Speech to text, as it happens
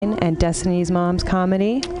and Destiny's Mom's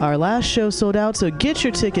Comedy. Our last show sold out, so get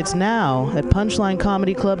your tickets now at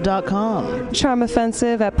punchlinecomedyclub.com. Charm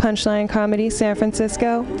Offensive at Punchline Comedy San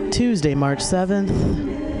Francisco. Tuesday, March 7th.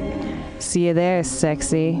 See you there,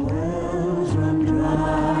 sexy.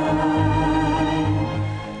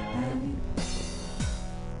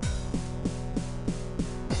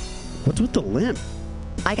 What's with the limp?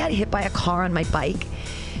 I got hit by a car on my bike.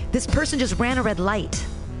 This person just ran a red light.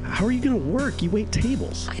 How are you going to work? You wait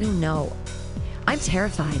tables. I don't know. I'm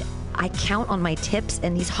terrified. I count on my tips,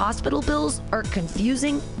 and these hospital bills are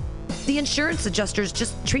confusing. The insurance adjusters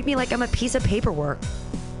just treat me like I'm a piece of paperwork.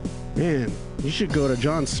 Man, you should go to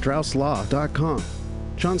johnstrausslaw.com.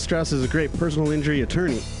 John Strauss is a great personal injury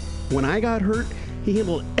attorney. When I got hurt, he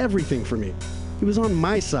handled everything for me. He was on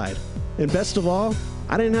my side. And best of all,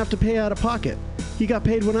 I didn't have to pay out of pocket. He got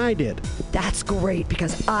paid when I did. That's great,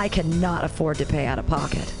 because I cannot afford to pay out of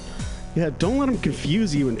pocket. Yeah, don't let them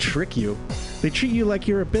confuse you and trick you. They treat you like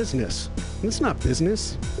you're a business. And it's not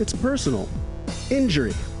business, it's personal.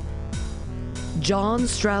 Injury.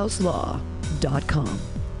 johnstrausslaw.com.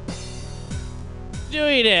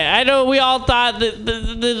 Doing it. I know we all thought that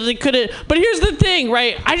they couldn't, but here's the thing,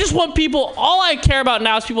 right? I just want people, all I care about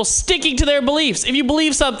now is people sticking to their beliefs. If you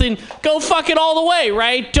believe something, go fuck it all the way,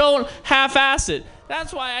 right? Don't half-ass it.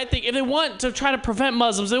 That's why I think if they want to try to prevent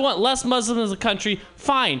Muslims, they want less Muslims in the country,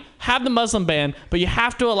 fine, have the Muslim ban, but you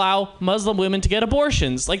have to allow Muslim women to get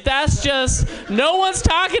abortions. Like, that's just, no one's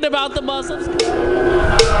talking about the Muslims.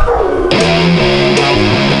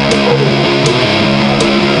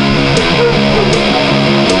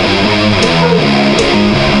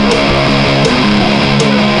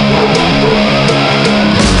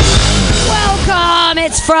 Welcome!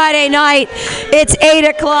 It's Friday night. It's 8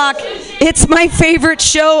 o'clock. It's my favorite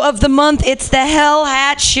show of the month. It's the Hell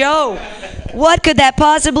Hat Show. What could that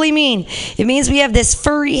possibly mean? It means we have this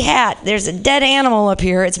furry hat. There's a dead animal up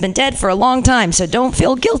here. It's been dead for a long time, so don't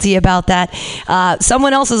feel guilty about that.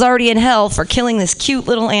 Someone else is already in hell for killing this cute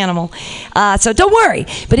little animal. So don't worry.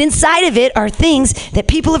 But inside of it are things that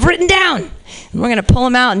people have written down. And we're going to pull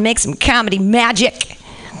them out and make some comedy magic.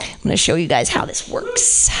 I'm going to show you guys how this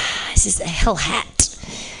works. This is the Hell Hat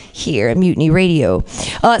here at Mutiny Radio.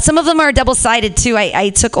 Some of them are double-sided too. I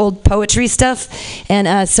took old poetry stuff,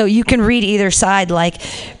 and so you can read either side, like,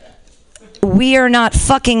 we are not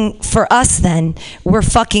fucking for us then, we're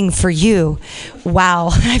fucking for you. Wow,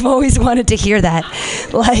 I've always wanted to hear that.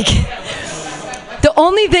 Like, the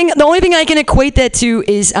only thing I can equate that to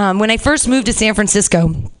is when I first moved to San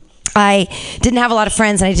Francisco, I didn't have a lot of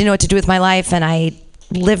friends, and I didn't know what to do with my life, and I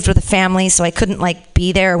lived with a family, so I couldn't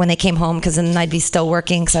be there when they came home, because then I'd be still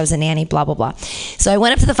working because I was a nanny, blah, blah, blah. So I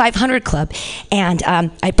went up to the 500 Club, and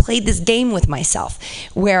I played this game with myself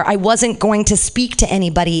where I wasn't going to speak to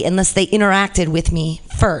anybody unless they interacted with me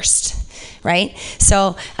first. Right?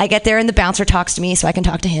 So I get there and the bouncer talks to me so I can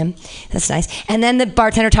talk to him. That's nice. And then the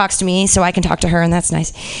bartender talks to me so I can talk to her, and that's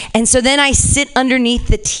nice. And so then I sit underneath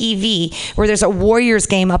the TV where there's a Warriors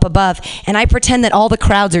game up above, and I pretend that all the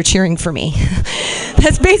crowds are cheering for me.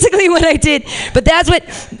 That's basically what I did. But that's what...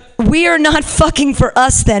 We are not fucking for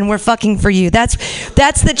us then, we're fucking for you. That's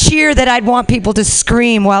the cheer that I'd want people to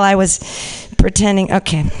scream while I was pretending.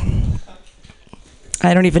 Okay.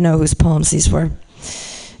 I don't even know whose poems these were.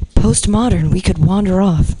 Postmodern, we could wander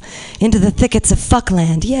off into the thickets of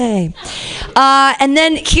fuckland. Yay. And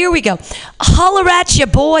then here we go. Holler at ya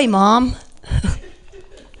boy, Mom.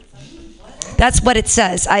 That's what it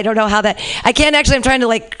says. I don't know how that... I can't actually... I'm trying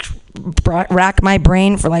to rack my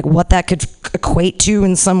brain for what that could equate to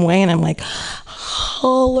in some way, and I'm like,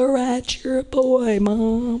 holler at your boy,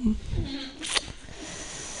 Mom.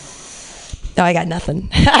 No, I got nothing.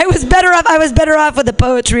 I was better off with the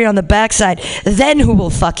poetry on the backside. Then who will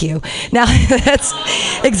fuck you? Now, that's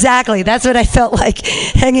what I felt like,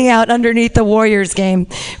 hanging out underneath the Warriors game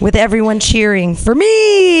with everyone cheering for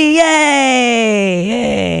me. Yay!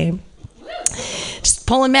 Yay! Just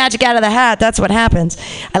pulling magic out of the hat, that's what happens.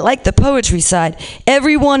 I like the poetry side.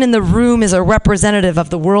 Everyone in the room is a representative of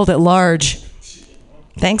the world at large.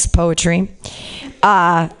 Thanks, poetry.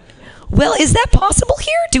 Well, is that possible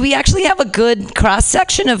here? Do we actually have a good cross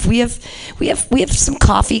section of we have some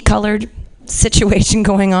coffee colored situation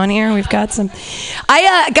going on here. We've got some.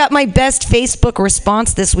 I got my best Facebook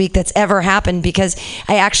response this week that's ever happened because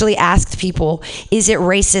I actually asked people, is it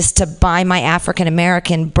racist to buy my African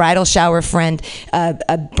American bridal shower friend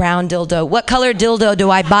a brown dildo? What color dildo do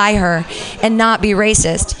I buy her and not be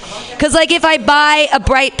racist? Because if I buy a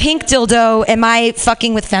bright pink dildo, am I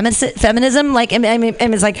fucking with feminism?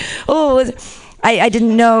 It's like, oh, I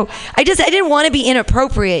didn't know. I didn't want to be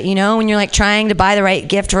inappropriate, you know, when you're like trying to buy the right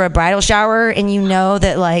gift for a bridal shower and you know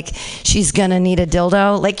that like she's gonna need a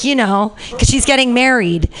dildo, like, you know, because she's getting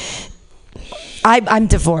married. I'm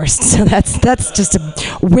divorced, so that's just a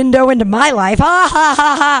window into my life. Ha ha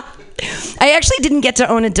ha ha. I actually didn't get to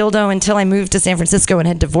own a dildo until I moved to San Francisco and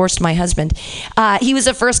had divorced my husband. He was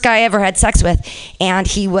the first guy I ever had sex with, and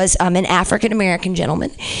he was an African-American gentleman.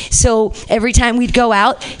 So every time we'd go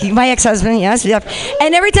out, my ex-husband, yes,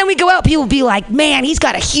 and every time we'd go out, people would be like, man, he's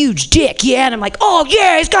got a huge dick, yeah? And I'm like, oh,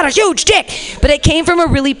 yeah, he's got a huge dick. But it came from a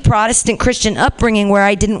really Protestant Christian upbringing where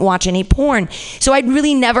I didn't watch any porn. So I'd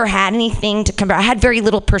really never had anything to compare. I had very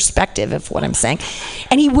little perspective of what I'm saying.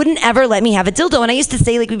 And he wouldn't ever let me have a dildo. And I used to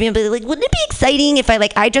say, like, we'd be like, wouldn't it be exciting if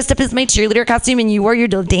I dressed up as my cheerleader costume and you wore your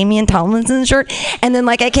Damian Tomlinson shirt, and then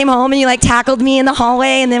like I came home and you like tackled me in the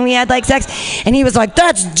hallway and then we had like sex, and he was like,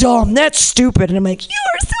 that's dumb, that's stupid, and I'm like, you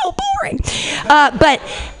are so boring. But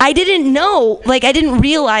I didn't know, like I didn't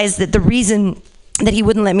realize that the reason that he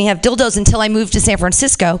wouldn't let me have dildos until I moved to San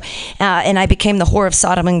Francisco, and I became the whore of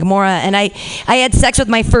Sodom and Gomorrah, and I had sex with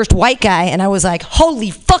my first white guy, and I was like,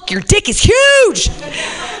 holy fuck, your dick is huge.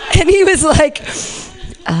 And he was like,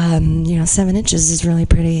 7 inches is really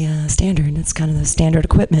pretty standard. That's kind of the standard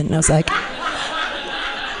equipment. And I was like,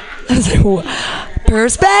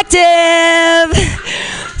 perspective.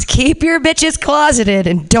 Keep your bitches closeted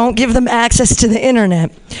and don't give them access to the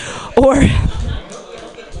internet. Or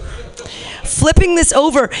flipping this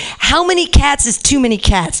over, how many cats is too many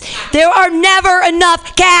cats? There are never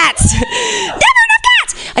enough cats. Never enough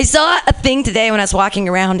cats. I saw a thing today when I was walking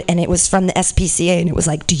around, and it was from the SPCA, and it was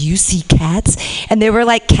like, do you see cats? And they were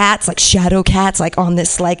like cats, like shadow cats, like on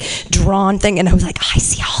this like drawn thing, and I was like, I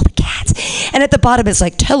see all the cats. And at the bottom it's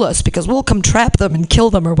like, tell us because we'll come trap them and kill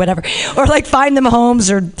them or whatever, or like find them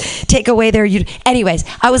homes or take away their anyways,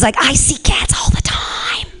 I was like, I see cats all the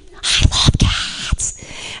time. I love cats.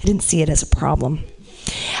 I didn't see it as a problem.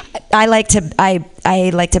 I like to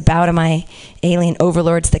bow to my alien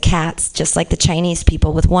overlords, the cats, just like the Chinese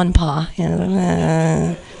people with one paw. You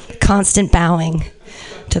know, constant bowing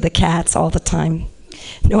to the cats all the time.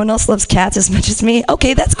 No one else loves cats as much as me.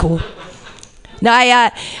 Okay, that's cool. No,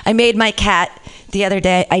 I made my cat the other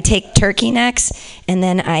day. I take turkey necks and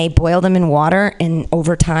then I boil them in water, and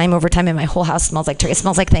over time, and my whole house smells like turkey. It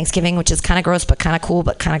smells like Thanksgiving, which is kind of gross, but kind of cool,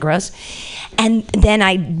 but kind of gross. And then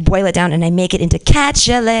I boil it down and I make it into cat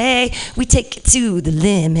gelée. We take it to the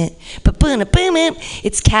limit.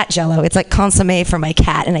 It's cat jello. It's like consommé for my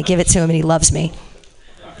cat, and I give it to him and he loves me.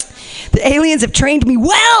 The aliens have trained me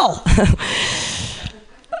well.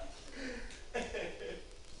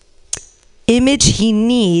 Image he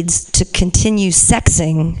needs to continue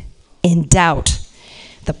sexing in doubt.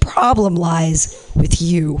 The problem lies with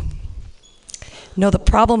you. No, the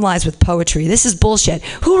problem lies with poetry. This is bullshit.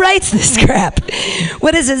 Who writes this crap?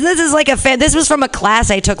 What is this? This is like this was from a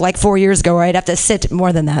class I took like 4 years ago, where I'd have to sit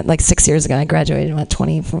more than that, like 6 years ago. I graduated,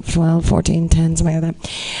 12, 14, 10, something like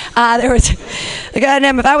that. There was,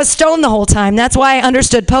 goddamn, if I was stoned the whole time, that's why I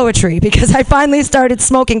understood poetry, because I finally started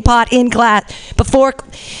smoking pot in class,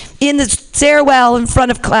 in the stairwell in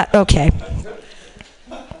front of class. Okay.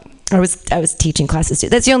 I was teaching classes too.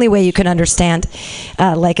 That's the only way you can understand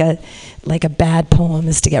like a bad poem,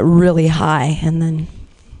 is to get really high. And then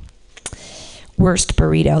worst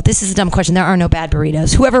burrito. This is a dumb question. There are no bad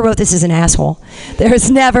burritos. Whoever wrote this is an asshole. There is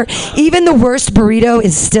never, even the worst burrito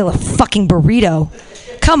is still a fucking burrito.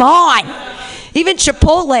 Come on. Even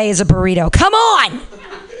Chipotle is a burrito. Come on.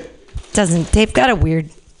 They've got a weird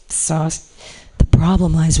sauce. The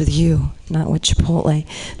problem lies with you, not with Chipotle.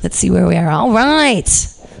 Let's see where we are. All right.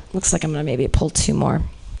 Looks like I'm going to maybe pull 2 more.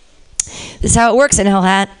 This is how it works in Hell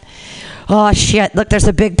Hat. Oh, shit. Look, there's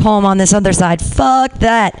a big poem on this other side. Fuck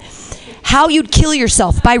that. How you'd kill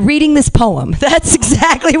yourself by reading this poem. That's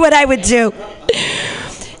exactly what I would do.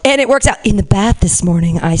 And it works out. In the bath this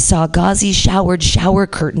morning, I saw gauzy showered shower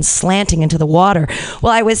curtains slanting into the water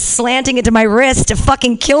while I was slanting into my wrist to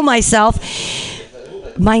fucking kill myself.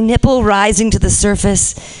 My nipple rising to the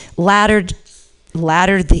surface laddered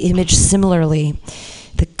the image similarly.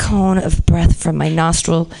 The cone of breath from my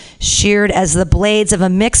nostril sheared as the blades of a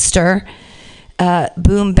mixer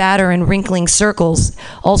boom, batter, and wrinkling circles.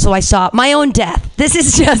 Also, I saw my own death. This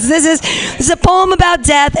is a poem about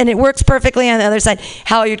death, and it works perfectly on the other side.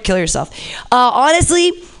 How you'd kill yourself. Honestly,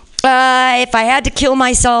 if I had to kill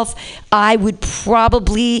myself, I would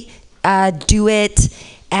probably do it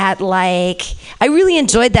at I really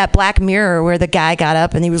enjoyed that Black Mirror where the guy got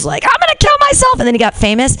up and he was like, I'm gonna kill myself, and then he got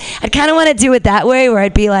famous. I'd kind of want to do it that way, where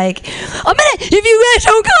I'd be like, if you guys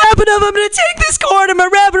don't clap enough, I'm gonna take this cord, I'm gonna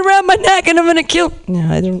wrap it around my neck, and I'm gonna kill.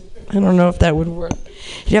 No, I don't know if that would work.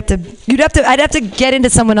 I'd have to get into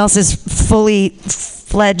someone else's fully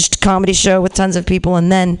fledged comedy show with tons of people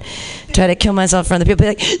and then try to kill myself in front of the people.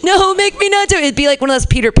 Be like, no, make me not do it. It'd be like one of those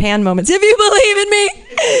Peter Pan moments. If you believe in me,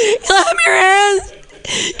 clap your hands.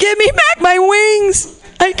 Give me back my wings.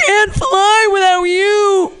 I can't fly without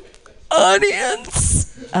you, audience.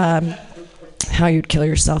 How you'd kill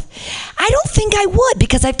yourself. I don't think I would,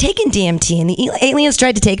 because I've taken DMT and the aliens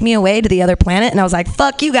tried to take me away to the other planet and I was like,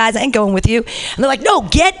 fuck you guys, I ain't going with you. And they're like, no,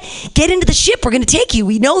 get into the ship, we're gonna take you,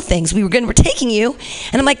 we know things, we're taking you.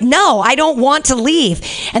 And I'm like, no, I don't want to leave.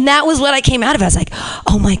 And that was what I came out of. I was like,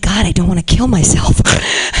 oh my God, I don't want to kill myself.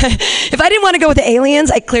 If I didn't want to go with the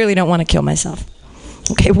aliens, I clearly don't want to kill myself.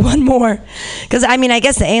 Okay, one more. Because I mean, I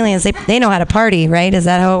guess the aliens, they know how to party, right? Is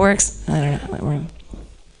that how it works? I don't know.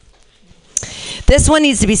 This one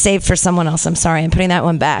needs to be saved for someone else. I'm sorry. I'm putting that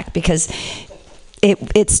one back because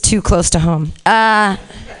it's too close to home. How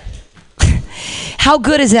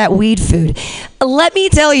good is that weed food? Let me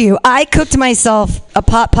tell you, I cooked myself a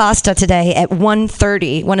pot pasta today at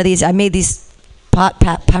 1:30. One of these, I made these pot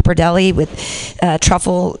pappardelle with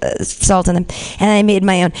truffle salt in them, and I made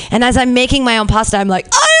my own. And as I'm making my own pasta, I'm like,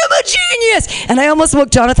 I am a genius! And I almost woke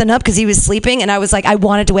Jonathan up because he was sleeping, and I was like, I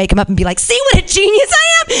wanted to wake him up and be like, see what a genius I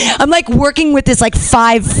am! I'm like working with this like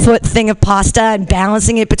 5-foot thing of pasta and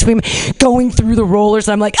balancing it between going through the rollers.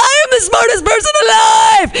 And I'm like, I am the smartest person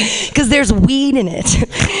alive! Because there's weed in it.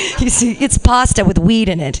 You see, it's pasta with weed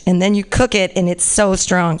in it, and then you cook it, and it's so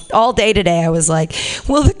strong. All day today, I was like,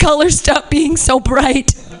 will the color stop being so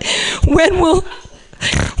bright? When will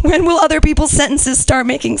other people's sentences start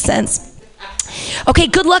making sense? Okay,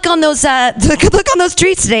 good luck on those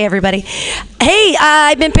treats today, everybody. Hey,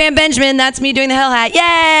 I've been Pam Benjamin. That's me doing the Hell Hat. Yay!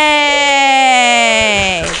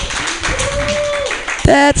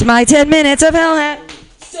 That's my 10 minutes of Hell Hat.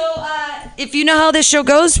 So, if you know how this show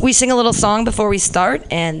goes, we sing a little song before we start,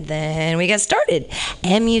 and then we get started.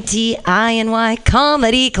 MUTINY,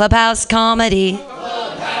 Comedy Clubhouse, Comedy.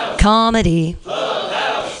 Comedy.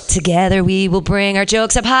 Together we will bring our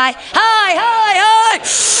jokes up high. High, high, high!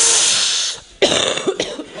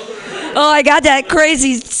 Oh, I got that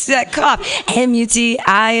crazy cough.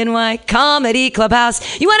 MUTINY, Comedy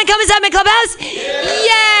Clubhouse. You want to come inside my clubhouse?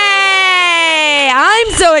 Yay!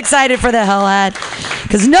 I'm so excited for the Hell Hat,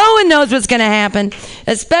 because no one knows what's going to happen,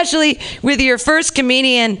 especially with your first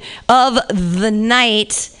comedian of the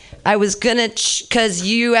night. I was going to, because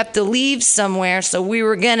you have to leave somewhere, so we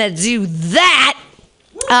were going to do that.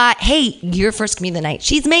 Hey, your first comedian of the night.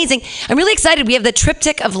 She's amazing. I'm really excited. We have the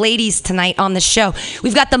triptych of ladies tonight on the show.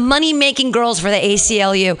 We've got the money-making girls for the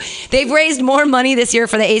ACLU. They've raised more money this year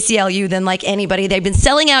for the ACLU than like anybody. They've been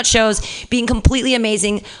selling out shows, being completely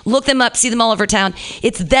amazing. Look them up, see them all over town.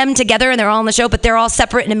 It's them together, and they're all on the show, but they're all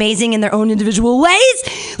separate and amazing in their own individual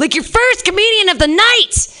ways. Like your first comedian of the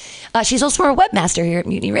night. She's also our webmaster here at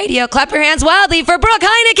Mutiny Radio. Clap your hands wildly for Brooke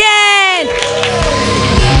Heineken!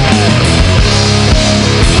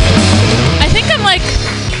 I'm like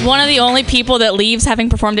one of the only people that leaves having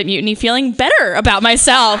performed at Mutiny feeling better about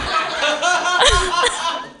myself.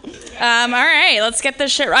 All right, let's get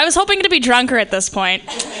this shit. I was hoping to be drunker at this point.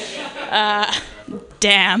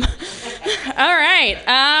 Damn. All right.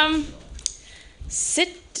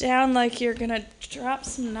 Sit down like you're gonna drop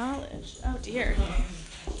some knowledge. Oh dear.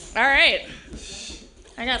 All right.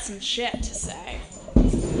 I got some shit to say.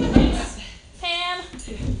 Pam.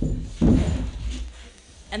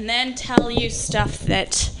 And then tell you stuff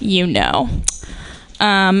that you know.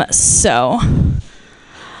 So,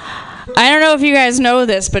 I don't know if you guys know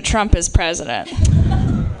this, but Trump is president.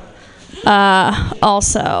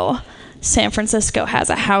 Also, San Francisco has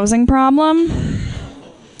a housing problem.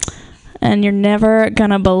 And you're never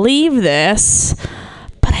gonna believe this,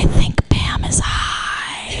 but I think Pam is high.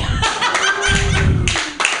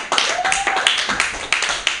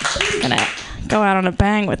 Gonna go out on a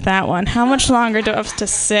bang with that one. How much longer do I have to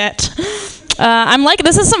sit? I'm like,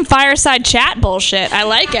 this is some fireside chat bullshit. I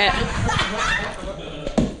like it.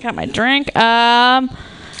 Got my drink.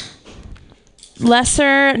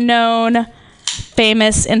 Lesser known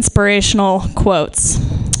famous inspirational quotes.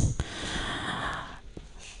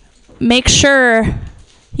 Make sure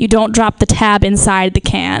you don't drop the tab inside the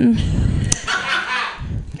can.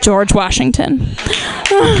 George Washington.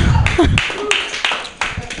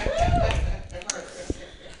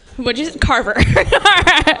 What'd you say? Carver.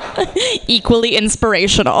 Equally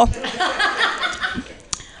inspirational.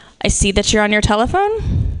 I see that you're on your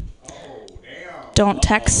telephone. Don't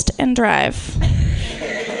text and drive.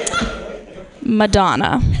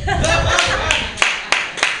 Madonna.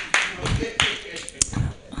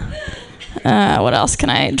 What else can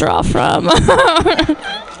I draw from?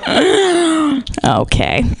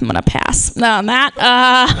 Okay, I'm gonna pass on that.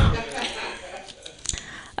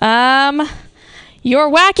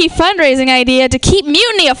 Your wacky fundraising idea to keep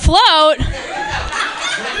Mutiny afloat.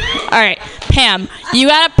 All right, Pam, you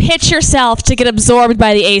gotta pitch yourself to get absorbed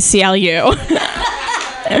by the ACLU.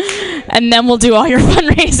 And then we'll do all your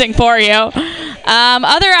fundraising for you.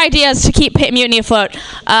 Other ideas to keep Mutiny afloat.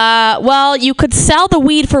 Well, you could sell the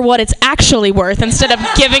weed for what it's actually worth instead of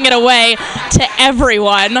giving it away to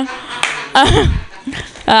everyone.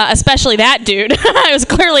 Especially that dude. I was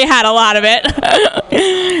clearly had a lot of it.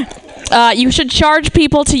 You should charge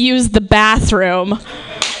people to use the bathroom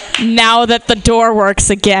now that the door works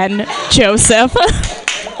again, Joseph.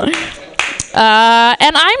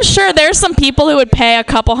 And I'm sure there's some people who would pay a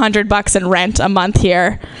couple $100 in rent a month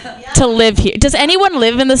here to live here. Does anyone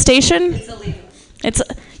live in the station? It's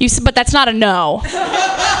illegal. But that's not a no.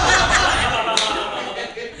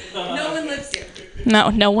 No one lives here.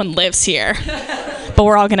 No one lives here. But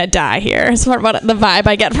we're all gonna die here. That's what the vibe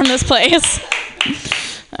I get from this place.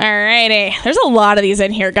 Alrighty. There's a lot of these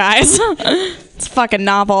in here, guys. It's fucking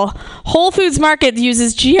novel. Whole Foods Market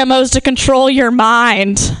uses GMOs to control your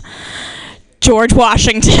mind. George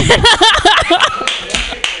Washington.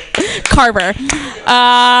 Carver.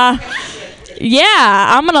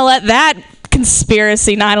 Yeah, I'm gonna let that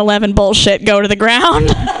conspiracy 9/11 bullshit go to the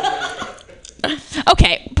ground.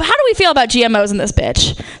 Okay, but how do we feel about GMOs in this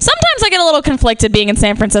bitch? Sometimes I get a little conflicted being in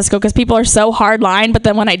San Francisco because people are so hardline, but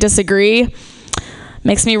then when I disagree,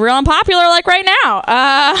 makes me real unpopular like right now.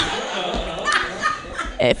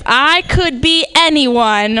 If I could be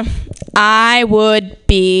anyone, I would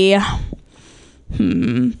be...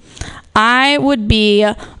 I would be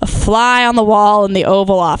a fly on the wall in the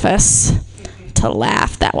Oval Office. To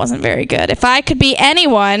laugh, that wasn't very good. If I could be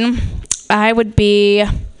anyone, I would be...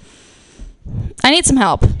 I need some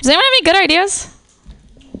help. Does anyone have any good ideas?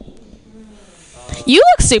 You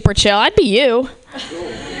look super chill. I'd be you.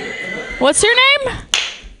 What's your name?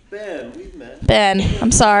 Ben. We've met. Ben.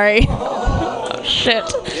 I'm sorry. Oh, shit.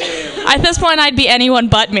 At this point, I'd be anyone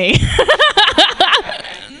but me.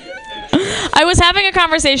 I was having a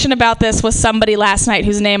conversation about this with somebody last night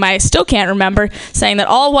whose name I still can't remember, saying that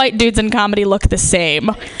all white dudes in comedy look the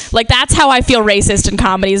same. Like, that's how I feel racist in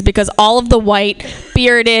comedy, is because all of the white,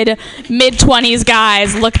 bearded, mid-20s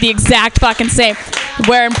guys look the exact fucking same.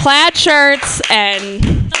 Wearing plaid shirts,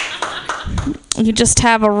 and you just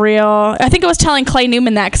have a real... I think I was telling Clay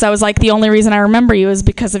Newman that because I was like, the only reason I remember you is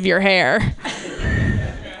because of your hair.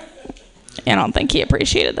 I don't think he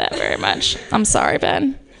appreciated that very much. I'm sorry,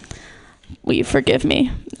 Ben. Will you forgive me?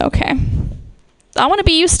 Okay. I want to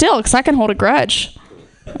be you still, because I can hold a grudge.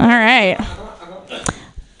 All right.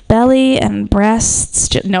 Belly and breasts.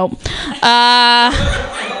 Nope.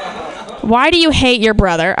 Why do you hate your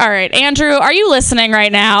brother? All right, Andrew, are you listening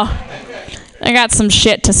right now? I got some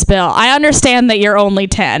shit to spill. I understand that you're only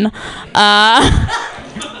 10. But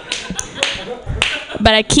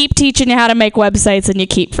I keep teaching you how to make websites, and you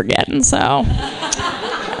keep forgetting, so...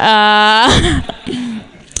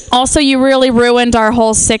 Also, you really ruined our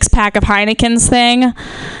whole 6-pack of Heineken's thing.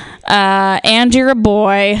 And you're a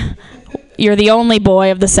boy. You're the only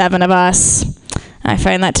boy of the 7 of us. I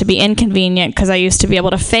find that to be inconvenient because I used to be able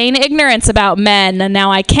to feign ignorance about men, and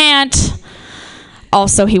now I can't.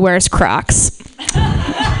 Also, he wears Crocs.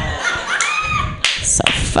 So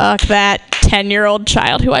fuck that 10-year-old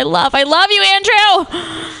child who I love. I love you, Andrew!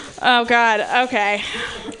 Oh, God. Okay.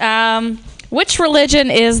 Which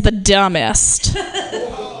religion is the dumbest?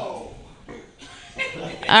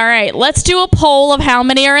 All right, let's do a poll of how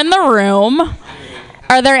many are in the room.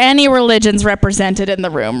 Are there any religions represented in the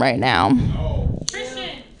room right now?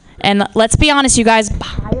 Christian. And let's be honest, you guys,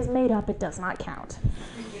 pi is made up. It does not count.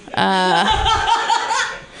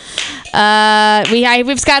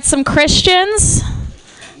 We've got some Christians.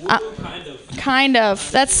 Kind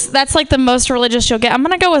of. That's like the most religious you'll get. I'm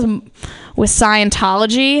gonna go with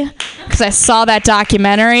Scientology because I saw that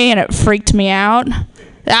documentary and it freaked me out.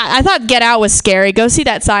 I thought Get Out was scary. Go see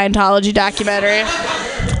that Scientology documentary.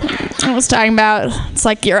 I was talking about, it's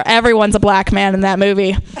like everyone's a black man in that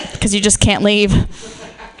movie because you just can't leave.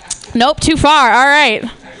 Nope, too far. All right.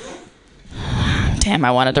 Damn,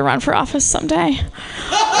 I wanted to run for office someday.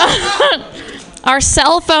 Are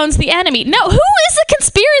cell phones the enemy? No, who is the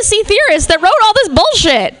conspiracy theorist that wrote all this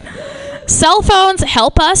bullshit? Cell phones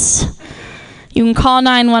help us. You can call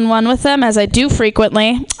 911 with them, as I do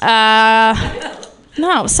frequently.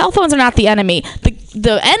 No, cell phones are not the enemy.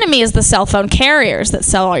 The enemy is the cell phone carriers that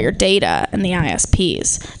sell all your data and the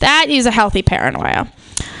ISPs. That is a healthy paranoia.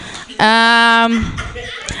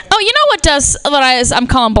 Oh, you know I'm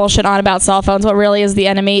calling bullshit on about cell phones. What really is the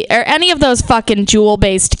enemy? Or any of those fucking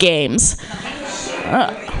jewel-based games.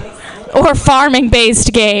 Or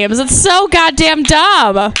farming-based games. It's so goddamn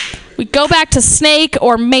dumb. We go back to Snake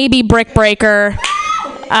or maybe Brick Breaker.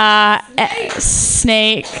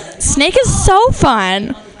 Snake is so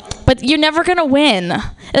fun, but you're never gonna win.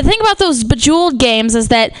 The thing about those Bejeweled games is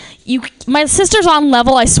that my sister's on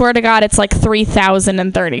level, I swear to God, it's like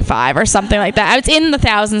 3,035 or something like that. It's in the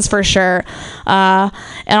thousands for sure. And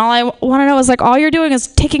all I want to know is like all you're doing is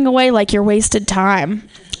taking away like your wasted time.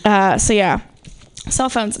 So yeah, cell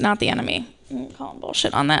phone's not the enemy. I'm calling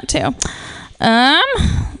bullshit on that too. Can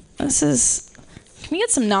we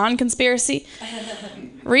get some non-conspiracy?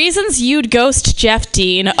 Reasons you'd ghost Jeff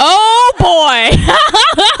Dean. Oh, boy.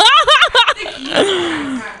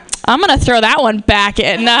 I'm going to throw that one back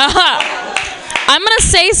in. I'm going to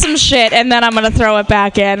say some shit, and then I'm going to throw it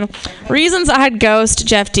back in. Reasons I'd ghost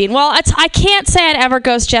Jeff Dean. Well, I can't say I'd ever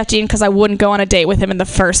ghost Jeff Dean because I wouldn't go on a date with him in the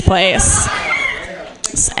first place.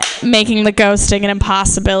 Making the ghosting an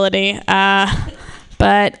impossibility.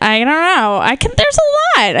 But I don't know. There's a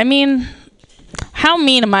lot. I mean... How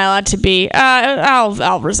mean am I allowed to be?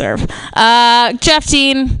 I'll reserve. Jeff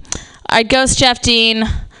Dean. I'd ghost Jeff Dean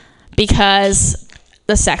because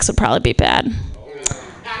the sex would probably be bad.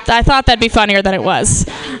 I thought that'd be funnier than it was.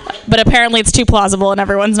 But apparently it's too plausible and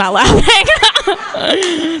everyone's not laughing.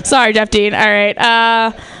 Sorry, Jeff Dean. All right.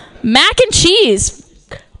 Mac and cheese.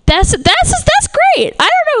 That's great. I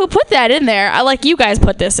don't know who put that in there. I like you guys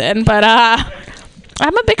put this in, but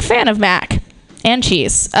I'm a big fan of mac. And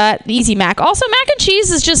cheese. Easy mac. Also, mac and cheese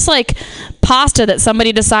is just like pasta that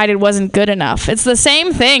somebody decided wasn't good enough. It's the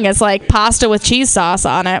same thing as like pasta with cheese sauce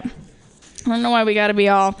on it. I don't know why we gotta be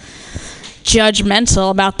all judgmental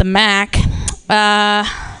about the mac.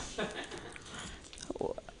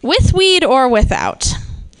 With weed or without?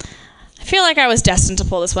 I feel like I was destined to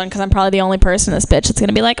pull this one because I'm probably the only person in this bitch that's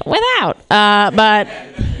gonna be like, without. But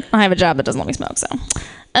I have a job that doesn't let me smoke, so...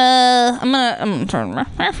 I'm gonna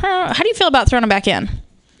how do you feel about throwing them back in?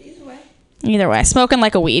 Either way. Smoking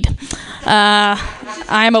like a weed.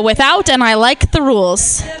 I'm a without and I like the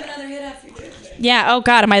rules. Yeah, oh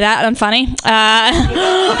god, am I that unfunny?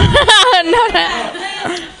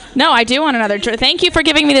 No, I do want another drink. Thank you for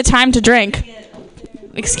giving me the time to drink.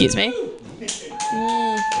 Excuse me.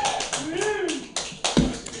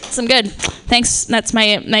 Some good. Thanks. That's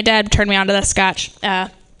my dad turned me on to this scotch.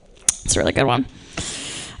 It's a really good one.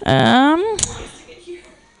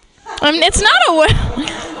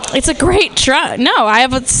 It's a great drug. No, I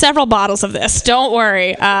have several bottles of this. Don't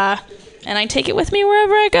worry. And I take it with me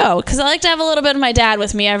wherever I go because I like to have a little bit of my dad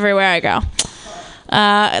with me everywhere I go.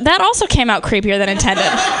 That also came out creepier than intended.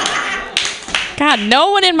 God, no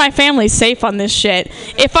one in my family's safe on this shit.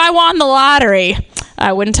 If I won the lottery,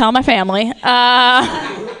 I wouldn't tell my family. If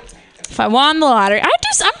I won the lottery, I'm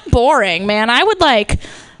boring, man. I would like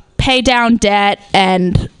pay down debt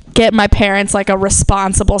and get my parents like a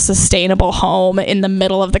responsible, sustainable home in the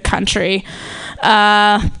middle of the country.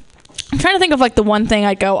 I'm trying to think of like the one thing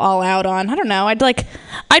I'd go all out on. I don't know. I'd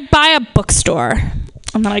buy a bookstore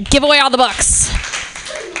and then I'd give away all the books.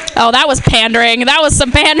 Oh, that was pandering. That was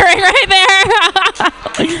some pandering right there.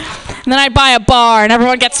 And then I'd buy a bar and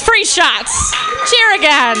everyone gets free shots. Cheer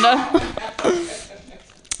again.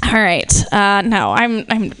 All right. No,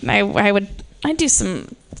 I'd do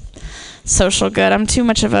some social good. I'm too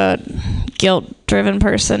much of a guilt-driven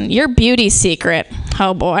person. Your beauty secret.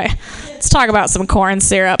 Oh boy. Let's talk about some corn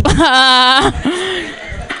syrup. I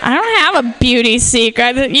don't have a beauty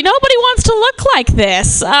secret. Nobody wants to look like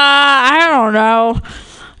this. I don't know.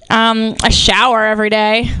 I shower every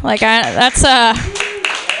day. That's a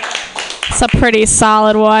pretty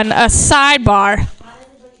solid one. A sidebar.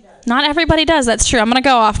 Not everybody does. That's true. I'm gonna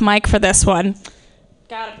go off mic for this one.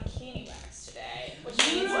 Got a bikini wax today, which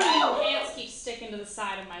means my pants keep sticking to the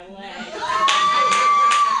side of my leg.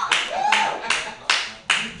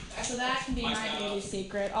 So that can be my beauty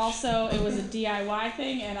secret. Also, it was a DIY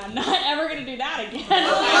thing, and I'm not ever gonna do that again.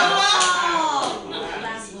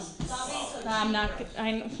 I'm not.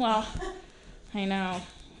 I know.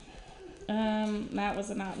 That was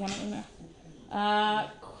not one of them.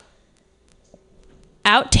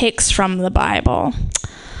 Outtakes from the Bible.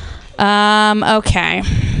 Okay.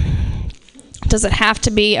 Does it have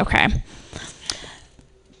to be? Okay.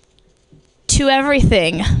 To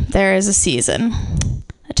everything, there is a season.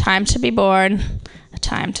 A time to be born. A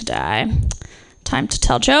time to die. Time to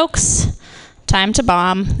tell jokes. Time to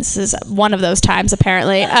bomb. This is one of those times,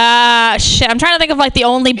 apparently. Shit. I'm trying to think of like the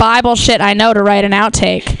only Bible shit I know to write an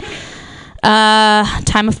outtake.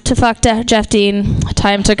 Time to fuck Jeff Dean.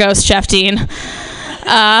 Time to ghost Jeff Dean.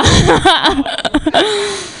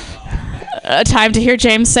 A time to hear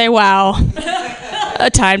James say wow. A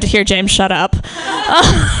time to hear James shut up.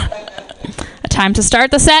 A time to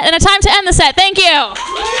start the set and a time to end the set. Thank you.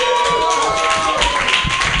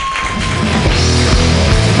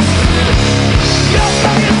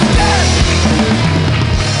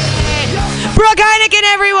 Brooke Heineken,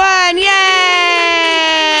 everyone! Yay!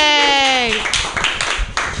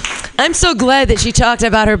 I'm so glad that she talked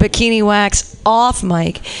about her bikini wax off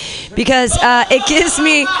mic, because it gives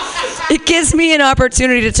me an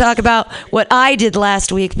opportunity to talk about what I did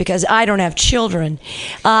last week, because I don't have children.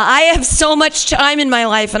 I have so much time in my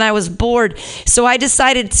life and I was bored, so I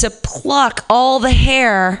decided to pluck all the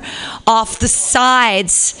hair off the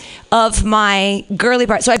sides of my girly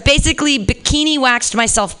part. So I basically bikini waxed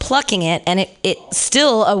myself plucking it, and it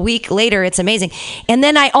still a week later, it's amazing. And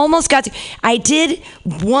then I did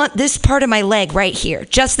want this part of my leg right here,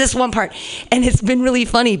 just this one part. And it's been really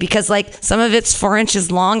funny because like some of it's 4 inches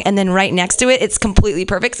long, and then right next to it, it's completely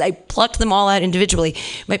perfect. So I plucked them all out individually.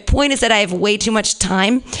 My point is that I have way too much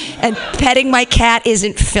time, and petting my cat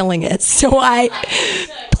isn't filling it. So I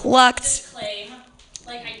plucked. Like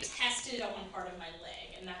I tested on one part of my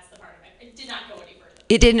leg, and that's the part of it. It did not go any further.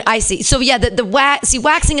 It didn't. I see. So yeah, the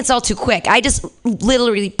waxing, it's all too quick. I just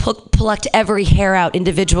literally plucked every hair out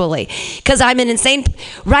individually because I'm an insane.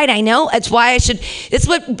 Right, I know. It's why I should. It's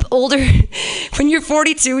what older. When you're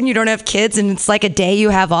 42 and you don't have kids, and it's like a day you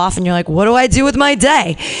have off, and you're like, what do I do with my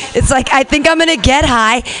day? It's like I think I'm gonna get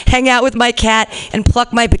high, hang out with my cat, and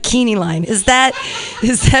pluck my bikini line. Is that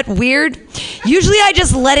weird? Usually I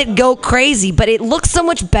just let it go crazy, but it looks so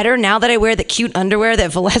much better now that I wear the cute underwear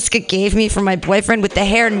that Valeska gave me for my boyfriend with the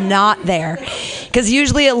hair not there. Because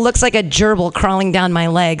usually it looks like a gerbil crawling down my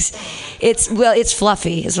legs. It's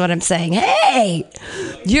fluffy is what I'm saying. Hey,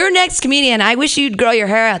 your next comedian, I wish you'd grow your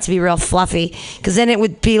hair out to be real fluffy, because then it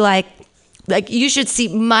would be like you should see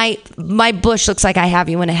my bush looks like I have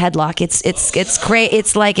you in a headlock. It's great.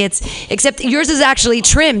 It's like except yours is actually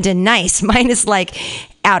trimmed and nice. Mine is like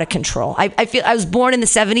out of control. I feel I was born in the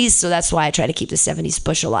 70s, so that's why I try to keep the 70s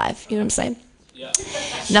bush alive. You know what I'm saying? Yeah.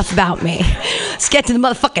 Enough about me. Let's get to the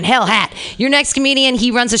motherfucking hell hat. Your next comedian,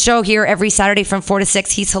 he runs a show here every Saturday from 4 to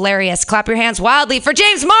 6. He's hilarious. Clap your hands wildly for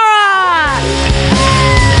James Mora!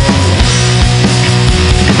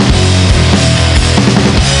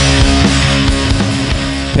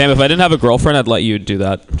 Pam, if I didn't have a girlfriend, I'd let you do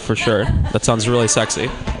that for sure. That sounds really sexy.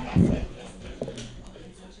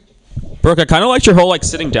 Brooke, I kind of liked your whole like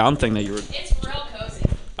sitting down thing that you were. It's real cozy.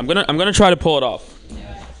 I'm gonna try to pull it off.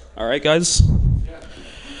 All right, guys.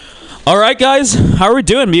 All right, guys. How are we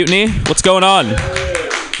doing, Mutiny? What's going on?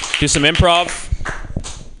 Do some improv.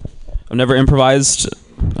 I've never improvised.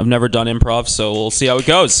 I've never done improv, so we'll see how it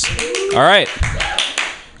goes. All right.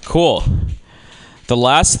 Cool. The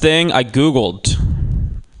last thing I Googled.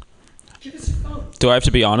 Do I have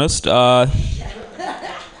to be honest? It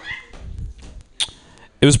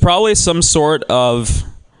was probably some sort of...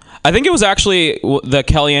 I think it was actually the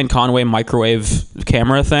Kellyanne Conway microwave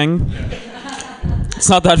camera thing. It's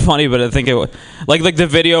not that funny, but I think it was... Like the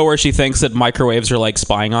video where she thinks that microwaves are like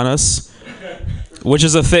spying on us. Which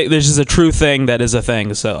is a thing. This is a true thing that is a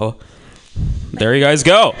thing, so... There you guys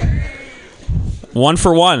go. 1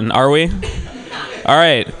 for 1, are we? All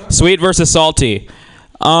right. Sweet versus salty.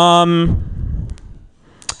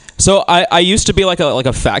 So I used to be like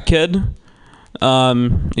a fat kid.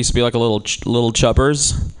 Used to be like a little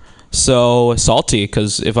chubbers. So salty,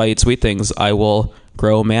 because if I eat sweet things, I will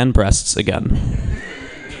grow man breasts again.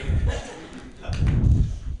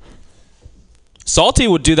 Salty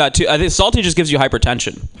would do that too. I think salty just gives you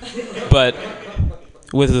hypertension, but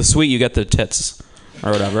with the sweet you get the tits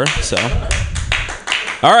or whatever. So,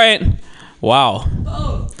 all right, wow.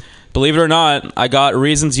 Believe it or not, I got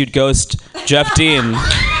Reasons You'd Ghost Jeff Dean,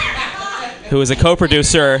 who is a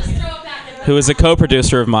co-producer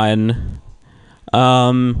of mine.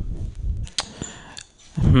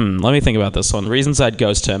 Let me think about this one. Reasons I'd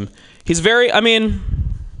ghost him. He's very, I mean,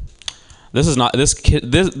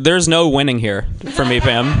 there's no winning here for me,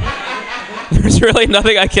 Pam. There's really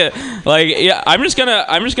nothing I can, yeah, I'm just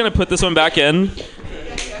gonna put this one back in,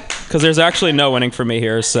 because there's actually no winning for me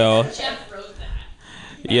here, so.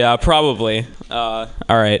 Yeah, probably. All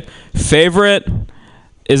right. Favorite,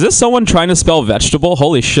 is this someone trying to spell vegetable?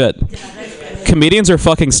 Holy shit. Comedians are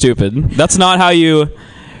fucking stupid. That's not how you...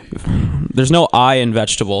 There's no I in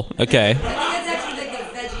vegetable. Okay. I think it's actually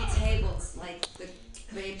like the veggie tables, like the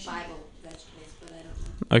great Bible vegetables, but I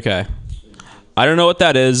don't know. Okay. I don't know what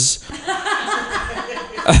that is.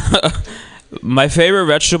 My favorite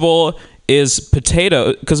vegetable is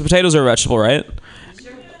potato, because potatoes are a vegetable, right?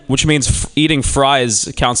 which means eating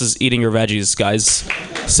fries counts as eating your veggies, guys.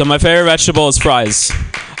 So my favorite vegetable is fries.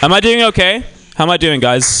 Am I doing okay? How am I doing,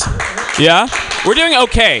 guys? Yeah? We're doing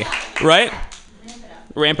okay, right?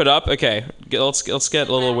 Ramp it up? Okay. Let's get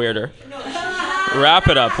a little weirder. Wrap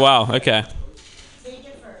it up. Wow, okay.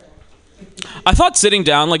 I thought sitting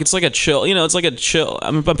down, like, it's like a chill, it's like a chill.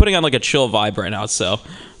 I'm putting on like a chill vibe right now, so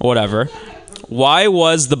whatever. Why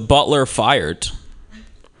was the butler fired?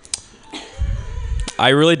 I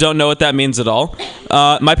really don't know what that means at all.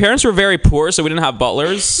 My parents were very poor, so we didn't have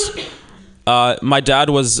butlers. My dad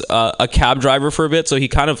was a cab driver for a bit, so he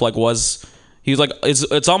kind of like was. He was like,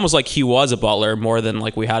 it's almost like he was a butler more than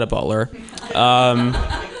like we had a butler.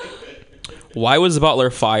 Why was the butler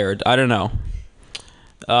fired? I don't know.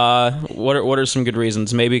 What are some good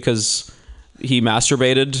reasons? Maybe because he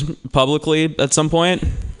masturbated publicly at some point.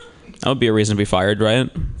 That would be a reason to be fired, right?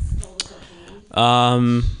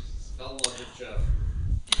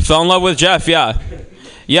 Fell in love with Jeff, yeah.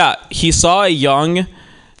 Yeah, he saw a young,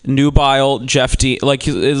 nubile Jeff D. Like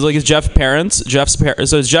his Jeff's parents.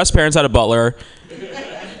 So his Jeff's parents had a butler.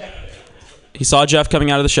 He saw Jeff coming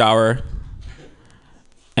out of the shower,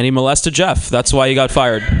 and he molested Jeff. That's why he got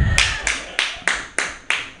fired.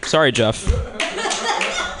 Sorry, Jeff.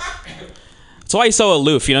 That's why he's so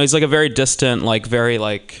aloof. He's like a very distant, like very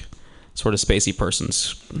like sort of spacey person.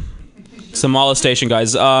 Some molestation,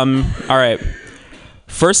 guys. All right.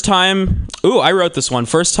 First time. Ooh, I wrote this one.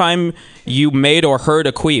 First time you made or heard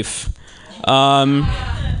a queef. I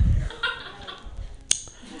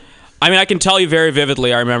mean, I can tell you very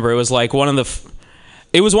vividly. I remember it was like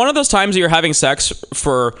it was one of those times that you're having sex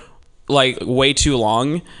for like way too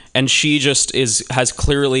long, and she just has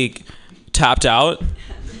clearly tapped out.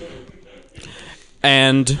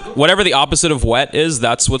 And whatever the opposite of wet is,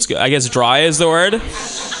 that's what's, I guess dry is the word.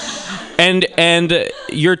 And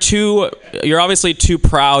you're obviously too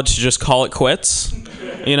proud to just call it quits,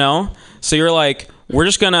 So you're like,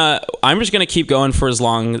 I'm just gonna keep going for as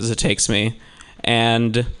long as it takes me.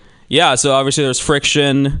 And yeah, so obviously there's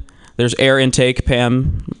friction, there's air intake,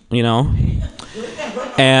 Pam,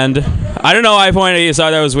 And I don't know why I pointed at you,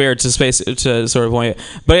 so that was weird to sort of point it.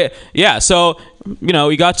 But yeah, so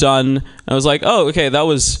we got done. I was like, oh, okay, that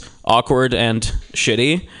was awkward and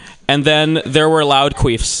shitty. And then there were loud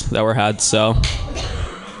queefs that were had, so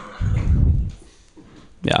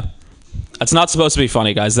yeah. That's not supposed to be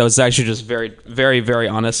funny, guys. That was actually just very, very, very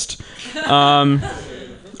honest. All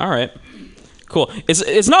right. Cool.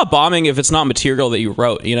 It's not bombing if it's not material that you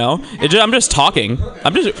wrote, I'm just talking.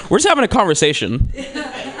 We're just having a conversation.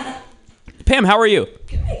 Pam, how are you?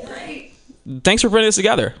 Great. Thanks for putting this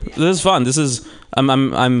together. This is fun.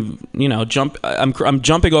 I'm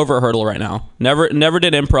jumping over a hurdle right now. Never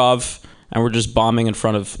did improv, and we're just bombing in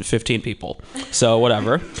front of 15 people. So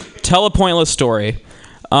whatever. Tell a pointless story.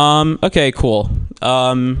 Okay, cool.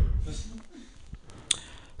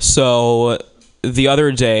 So the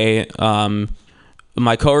other day,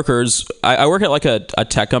 my coworkers, I work at like a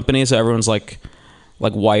tech company, so everyone's like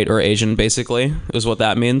white or Asian, basically, is what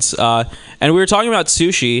that means. And we were talking about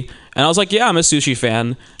sushi, and I was like, yeah, I'm a sushi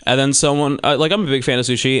fan. And then someone, I'm a big fan of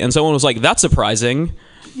sushi, and someone was like, that's surprising.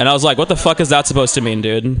 And I was like, what the fuck is that supposed to mean,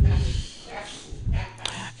 dude?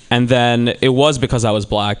 And then it was because I was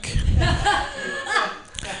black.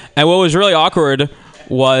 And what was really awkward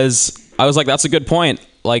was, I was like, that's a good point.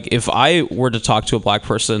 Like, if I were to talk to a black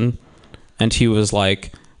person and he was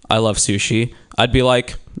like, I love sushi, I'd be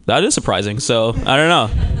like, that is surprising. So, I don't know.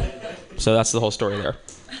 So that's the whole story there.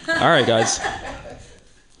 All right, guys.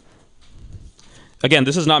 Again,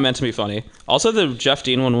 this is not meant to be funny. Also, the Jeff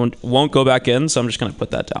Dean one won't go back in, so I'm just going to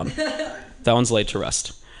put that down. That one's laid to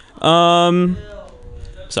rest.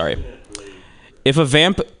 Sorry. If a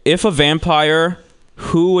vampire,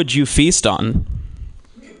 who would you feast on?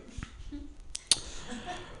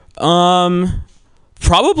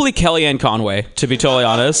 Probably Kellyanne Conway, to be totally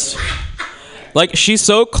honest. Like, she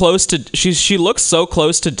looks so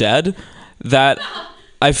close to dead that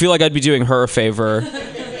I feel like I'd be doing her a favor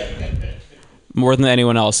more than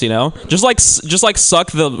anyone else, Just like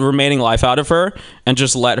suck the remaining life out of her and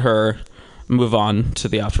just let her move on to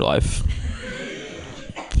the afterlife.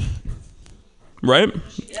 Right?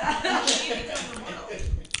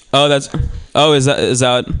 Is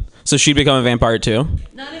that so she'd become a vampire too?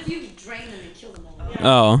 None of you drain them and kill them all.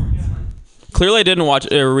 Oh. Clearly I didn't watch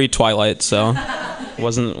or read Twilight, so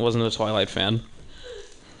wasn't a Twilight fan.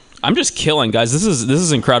 I'm just killing, guys. This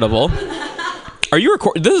is incredible. Are you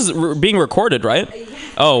this is being recorded, right?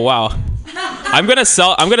 Oh, wow. I'm going to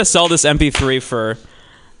sell this MP3 for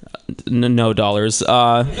no dollars.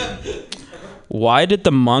 Why did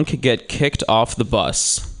the monk get kicked off the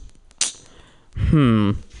bus?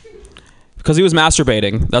 Because he was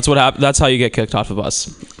masturbating. That's what happened. That's how you get kicked off a bus.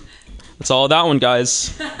 That's all of that one,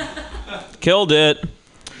 guys. Killed it.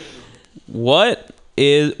 What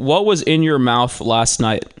was in your mouth last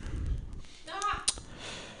night?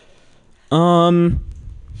 At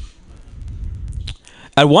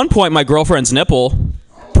one point, my girlfriend's nipple.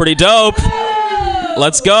 Pretty dope.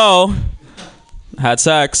 Let's go. Had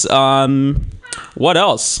sex. What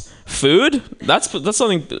else? Food? That's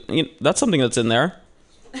something. That's something that's in there.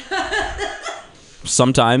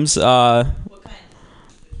 Sometimes.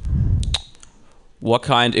 What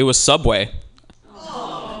kind? It was Subway.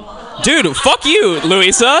 Dude, fuck you,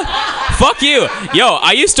 Louisa. Fuck you. Yo,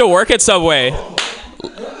 I used to work at Subway.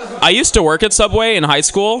 In high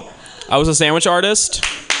school. I was a sandwich artist.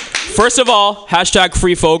 First of all,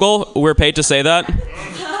 #free Fogel. We're paid to say that.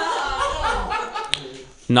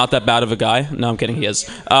 Not that bad of a guy. No, I'm kidding. He is.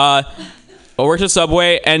 I worked at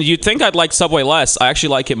Subway, and you'd think I'd like Subway less. I actually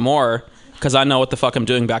like it more because I know what the fuck I'm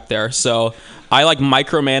doing back there. So I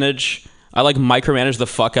micromanage the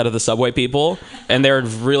fuck out of the Subway people, and they're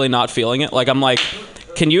really not feeling it. Like, I'm like,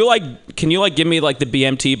 can you give me like the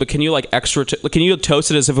BMT, but can you like can you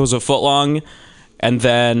toast it as if it was a foot long, and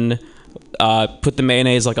then put the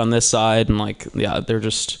mayonnaise like on this side, and like, yeah, they're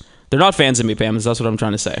not fans of me, Pam. That's what I'm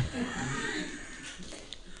trying to say.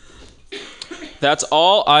 That's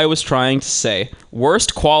all I was trying to say.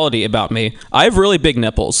 Worst quality about me: I have really big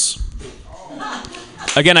nipples.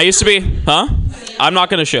 Again, I used to be, I'm not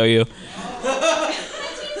gonna show you.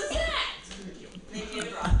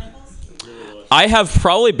 I have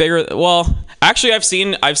probably bigger. Well, actually, I've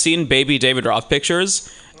seen baby David Roth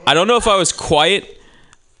pictures. I don't know if I was quite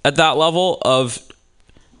at that level of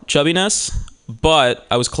chubbiness, but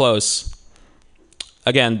I was close.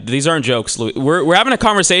 Again, these aren't jokes. We're having a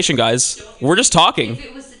conversation, guys. We're just talking. If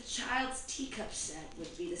it was a child's teacup set, would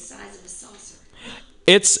it be the size of a saucer?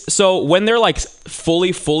 It's so when they're like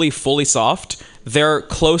fully soft, they're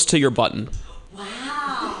close to your button.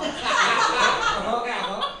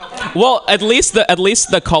 Well, at least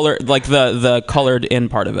the color, like the colored in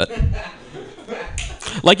part of it.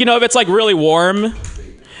 Like, if it's like really warm,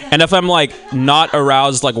 and if I'm like not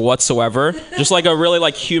aroused like whatsoever, just like a really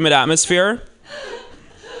like humid atmosphere.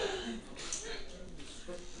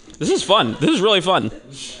 This is fun. This is really fun.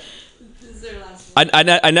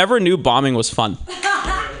 I never knew bombing was fun.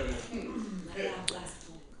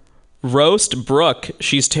 Roast Brooke.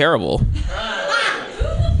 She's terrible.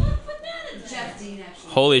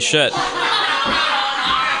 Holy shit.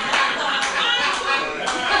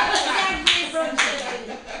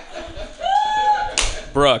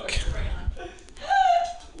 Brooke.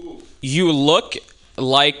 You look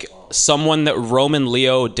like someone that Roman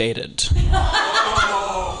Leo dated.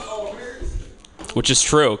 Which is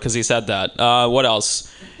true, because he said that. What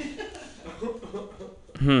else?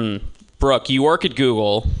 Brooke, you work at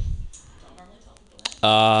Google.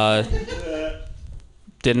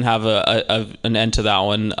 Didn't have an end to that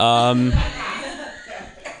one.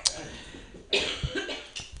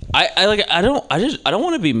 I don't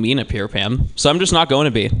want to be mean up here, Pam. So I'm just not going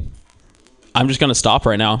to be. I'm just gonna stop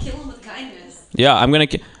right now. Kill him with kindness. Yeah, I'm gonna.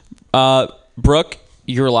 Brooke,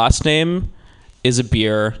 your last name is a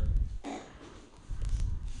beer.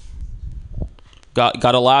 Got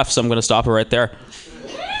to laugh, so I'm gonna stop it right there.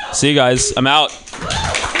 See you guys. I'm out.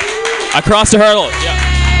 I crossed a hurdle. Yeah.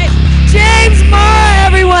 James Marr,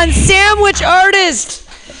 everyone, sandwich artist.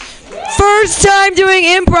 First time doing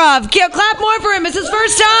improv. Clap more for him. It's his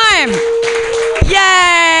first time.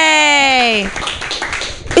 Yay!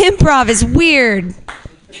 Improv is weird.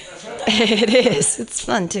 It is. It's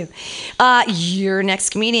fun, too. Your next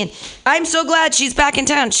comedian. I'm so glad she's back in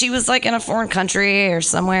town. She was like in a foreign country or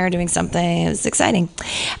somewhere doing something. It was exciting.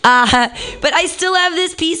 But I still have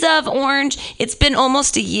this piece of orange. It's been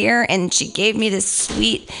almost a year, and she gave me this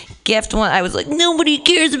sweet gift. I was like, nobody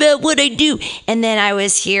cares about what I do. And then I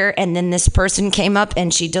was here, and then this person came up,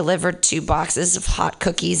 and she delivered 2 boxes of hot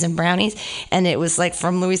cookies and brownies. And it was like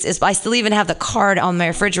from Louis. I still even have the card on my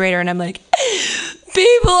refrigerator, and I'm like,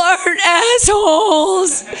 people aren't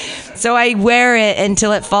assholes. So I wear it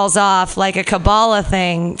until it falls off, like a Kabbalah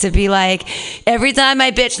thing, to be like, every time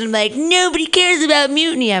I bitch, I'm like, nobody cares about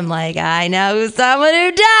Mutiny. I'm like, I know someone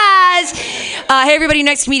who does. Hey, everybody,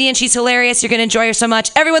 next comedian. She's hilarious. You're going to enjoy her so much.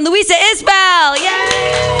 Everyone, Louisa Isbell.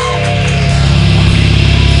 Yay!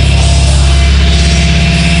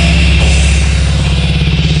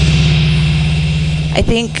 I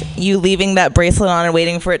think you leaving that bracelet on and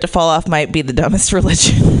waiting for it to fall off might be the dumbest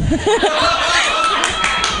religion.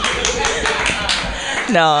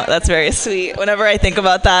 No, that's very sweet. Whenever I think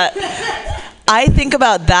about that, I think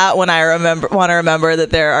about that when I want to remember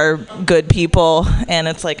that there are good people, and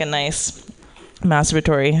it's like a nice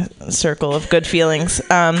masturbatory circle of good feelings.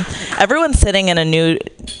 Everyone's sitting in a new,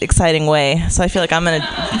 exciting way, so I feel like I'm going to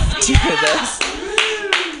do this.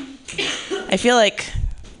 I feel like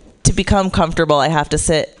to become comfortable, I have to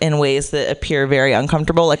sit in ways that appear very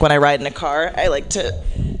uncomfortable. Like when I ride in a car, I like to,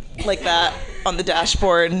 like that, on the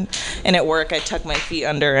dashboard. And at work, I tuck my feet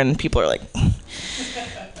under, and people are like,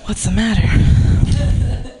 what's the matter?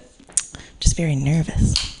 Just very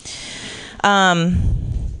nervous.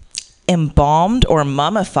 Embalmed or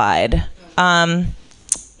mummified.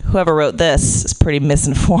 Whoever wrote this is pretty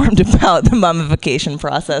misinformed about the mummification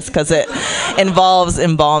process because it involves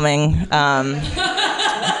embalming,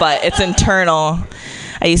 but it's internal.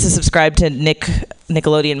 I used to subscribe to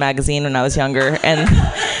Nickelodeon magazine when I was younger, and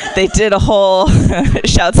they did a whole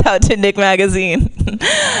shouts out to Nick magazine.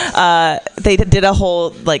 They did a whole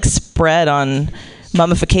like spread on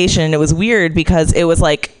mummification, and it was weird because it was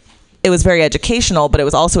very educational, but it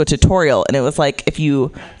was also a tutorial. And it was like, if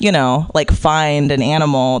you like find an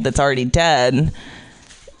animal that's already dead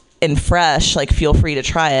and fresh, like feel free to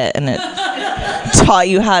try it. And it taught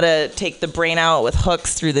you how to take the brain out with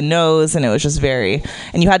hooks through the nose. And it was just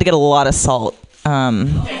and you had to get a lot of salt and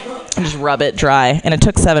just rub it dry. And it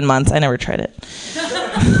took 7 months. I never tried it.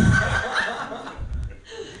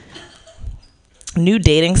 New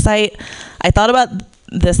dating site. I thought about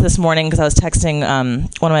this morning because I was texting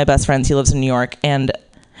one of my best friends. He lives in New York, and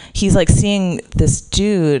he's like seeing this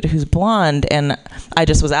dude who's blonde, and I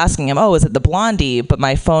just was asking him, oh, is it the blondie? But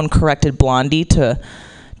my phone corrected blondie to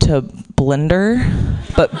Blinder,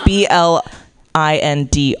 but BLINDR.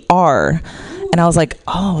 And I was like,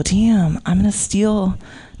 oh damn, I'm gonna steal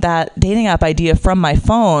that dating app idea from my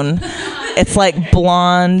phone. It's like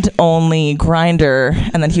blonde only Grinder.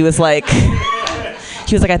 And then he was like,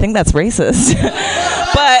 I think that's racist.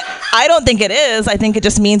 But I don't think it is. I think it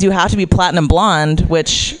just means you have to be platinum blonde,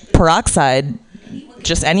 which peroxide,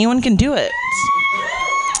 just anyone can do it.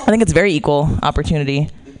 I think it's very equal opportunity.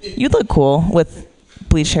 You'd look cool with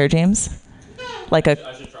bleached hair, James. Like a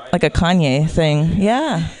Kanye thing.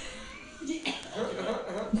 Yeah.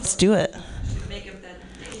 Let's do it.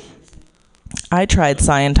 I tried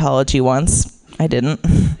Scientology once. I didn't.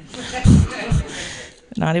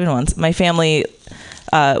 Not even once. My family...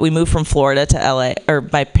 we moved from Florida to LA, or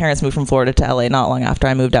my parents moved from Florida to LA not long after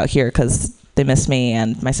I moved out here because they missed me,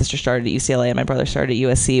 and my sister started at UCLA and my brother started at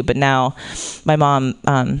USC. But now my mom,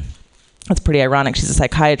 it's pretty ironic, she's a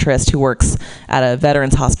psychiatrist who works at a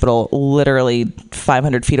veterans hospital literally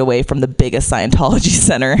 500 feet away from the biggest Scientology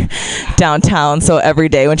center downtown. So every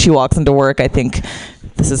day when she walks into work, I think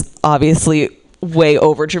this is obviously way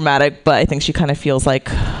over dramatic, but I think she kind of feels like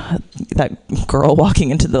that girl walking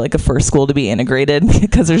into the first school to be integrated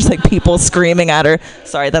because there's like people screaming at her.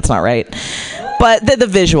 Sorry, that's not right. But the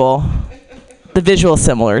visual is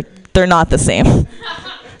similar. They're not the same.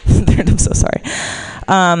 I'm so sorry.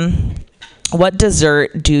 What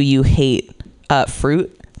dessert do you hate? Fruit,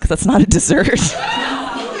 because that's not a dessert.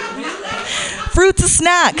 Fruit's a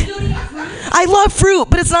snack. I love fruit,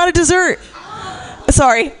 but it's not a dessert.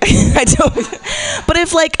 Sorry, I don't. But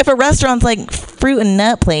if a restaurant's like fruit and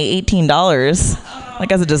nut plate, $18,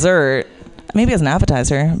 like as a dessert, maybe as an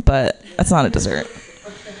appetizer, but that's not a dessert.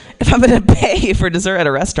 If I'm gonna pay for dessert at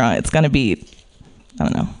a restaurant, it's gonna be, I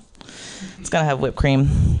don't know, it's gonna have whipped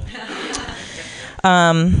cream.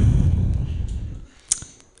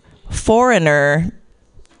 Foreigners,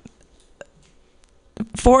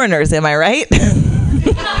 am I right?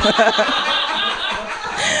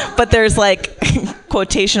 But there's like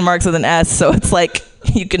quotation marks with an S, so it's like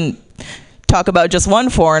you can talk about just one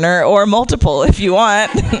foreigner or multiple if you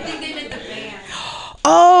want. I think they meant the band.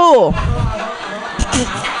 Oh!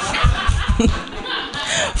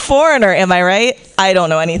 Foreigner, am I right? I don't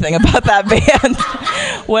know anything about that band.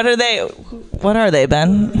 What are they,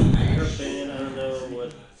 Ben? They're a band, I don't know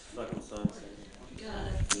what fucking songs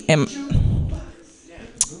they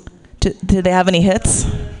do they have any hits?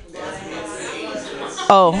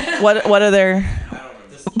 Oh, what are their...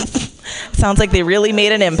 Sounds like they really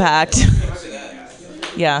made an impact.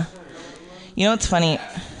 Yeah. You know what's funny?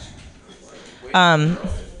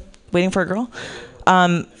 Waiting for a girl?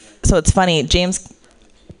 So it's funny, James...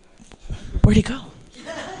 Where'd he go?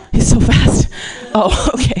 He's so fast. Oh,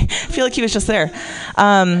 okay. I feel like he was just there.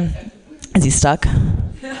 Is he stuck?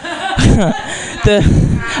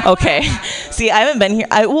 Okay. See, I haven't been here.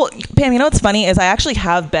 Pam, you know what's funny is I actually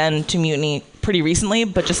have been to Mutiny pretty recently,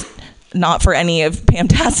 but just not for any of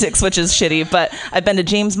Pamtastic's, which is shitty. But I've been to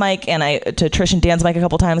James' mic and to Trish and Dan's mic a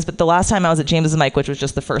couple times. But the last time I was at James's mic, which was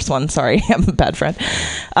just the first one, sorry, I'm a bad friend.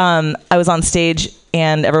 I was on stage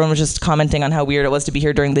and everyone was just commenting on how weird it was to be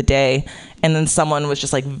here during the day. And then someone was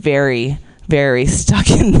just like very, very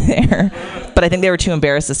stuck in there. But I think they were too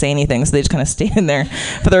embarrassed to say anything, so they just kind of stayed in there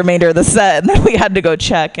for the remainder of the set. And then we had to go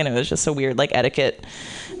check, and it was just a weird like etiquette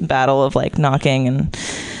battle of like knocking, and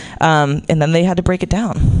then they had to break it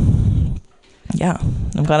down. Yeah,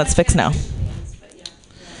 I'm glad it's fixed now. They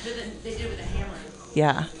did it with a hammer.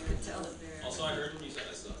 Yeah. Also, I heard when you said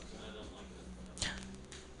I sucked. I don't like that.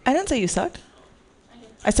 I didn't say you sucked.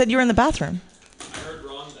 I said you were in the bathroom. I heard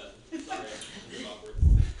wrong then. Sorry. It was awkward.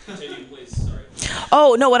 Continue, please. Sorry.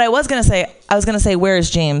 Oh, no, what I was going to say, where is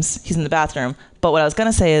James? He's in the bathroom. But what I was going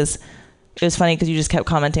to say is, it was funny because you just kept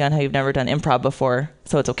commenting on how you've never done improv before,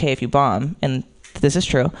 so it's okay if you bomb. And this is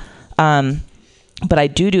true. But I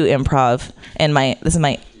do improv, and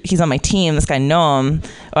he's on my team, this guy Noam.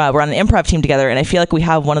 We're on an improv team together, and I feel like we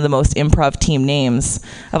have one of the most improv team names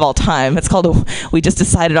of all time. It's called, we just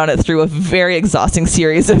decided on it through a very exhausting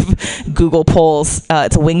series of Google polls.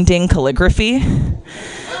 It's Wingding Calligraphy.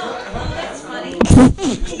 That's funny.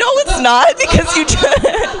 No, it's not, because you just...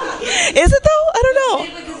 Is it though? I don't know.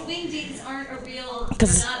 Because wingdings aren't a real...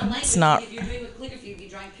 Because it's not... If you're doing with calligraphy, you'd be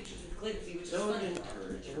drawing pictures with calligraphy, which is funny.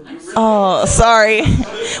 Oh, sorry.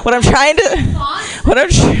 What I'm trying to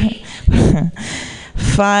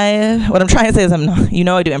say is I'm not,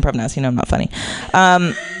 I do improv now, so I do not funny.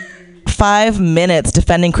 5 minutes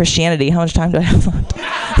defending Christianity. How much time do I have left?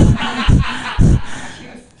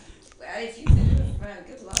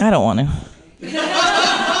 I don't want to.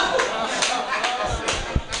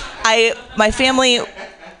 My family,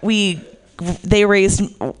 they raised,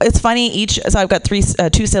 it's funny, so I've got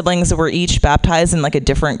two siblings that were each baptized in like a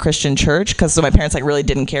different Christian church, because so my parents like really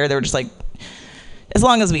didn't care. They were just like, as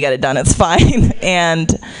long as we get it done, it's fine.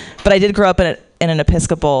 But I did grow up in an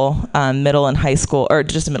Episcopal middle and high school, or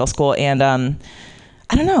just a middle school, and I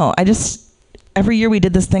don't know, every year we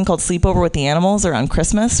did this thing called Sleepover with the Animals around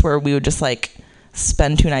Christmas, where we would just like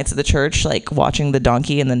spend 2 nights at the church like watching the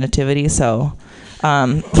donkey and the nativity. So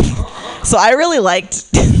so I really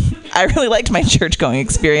liked my church going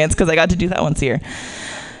experience because I got to do that once a year.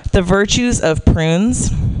 The virtues of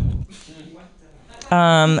prunes.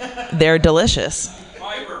 They're delicious.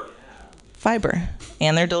 Fiber.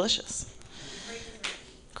 And they're delicious.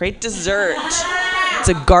 Great dessert. It's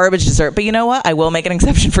a garbage dessert. But you know what? I will make an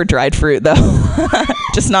exception for dried fruit, though.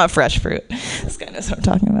 Just not fresh fruit. This guy knows what I'm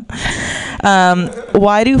talking about.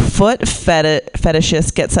 Why do foot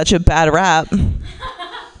fetishists get such a bad rap?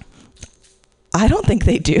 I don't think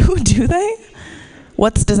they do. Do they?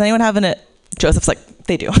 Does anyone have Joseph's like,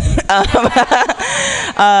 they do.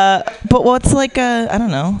 But what's like I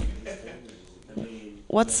don't know.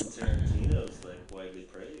 What's... Tarantino's like widely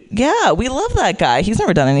praised. Yeah, we love that guy. He's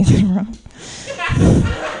never done anything wrong.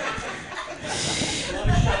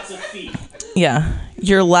 Yeah.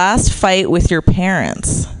 Your last fight with your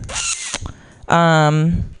parents.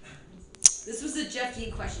 This was a Jeff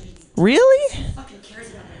King question. Really? Who fucking cares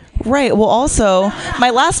about my parents? Right. Well, also, my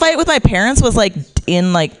last fight with my parents was like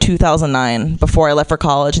in like 2009 before I left for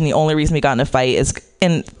college, and the only reason we got in a fight is,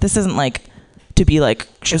 and this isn't like to be like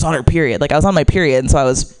she was on her period. Like I was on my period, and so I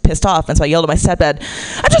was pissed off, and so I yelled at my stepdad,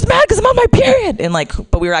 "I'm just mad because I'm on my period." And like,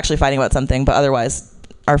 but we were actually fighting about something. But otherwise,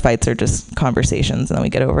 our fights are just conversations, and then we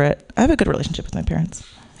get over it. I have a good relationship with my parents.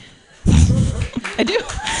 I do.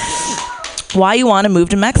 Why you want to move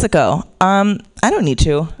to Mexico? I don't need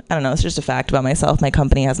to. I don't know. It's just a fact about myself. My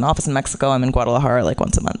company has an office in Mexico. I'm in Guadalajara like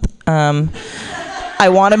once a month. I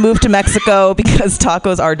want to move to Mexico because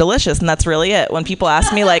tacos are delicious, and that's really it. When people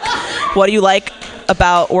ask me like, what do you like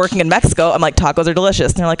about working in Mexico? I'm like, tacos are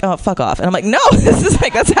delicious. And they're like, oh, fuck off. And I'm like, no, this is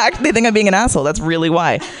like, that's actually, they think I'm being an asshole. That's really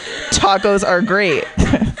why. Tacos are great.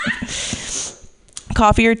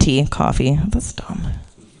 Coffee or tea? Coffee. That's dumb.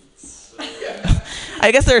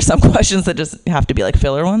 I guess there are some questions that just have to be like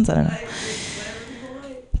filler ones. I don't know.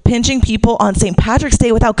 Pinching people on St. Patrick's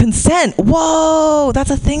Day without consent. Whoa, that's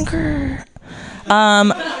a thinker.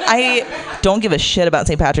 I don't give a shit about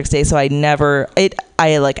St. Patrick's Day, so I think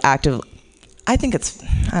it's,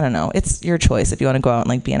 I don't know, it's your choice if you want to go out and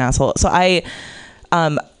like be an asshole. So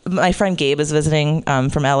my friend Gabe is visiting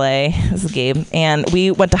from LA. This is Gabe, and we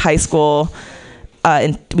went to high school.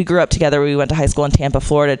 And we grew up together. We went to high school in Tampa,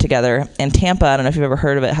 Florida together. And Tampa, I don't know if you've ever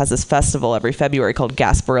heard of it, has this festival every February called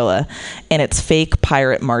Gasparilla. And it's fake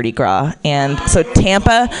pirate Mardi Gras. And so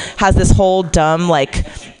Tampa has this whole dumb, like,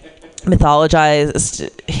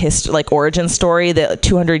 mythologized like origin story that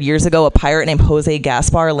 200 years ago, a pirate named Jose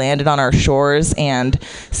Gaspar landed on our shores and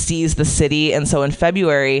seized the city. And so in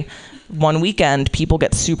February, one weekend, people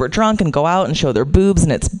get super drunk and go out and show their boobs,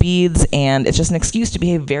 and it's beads, and it's just an excuse to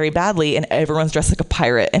behave very badly, and everyone's dressed like a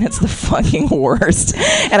pirate, and it's the fucking worst.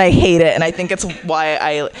 And I hate it, and I think it's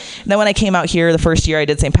why then when I came out here the first year, I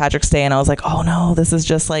did St. Patrick's Day, and I was like, oh no, this is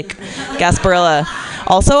just like Gasparilla.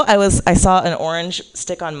 Also, I saw an orange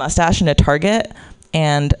stick-on mustache in a Target,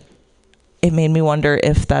 and it made me wonder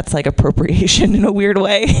if that's like appropriation in a weird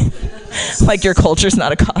way. Like your culture's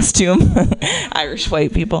not a costume. Irish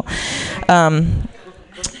white people.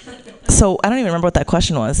 So I don't even remember what that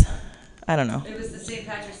question was. I don't know. It was the St.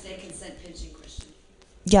 Patrick's Day consent pinching question.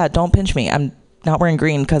 Yeah, don't pinch me. I'm not wearing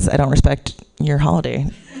green because I don't respect your holiday.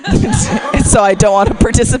 So I don't want to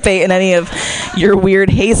participate in any of your weird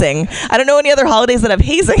hazing. I don't know any other holidays that have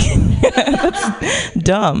hazing. That's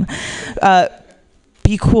dumb.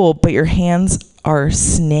 Be cool, but your hands are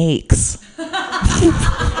snakes.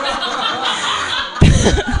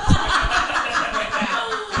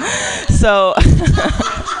 So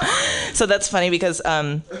that's funny because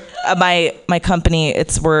my company,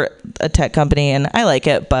 we're a tech company, and I like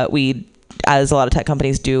it, but we, as a lot of tech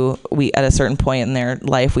companies do, we at a certain point in their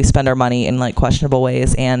life, we spend our money in like questionable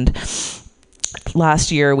ways. And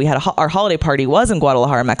last year we had our holiday party was in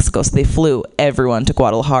Guadalajara, Mexico. So they flew everyone to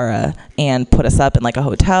Guadalajara and put us up in like a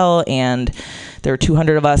hotel, and there were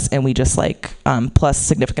 200 of us, and we just like, plus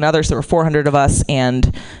significant others, there were 400 of us,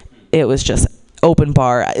 and it was just open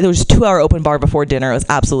bar. There was a 2-hour open bar before dinner. It was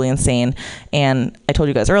absolutely insane. And I told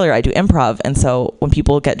you guys earlier, I do improv. And so when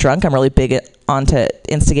people get drunk, I'm really big onto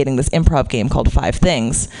instigating this improv game called 5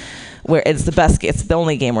 Things, where it's the best, it's the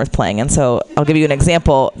only game worth playing. And so I'll give you an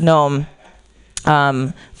example. Noam,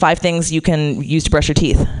 5 things you can use to brush your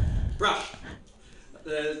teeth. Brush.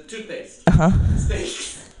 Toothpaste.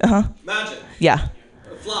 Steaks. Magic. Yeah.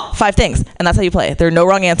 Flop. 5 things, and that's how you play. There are no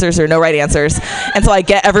wrong answers, there are no right answers. And so I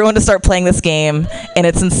get everyone to start playing this game, and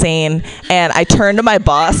it's insane. And I turn to my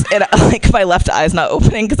boss, and like my left eye's not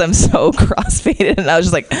opening because I'm so cross-faded, and I was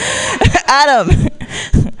just like, Adam,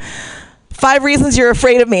 5 reasons you're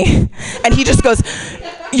afraid of me. And he just goes,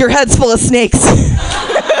 your head's full of snakes.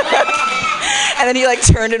 And then he like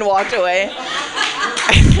turned and walked away.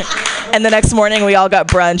 And the next morning we all got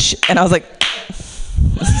brunch, and I was like,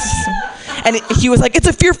 and he was like, it's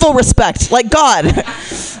a fearful respect, like God.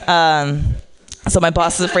 So my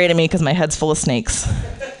boss is afraid of me because my head's full of snakes.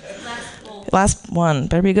 Last one,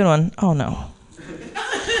 better be a good one. Oh no.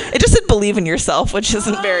 It just said believe in yourself, which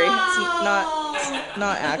isn't very, it's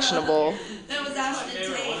not actionable. That was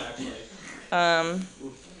Ashton Tate.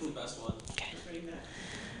 Okay.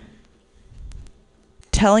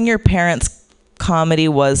 Telling your parents comedy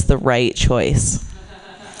was the right choice.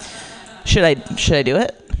 Should I do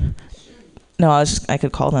it? No, I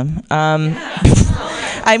could call them.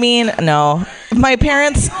 I mean, no. My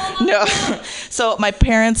parents, no. So my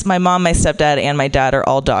parents, my mom, my stepdad, and my dad are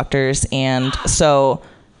all doctors, and so,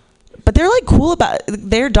 but they're like cool about it.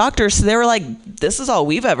 They're doctors, so they were like, this is all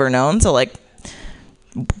we've ever known, so like,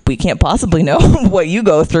 we can't possibly know what you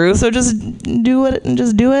go through, so just do it and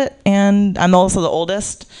just do it. And I'm also the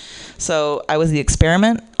oldest, so I was the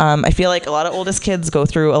experiment. I feel like a lot of oldest kids go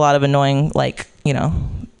through a lot of annoying, like, you know,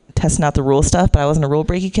 testing out the rule stuff, but I wasn't a rule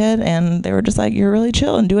breaky kid, and they were just like, you're really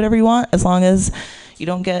chill and do whatever you want as long as you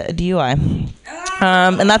don't get a DUI.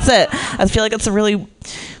 And that's it. I feel like it's a really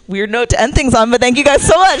weird note to end things on, but thank you guys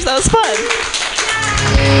so much. That was fun.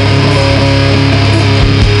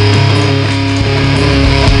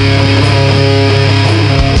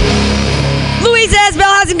 Louise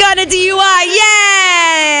Asbell hasn't gotten a DUI.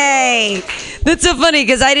 Yay! That's so funny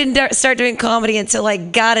because I didn't start doing comedy until I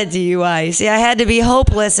got a DUI. See, I had to be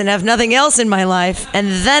hopeless and have nothing else in my life. And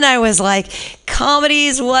then I was like,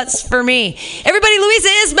 comedy's what's for me. Everybody, Louisa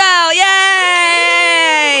Isbell,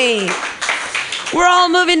 yay! We're all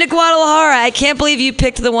moving to Guadalajara. I can't believe you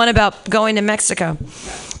picked the one about going to Mexico.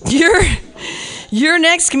 Your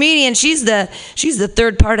next comedian, she's the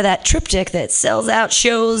third part of that triptych that sells out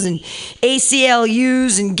shows and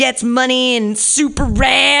ACLUs and gets money and super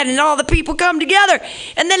rad, and all the people come together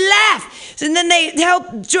and then laugh. And then they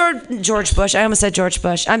help George Bush. I almost said George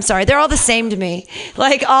Bush. I'm sorry. They're all the same to me.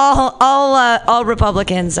 Like all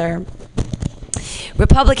Republicans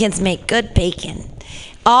make good bacon.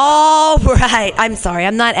 All right. I'm sorry.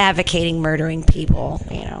 I'm not advocating murdering people,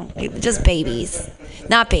 you know, just babies.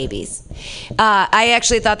 Not babies. I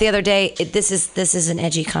actually thought the other day, this is an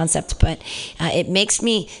edgy concept, but it makes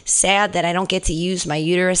me sad that I don't get to use my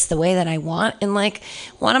uterus the way that I want. And like,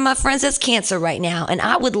 one of my friends has cancer right now, and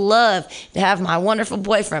I would love to have my wonderful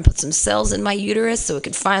boyfriend put some cells in my uterus so it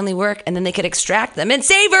could finally work, and then they could extract them and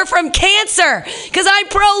save her from cancer, because I'm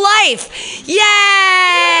pro-life. Yay!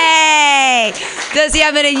 Does he have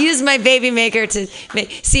I'm going to use my baby maker to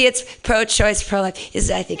see it's pro-choice, pro-life.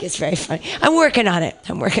 I think it's very funny. I'm working on it.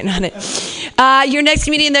 Your next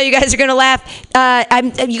comedian, though, you guys are going to laugh.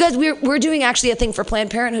 You guys, we're doing actually a thing for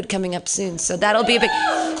Planned Parenthood coming up soon, so that'll be a big.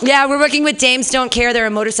 Yeah, we're working with Dames Don't Care. They're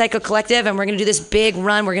a motorcycle collective, and we're going to do this big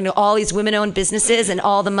run. We're going to do all these women-owned businesses, and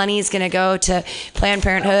all the money is going to go to Planned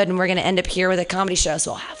Parenthood, and we're going to end up here with a comedy show.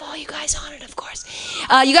 So I'll have all you guys on it, of course.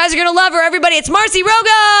 You guys are going to love her, everybody. It's Marcy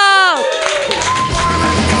Rogo!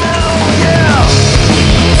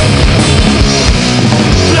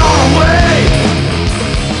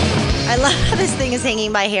 I love how this thing is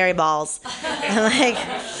hanging by hairy balls. I'm like,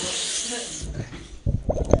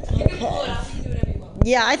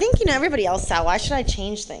 yeah, I think everybody else saw. Why should I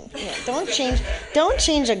change things? Don't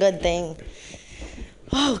change a good thing.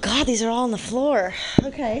 Oh God, these are all on the floor.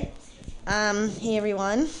 Okay. Hey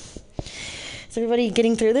everyone. Is everybody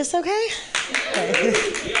getting through this okay?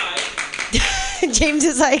 James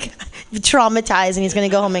is like traumatized and he's gonna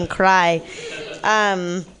go home and cry.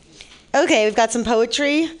 Okay, we've got some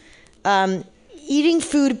poetry. Eating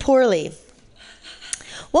food poorly.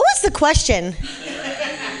 What was the question?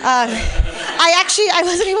 I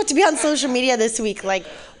wasn't able to be on social media this week. Like,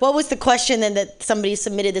 what was the question then that somebody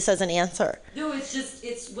submitted this as an answer? No,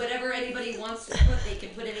 it's whatever anybody wants to put. They can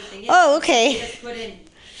put anything in. Oh, okay. Just put in.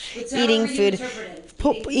 Eating food.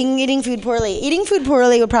 Eating food poorly. Eating food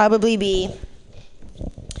poorly would probably be.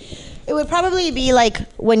 It would probably be like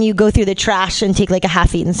when you go through the trash and take like a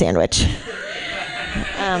half-eaten sandwich.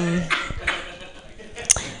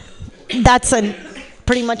 That's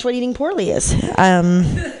pretty much what eating poorly is. I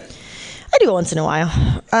do it once in a while.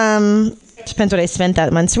 Depends what I spent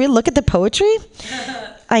that month. So we look at the poetry.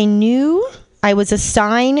 I knew I was a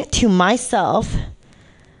sign to myself.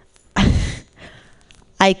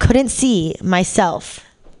 I couldn't see myself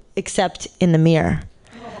except in the mirror.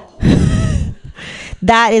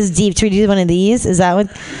 That is deep. Should we do one of these? Is that what?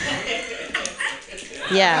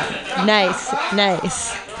 Yeah.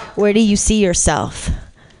 Nice. Where do you see yourself?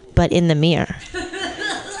 But in the mirror.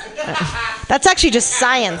 That's actually just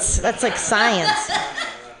science. That's like science.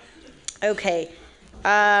 Okay.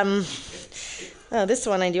 Oh, this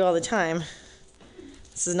one I do all the time.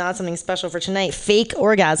 This is not something special for tonight. Fake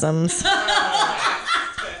orgasms.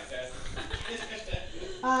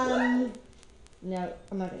 No,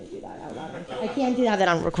 I'm not going to do that out loud. I can't do that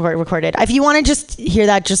on recorded. If you want to just hear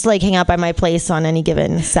that, just like hang out by my place on any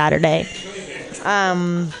given Saturday.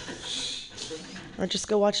 Or just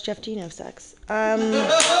go watch Jeff Gino have sex.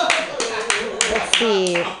 Let's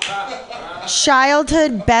see.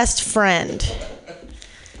 Childhood best friend.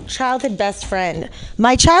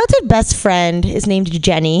 My childhood best friend is named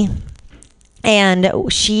Jenny, and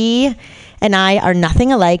she and I are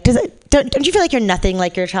nothing alike. Don't you feel like you're nothing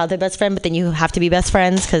like your childhood best friend, but then you have to be best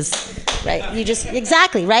friends because, right? You just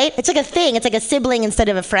exactly right. It's like a thing. It's like a sibling instead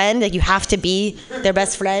of a friend. Like you have to be their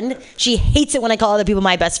best friend. She hates it when I call other people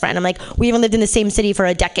my best friend. I'm like, we haven't lived in the same city for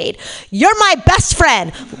a decade. You're my best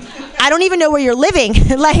friend. I don't even know where you're living.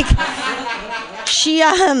 Like, she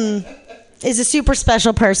is a super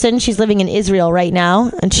special person. She's living in Israel right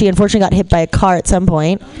now, and she unfortunately got hit by a car at some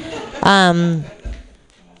point.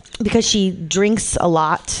 Because she drinks a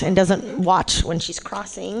lot and doesn't watch when she's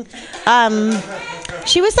crossing.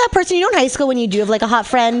 She was that person, in high school when you do have like a hot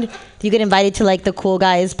friend, you get invited to like the cool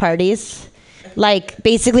guys' parties. Like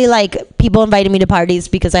basically like people invited me to parties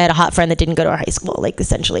because I had a hot friend that didn't go to our high school. Like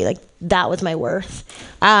essentially like that was my worth.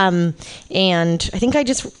 And I think I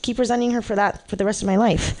just keep resenting her for that for the rest of my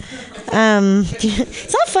life.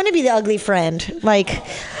 It's not fun to be the ugly friend. Like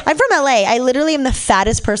I'm from LA. I literally am the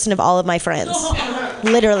fattest person of all of my friends.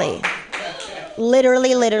 Literally. Like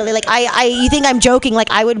you think I'm joking? Like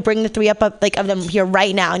I would bring the three up like of them here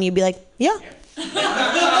right now, and you'd be like, yeah.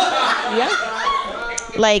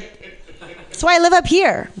 Like. That's why I live up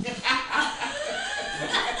here.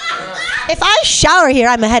 If I shower here,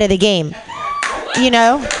 I'm ahead of the game. I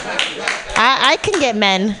can get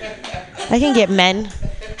men.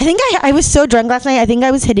 I think I was so drunk last night. I think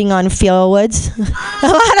I was hitting on Phil Woods.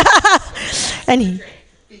 and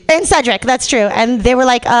Cedric, that's true. And they were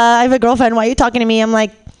like, I have a girlfriend. Why are you talking to me? I'm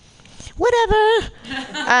like, whatever.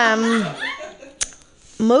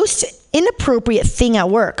 Most inappropriate thing at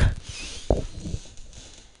work.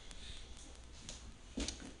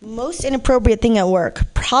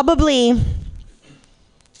 Probably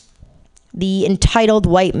the entitled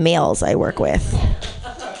white males I work with.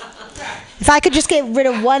 If I could just get rid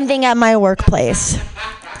of one thing at my workplace.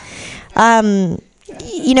 I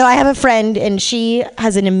have a friend and she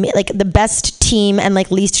has the best team and like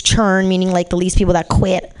least churn, meaning like the least people that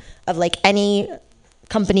quit of like any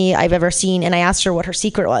company I've ever seen. And I asked her what her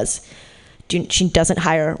secret was she doesn't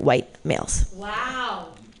hire white males. Wow.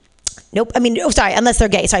 Nope. I mean, sorry, unless they're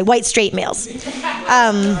gay. Sorry, white straight males.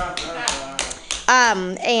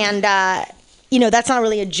 That's not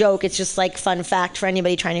really a joke. It's just like fun fact for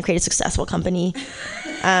anybody trying to create a successful company.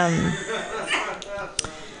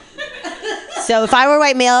 So if I were a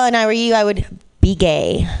white male and I were you, I would be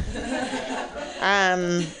gay.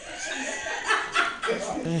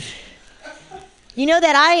 You know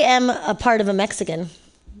that I am a part of a Mexican.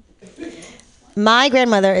 My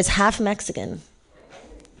grandmother is half Mexican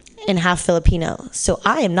and half Filipino, so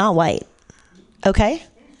I am not white. Okay?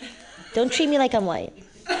 Don't treat me like I'm white.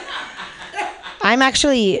 I'm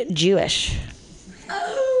actually Jewish.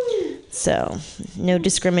 So, no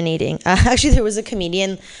discriminating. Actually, there was a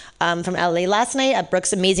comedian from LA last night at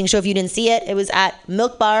Brooke's amazing show. If you didn't see it, it was at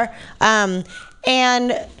Milk Bar.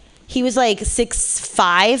 And he was like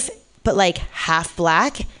 6'5", but like half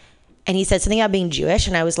black. And he said something about being Jewish.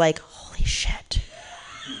 And I was like, holy shit.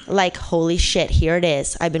 Like, holy shit, here it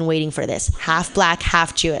is. I've been waiting for this. Half black,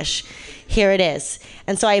 half Jewish. Here it is.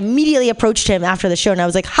 And so I immediately approached him after the show and I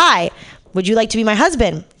was like, hi, would you like to be my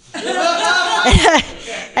husband?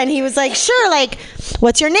 And he was like, sure, like,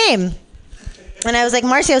 what's your name? And I was like,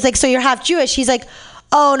 Marcy. I was like, so you're half Jewish? He's like,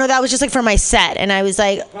 oh, no, that was just like for my set. And I was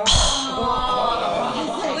like,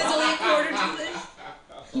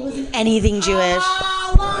 he wasn't anything Jewish.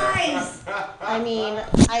 I mean,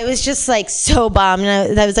 I was just like so bummed.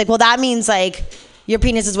 And I was like, well, that means like your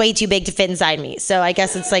penis is way too big to fit inside me. So I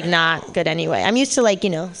guess it's like not good anyway. I'm used to like,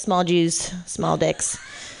 small Jews, small dicks.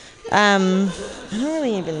 I don't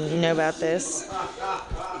really even know about this.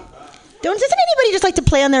 Doesn't anybody just like to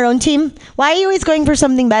play on their own team? Why are you always going for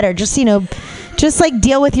something better? Just, just like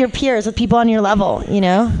deal with your peers, with people on your level,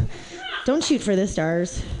 Don't shoot for the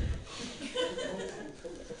stars.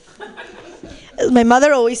 My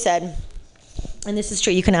mother always said, and this is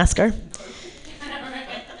true, you can ask her,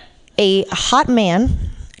 a hot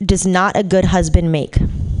man does not a good husband make.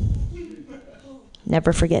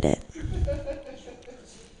 Never forget it.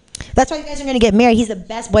 That's why you guys are going to get married. He's the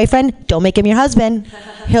best boyfriend. Don't make him your husband.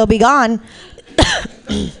 He'll be gone.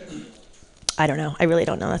 I don't know. I really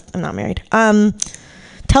don't know. I'm not married.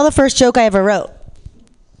 Tell the first joke I ever wrote.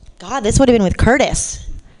 God, this would have been with Curtis.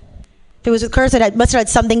 If it was with Curtis, it must have had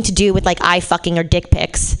something to do with like eye fucking or dick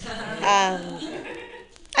pics. I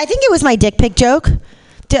think it was my dick pic joke.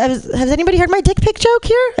 Has anybody heard my dick pic joke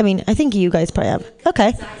here? I mean, I think you guys probably have.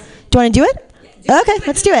 Okay. Do you want to do it? Okay,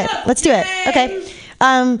 let's do it. Okay.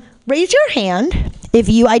 Raise your hand if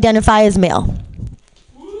you identify as male.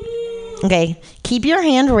 Okay, keep your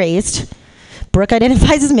hand raised. Brooke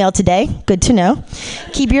identifies as male today. Good to know.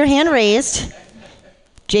 Keep your hand raised.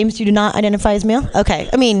 James, you do not identify as male? Okay,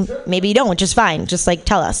 I mean, maybe you don't, which is fine. Just like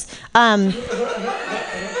tell us.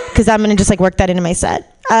 Because I'm going to just like work that into my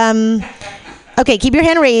set. Okay, keep your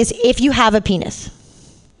hand raised if you have a penis.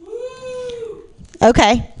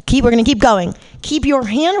 Okay, we're going to keep going. Keep your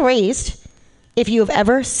hand raised if you have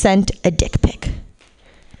ever sent a dick pic.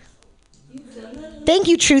 Thank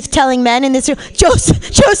you, truth-telling men in this room.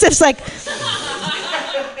 Joseph's like...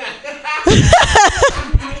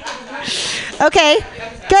 Okay,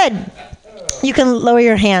 good. You can lower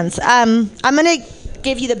your hands. I'm going to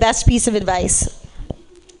give you the best piece of advice.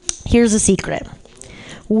 Here's a secret.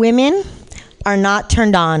 Women are not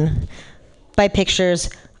turned on by pictures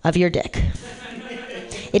of your dick.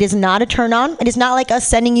 It is not a turn on. It is not like us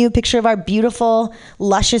sending you a picture of our beautiful,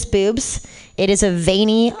 luscious boobs. It is a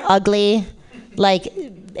veiny, ugly, like,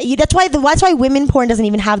 that's why women porn doesn't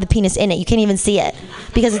even have the penis in it. You can't even see it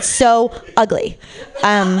because it's so ugly.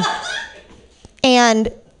 And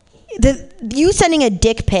you sending a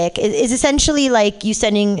dick pic is essentially like you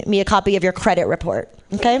sending me a copy of your credit report,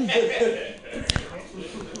 okay?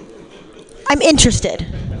 I'm interested,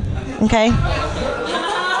 okay?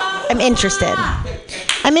 I'm interested,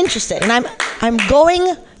 and I'm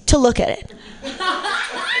going to look at it.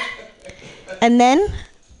 And then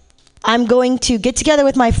I'm going to get together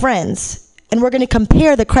with my friends, and we're going to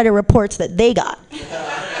compare the credit reports that they got.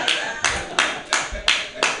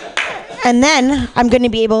 And then I'm going to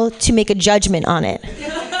be able to make a judgment on it.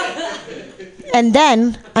 And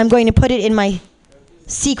then I'm going to put it in my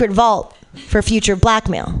secret vault for future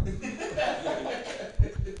blackmail.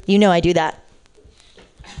 You know I do that.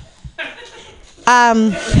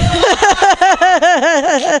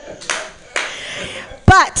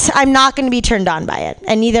 But I'm not going to be turned on by it,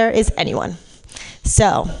 and neither is anyone.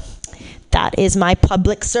 So that is my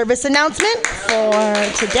public service announcement for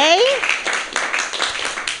today.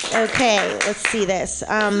 Okay, let's see this.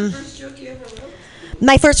 My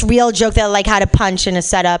first real joke that like had a punch and a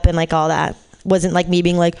setup and like all that wasn't like me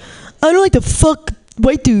being like, I don't like to fuck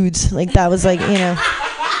white dudes. Like that was like, you know.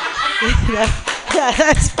 Yeah,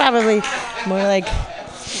 that's probably more like,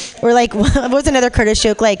 or like, what was another Curtis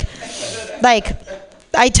joke? Like,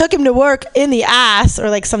 I took him to work in the ass, or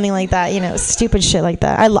like something like that, you know, stupid shit like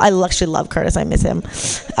that. I actually love Curtis. I miss him.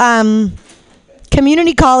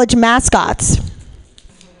 Community college mascots.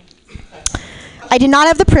 I did not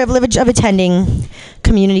have the privilege of attending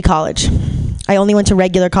community college. I only went to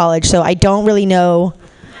regular college, so I don't really know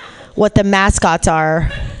what the mascots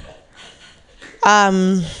are.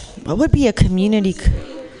 What would be a community?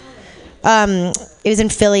 It was in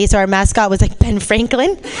Philly, so our mascot was like Ben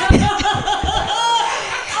Franklin.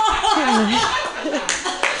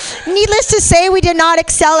 Needless to say, we did not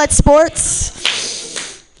excel at sports.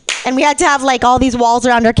 And we had to have like all these walls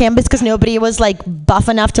around our campus because nobody was like buff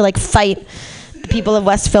enough to like fight the people of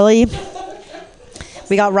West Philly.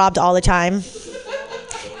 We got robbed all the time.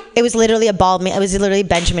 It was literally a bald man. It was literally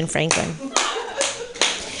Benjamin Franklin.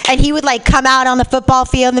 And he would like come out on the football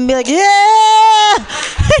field and be like, yeah!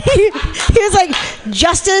 He was like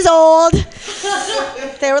just as old.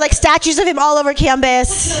 There were like statues of him all over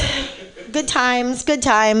campus. Good times, good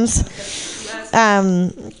times.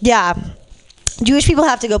 Yeah. Jewish people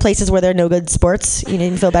have to go places where there are no good sports. You need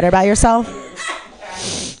to feel better about yourself.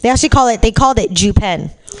 They actually called it Jew Pen.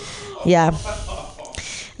 Yeah.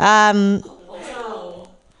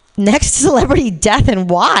 Next celebrity death and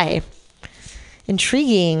why?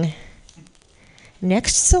 Intriguing.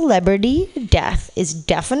 Next celebrity death is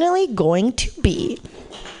definitely going to be.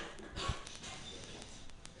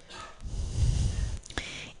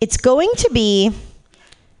 It's going to be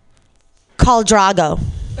Khal Drago.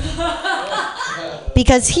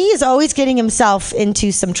 Because he is always getting himself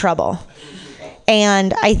into some trouble.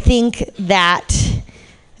 And I think that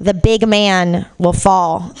the big man will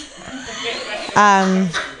fall.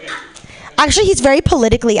 Actually, he's very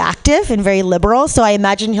politically active and very liberal, so I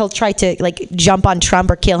imagine he'll try to like jump on Trump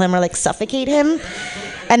or kill him or like suffocate him.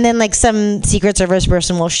 And then like some Secret Service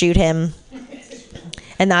person will shoot him.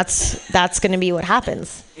 And that's going to be what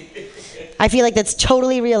happens. I feel like that's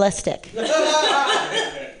totally realistic.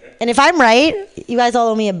 And if I'm right, you guys all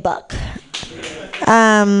owe me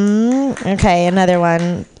 $1. Okay, another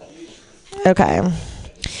one. Okay.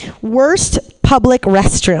 Worst public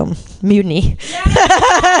restroom. Mutiny.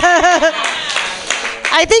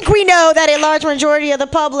 I think we know that a large majority of the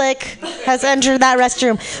public has entered that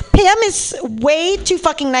restroom. Pam is way too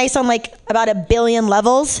fucking nice on like about 1 billion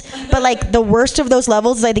levels. But like the worst of those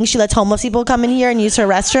levels is I think she lets homeless people come in here and use her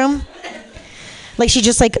restroom. Like she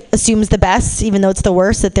just like assumes the best, even though it's the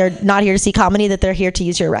worst, that they're not here to see comedy, that they're here to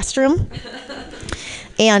use your restroom.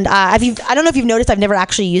 And I don't know if you've noticed, I've never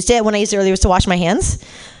actually used it. When I used it earlier was to wash my hands.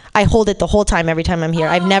 I hold it the whole time every time I'm here.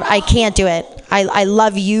 I can't do it. I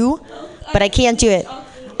love you, but I can't do it.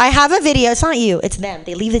 I have a video. It's not you. It's them.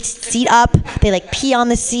 They leave the seat up. They like pee on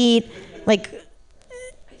the seat. Like,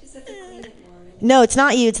 no, it's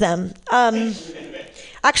not you. It's them.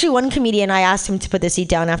 Actually, one comedian, I asked him to put the seat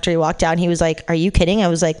down after he walked out, and he was like, "Are you kidding?" I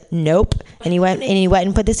was like, "Nope." And he went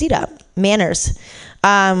and put the seat up. Manners.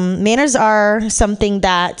 Manners are something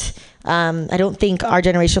that I don't think our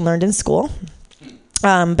generation learned in school.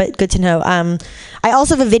 But good to know. I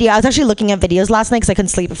also have a video. I was actually looking at videos last night because I couldn't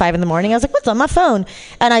sleep at 5 a.m. I was like, what's on my phone?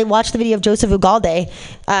 And I watched the video of Joseph Ugalde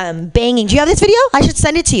banging. Do you have this video? I should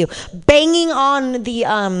send it to you. Banging on the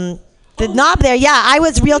knob there. Yeah, I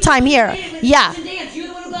was real time here. Yeah.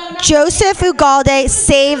 Joseph Ugalde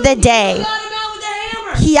saved the day.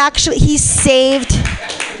 He saved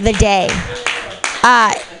the day.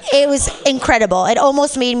 It was incredible. It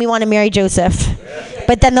almost made me want to marry Joseph.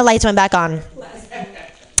 But then the lights went back on.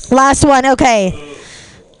 Last one, okay.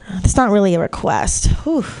 That's not really a request.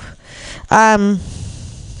 Whew.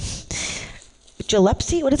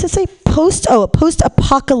 Gillespie, what does it say?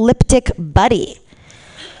 Post-apocalyptic buddy.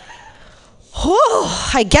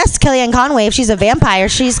 I guess Kellyanne Conway, if she's a vampire,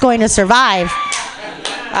 she's going to survive.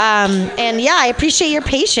 And yeah, I appreciate your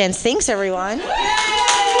patience. Thanks, everyone.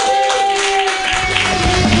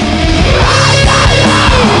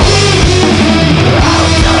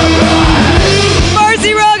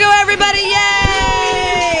 Marcy Rogo, everybody!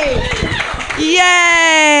 Yay!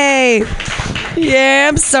 Yay! Yeah,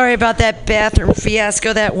 I'm sorry about that bathroom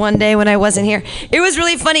fiasco that one day when I wasn't here. It was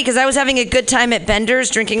really funny because I was having a good time at Bender's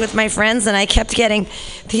drinking with my friends, and I kept getting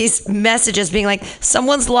these messages being like,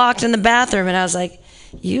 someone's locked in the bathroom, and I was like,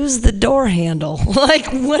 use the door handle.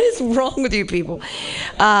 Like, what is wrong with you people?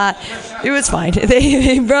 It was fine.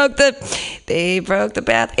 They broke the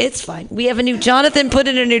bath. It's fine. We have a new, Jonathan put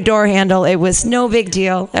in a new door handle. It was no big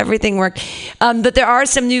deal. Everything worked. But there are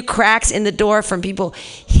some new cracks in the door from people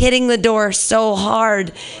hitting the door so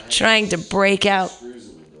hard trying to break out.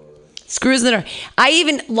 Screws in the door. I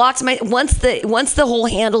even locked once the whole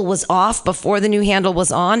handle was off before the new handle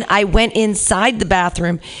was on, I went inside the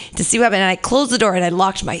bathroom to see what happened, and I closed the door and I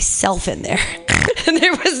locked myself in there. And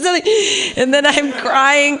there was nothing. And then I'm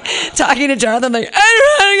crying, talking to Jonathan, like, I don't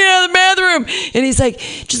know how to get out of the bathroom. And he's like,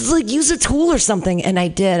 just like use a tool or something. And I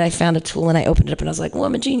did. I found a tool and I opened it up and I was like, well,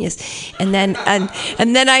 I'm a genius. And then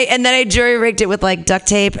I jury rigged it with like duct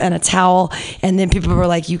tape and a towel. And then people were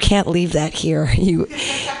like, you can't leave that here. You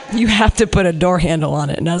have to put a door handle on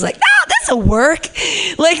it. And I was like, no, this'll work.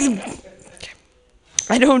 Like,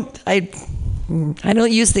 I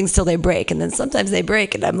don't use things till they break. And then sometimes they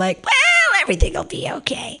break and I'm like, well, everything will be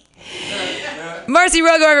okay. Marcy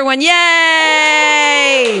Rogo, everyone.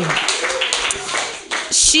 Yay!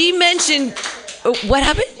 She mentioned, what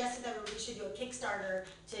happened? Suggested that we should do a Kickstarter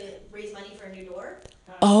to raise money for a new door.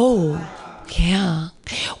 Oh, yeah.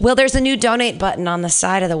 Well, there's a new donate button on the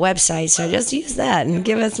side of the website, so just use that and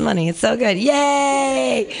give us money. It's so good.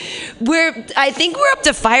 Yay! I think we're up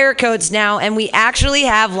to fire codes now, and we actually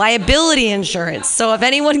have liability insurance. So if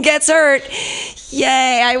anyone gets hurt,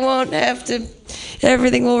 yay, I won't have to.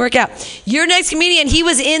 Everything will work out. Your next comedian, he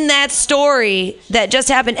was in that story that just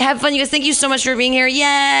happened. Have fun, you guys. Thank you so much for being here.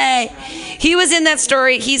 Yay! He was in that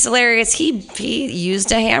story. He's hilarious. He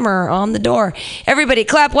used a hammer on the door. Everybody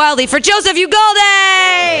clap wildly for Joseph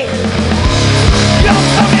Ugalde!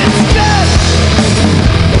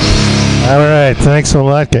 All right, thanks a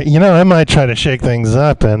lot. You know, I might try to shake things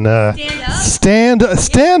up and stand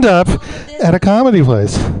up at a comedy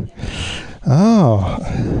place. Oh.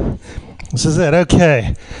 This is it.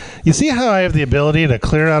 Okay. You see how I have the ability to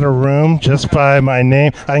clear out a room just by my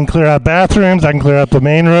name? I can clear out bathrooms. I can clear out the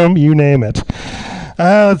main room. You name it.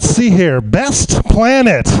 Let's see here. Best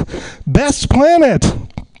planet. Best planet.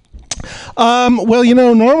 Well, you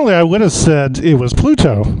know, normally I would have said it was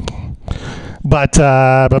Pluto. But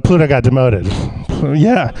Pluto got demoted.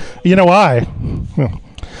 Yeah. You know why?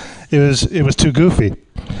 It was too goofy.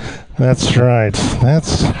 That's right.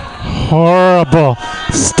 That's horrible.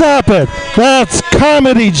 Stop it. That's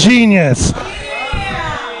comedy genius.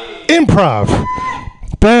 Improv.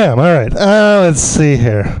 Bam. All right. Let's see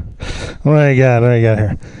here. What do I got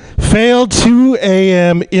here? Failed 2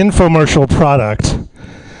 a.m. infomercial product.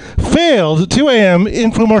 Failed 2 a.m.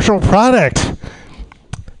 infomercial product.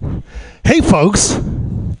 Hey, folks.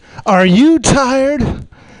 Are you tired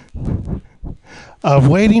of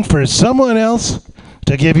waiting for someone else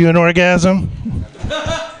to give you an orgasm?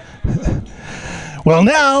 Well,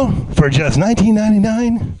 now, for just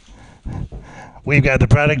 $19.99, we've got the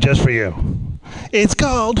product just for you. It's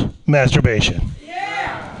called masturbation.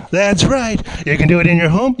 Yeah! That's right. You can do it in your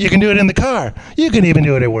home. You can do it in the car. You can even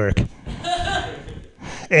do it at work.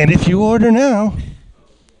 And if you order now,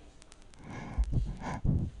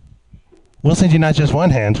 we'll send you not just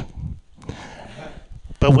one hand,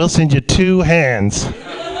 but we'll send you 2 hands.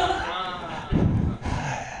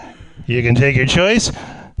 You can take your choice.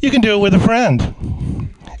 You can do it with a friend.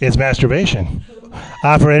 It's masturbation.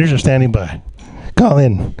 Operators are standing by. Call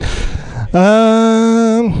in.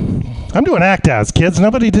 I'm doing act outs, kids.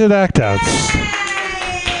 Nobody did act outs.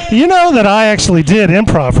 You know that I actually did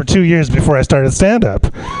improv for 2 years before I started stand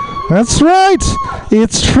up. That's right.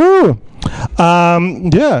 It's true.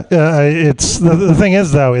 It's the thing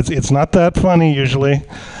is though, it's not that funny usually.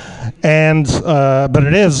 And but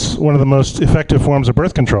it is one of the most effective forms of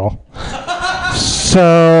birth control.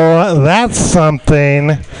 So that's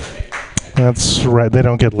something. That's right. They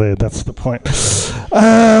don't get laid. That's the point.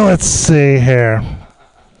 Let's see here.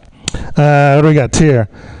 What do we got here?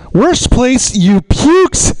 Worst place you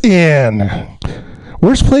puked in.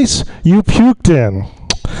 Worst place you puked in.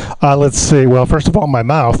 Let's see. Well, first of all, my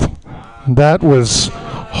mouth. That was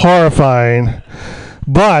horrifying.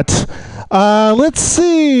 But let's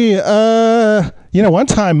see. One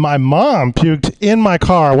time my mom puked in my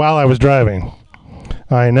car while I was driving.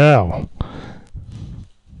 I know.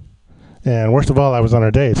 And worst of all, I was on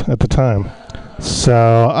a date at the time.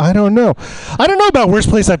 So I don't know. I don't know about worst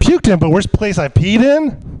place I puked in, but worst place I peed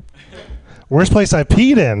in? Worst place I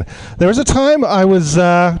peed in. There was a time I was,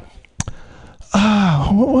 what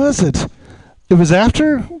was it? It was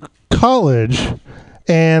after college,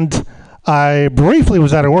 and I briefly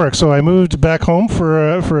was out of work, so I moved back home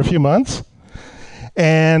for a few months.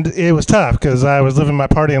 And it was tough because I was living my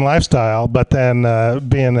partying lifestyle, but then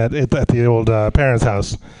being at the old parents'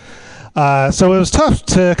 house. So it was tough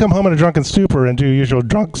to come home in a drunken stupor and do usual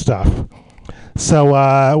drunk stuff.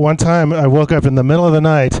 So one time I woke up in the middle of the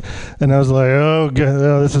night and I was like, oh,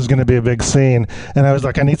 this is going to be a big scene. And I was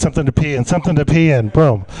like, I need something to pee in.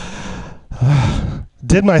 Boom.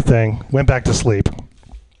 Did my thing, went back to sleep.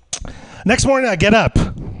 Next morning I get up.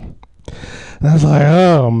 And I was like,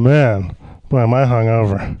 oh, man. Boy, am I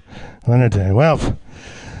hungover. Winter day. Well,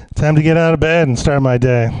 time to get out of bed and start my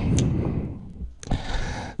day.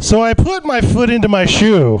 So I put my foot into my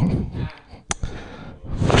shoe.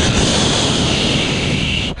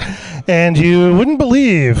 And you wouldn't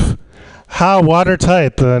believe how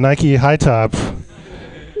watertight the Nike high top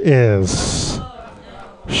is.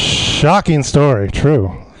 Shocking story.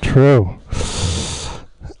 True.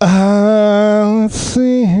 Let's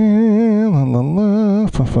see here.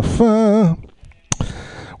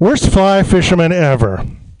 Worst fly fisherman ever.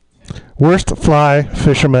 Worst fly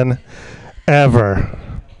fisherman ever.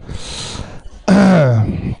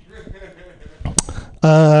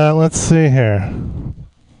 Let's see here.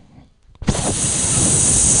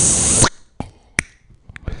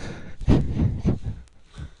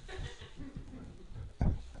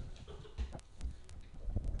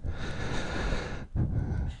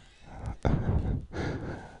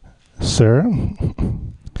 Sir,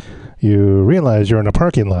 you realize you're in a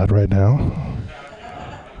parking lot right now.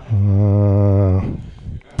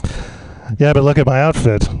 Yeah, but look at my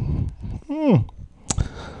outfit.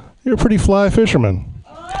 You're a pretty fly fisherman.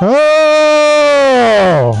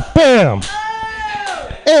 Oh! Bam!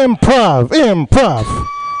 Improv!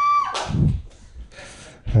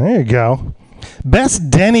 There you go. Best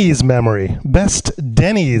Denny's memory. Let's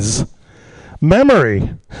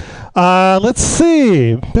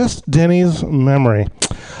see. Best Denny's memory.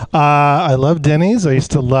 I love Denny's. I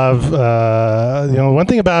used to love, one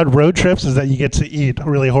thing about road trips is that you get to eat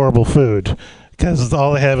really horrible food because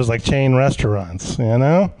all they have is like chain restaurants,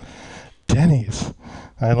 Denny's.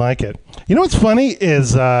 I like it. You know what's funny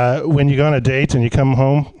is when you go on a date and you come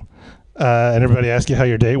home and everybody asks you how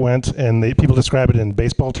your date went and people describe it in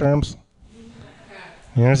baseball terms.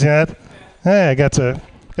 You ever see that? Hey, I got to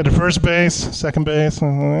first base, second base.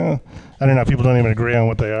 I don't know. People don't even agree on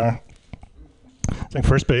what they are. I think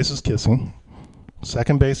first base is kissing.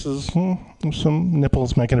 Second base is some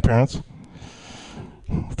nipples make an appearance.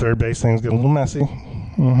 Third base things get a little messy.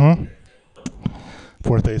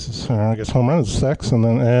 Fourth base is, I guess, home run is sex, and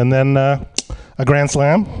then a grand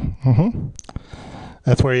slam.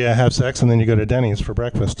 That's where you have sex, and then you go to Denny's for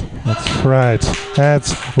breakfast. That's right.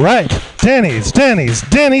 Denny's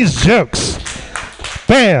jokes.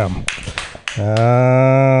 Bam!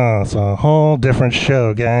 It's a whole different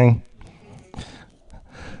show, gang.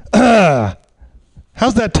 How's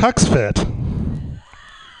that tux fit?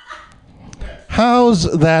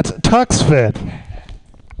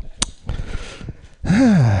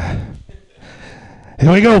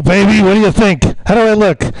 Here we go, baby. What do you think? How do I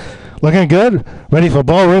look? Looking good? Ready for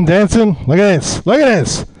ballroom dancing? Look at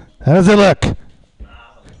this. How does it look?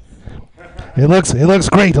 It looks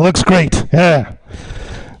great. Yeah.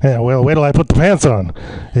 Yeah, well, wait till I put the pants on.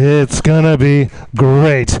 It's gonna be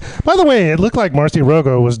great. By the way, it looked like Marcy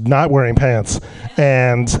Rogo was not wearing pants,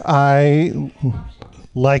 and I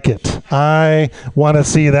like it. I want to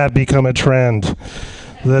see that become a trend.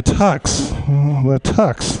 The tux.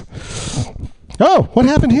 Oh, what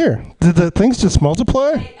happened here? Did the things just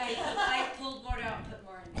multiply? I pulled more out and put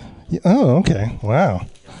more in. Oh, okay. Wow.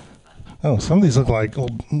 Oh, some of these look like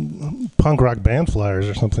old punk rock band flyers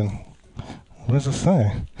or something. What does it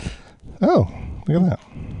say? Oh, look at that.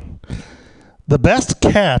 The best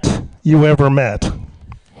cat you ever met.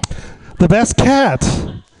 The best cat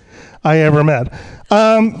I ever met.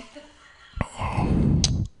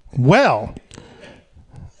 Well,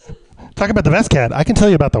 talk about the best cat. I can tell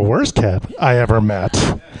you about the worst cat I ever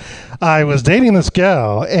met. I was dating this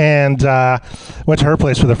gal and went to her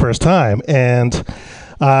place for the first time, and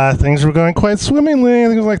things were going quite swimmingly. I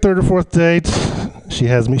think it was like third or fourth date. She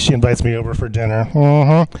invites me over for dinner.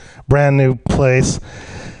 Brand new place.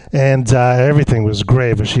 And everything was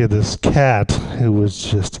great, but she had this cat who was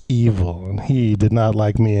just evil, and he did not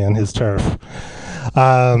like me and his turf.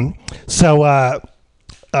 So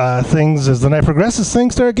things, as the night progresses,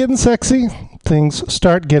 things start getting sexy.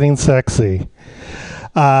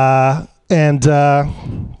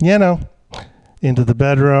 Into the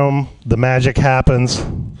bedroom, the magic happens.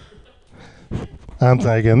 I'm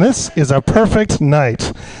thinking, this is a perfect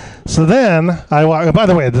night. So then I walk. By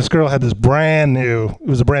the way, this girl had this it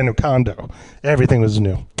was a brand new condo. Everything was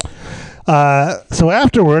new. So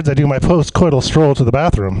afterwards, I do my post-coital stroll to the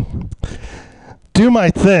bathroom, do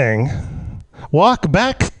my thing, walk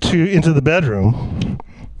back into the bedroom,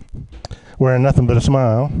 wearing nothing but a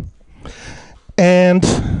smile, and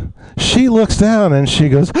she looks down and she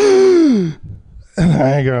goes, and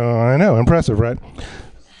I go, I know, impressive, right?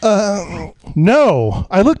 No,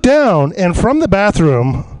 I look down, and from the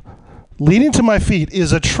bathroom, leading to my feet,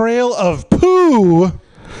 is a trail of poo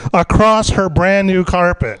across her brand new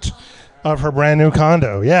carpet. of her brand new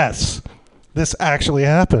condo. Yes, this actually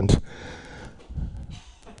happened.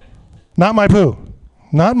 Not my poo.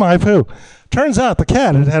 Not my poo. Turns out the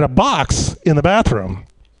cat had a box in the bathroom.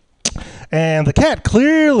 And the cat,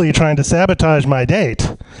 clearly trying to sabotage my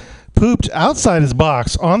date, pooped outside his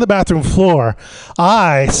box on the bathroom floor.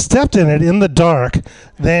 I stepped in it in the dark,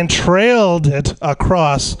 then trailed it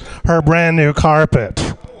across her brand new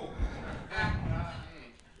carpet.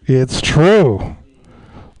 It's true.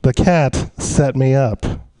 The cat set me up.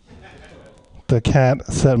 The cat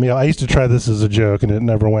set me up. I used to try this as a joke, and it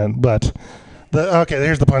never went. But okay,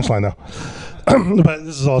 here's the punchline, though. But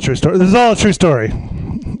this is all a true story. This is all a true story.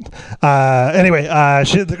 Anyway,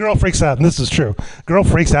 the girl freaks out, and this is true. Girl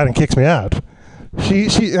freaks out and kicks me out. She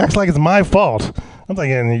acts like it's my fault. I'm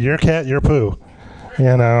thinking, your cat, your poo.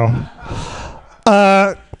 You know.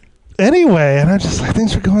 Anyway, and I'm just like,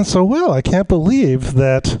 things are going so well. I can't believe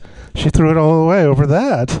that she threw it all away over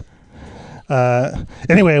that.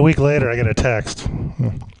 Anyway, a week later, I get a text.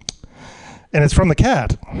 And it's from the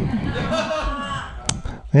cat.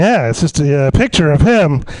 Yeah, it's just a picture of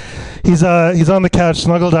him. He's on the couch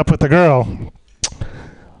snuggled up with the girl.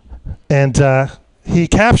 And he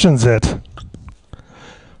captions it.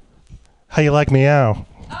 How you like meow?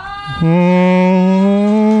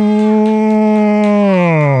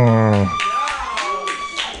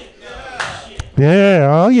 Yeah,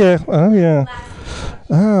 oh yeah, oh yeah.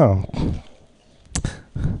 Oh.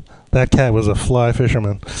 That cat was a fly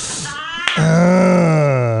fisherman.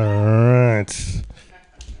 Alright.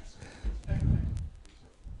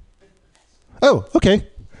 Oh, okay.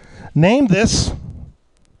 Name this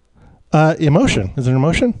emotion. Is it an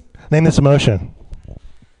emotion? Name this emotion.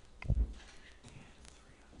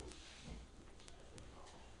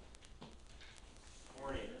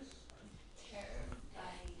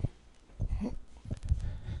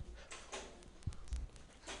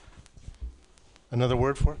 Another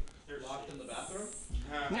word for it? You're locked in the bathroom?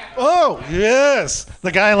 Oh, yes.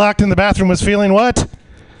 The guy locked in the bathroom was feeling what?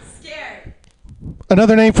 Scared.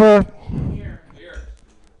 Another name for...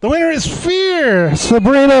 The winner is fear.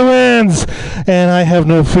 Sabrina wins. And I have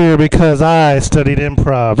no fear because I studied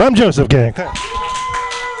improv. I'm Joseph Gang. Joseph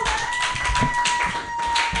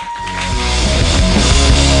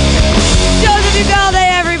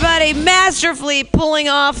Ugalde, everybody, masterfully pulling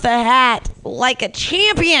off the hat like a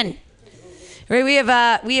champion. Right,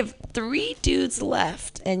 we have 3 dudes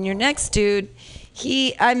left, and your next dude,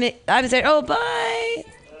 I'm saying, oh, bye.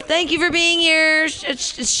 Thank you for being here,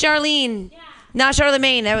 Charlene. Not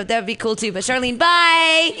Charlemagne, that would be cool too, but Charlene,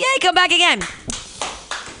 bye. Yay, come back again.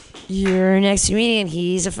 Your next comedian,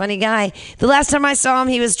 he's a funny guy. The last time I saw him,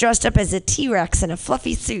 he was dressed up as a T-Rex in a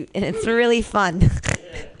fluffy suit, and it's really fun.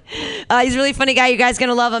 He's a really funny guy. You guys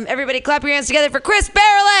gonna love him. Everybody clap your hands together for Chris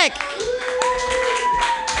Barelick.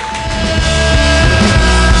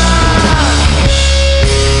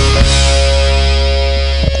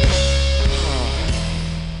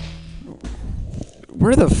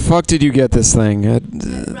 Where the fuck did you get this thing?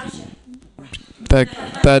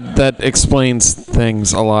 That explains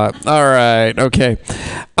things a lot. All right, okay.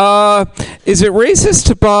 Is it racist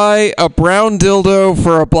to buy a brown dildo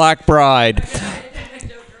for a black bride?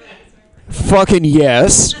 Fucking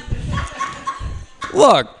yes.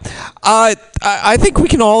 Look, I think we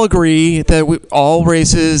can all agree that all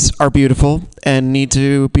races are beautiful and need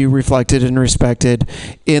to be reflected and respected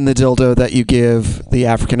in the dildo that you give the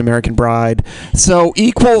African-American bride. So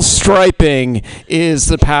equal striping is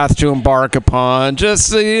the path to embark upon.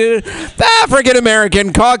 Just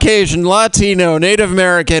African-American, Caucasian, Latino, Native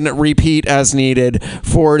American, repeat as needed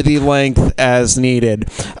for the length as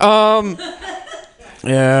needed.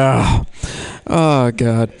 Yeah. Oh,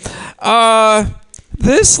 God.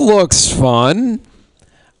 This looks fun.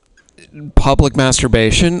 Public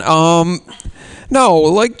masturbation. No,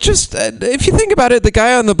 like, just, if you think about it, the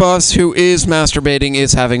guy on the bus who is masturbating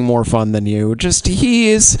is having more fun than you. Just, he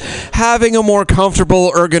is having a more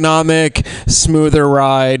comfortable, ergonomic, smoother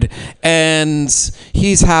ride, and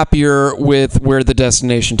he's happier with where the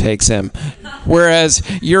destination takes him. Whereas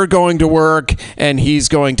you're going to work, and he's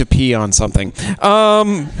going to pee on something.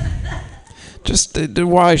 Just,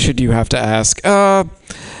 why should you have to ask?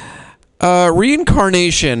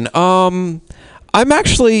 Reincarnation. I'm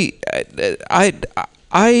actually,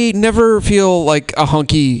 I never feel like a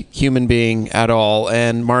hunky human being at all,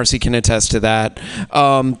 and Marcy can attest to that,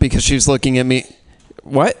 because she's looking at me.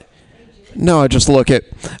 What? No, I just look at.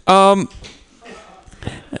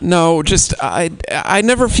 No, just I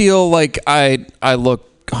never feel like I look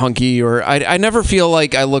hunky, or I never feel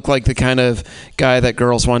like I look like the kind of guy that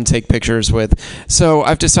girls want to take pictures with. So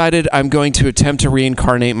I've decided I'm going to attempt to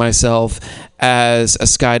reincarnate myself as a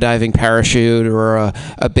skydiving parachute or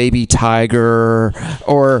a baby tiger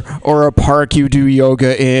or a park you do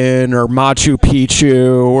yoga in or Machu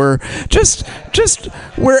Picchu or just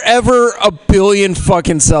wherever a billion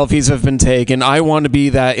fucking selfies have been taken. I want to be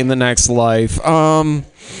that in the next life.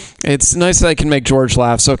 It's nice that I can make George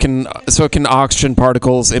laugh. So can oxygen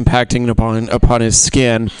particles impacting upon his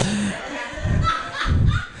skin.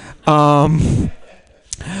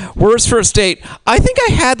 Worst first date. I think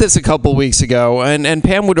I had this a couple weeks ago, and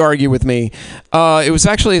Pam would argue with me. It was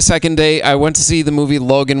actually a second date. I went to see the movie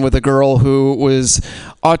Logan with a girl who was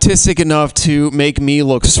autistic enough to make me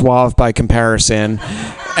look suave by comparison.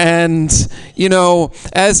 And, you know,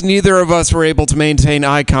 as neither of us were able to maintain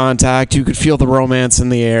eye contact, you could feel the romance in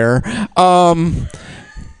the air.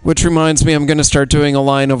 Which reminds me, I'm going to start doing a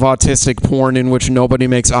line of autistic porn in which nobody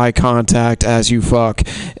makes eye contact as you fuck,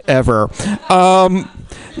 ever.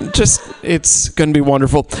 It's going to be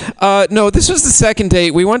wonderful. No, this was the second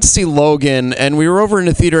date. We went to see Logan, and we were over in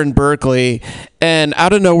a theater in Berkeley, and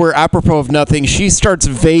out of nowhere, apropos of nothing, she starts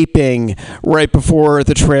vaping right before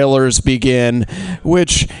the trailers begin,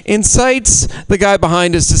 which incites the guy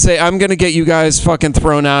behind us to say, I'm going to get you guys fucking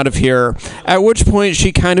thrown out of here. At which point,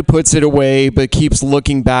 she kind of puts it away, but keeps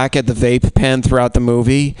looking back at the vape pen throughout the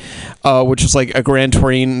movie, which is like a Gran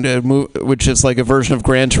Torino, which is like a version of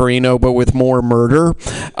Gran Torino, but with more murder.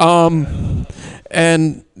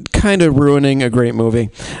 And kind of ruining a great movie.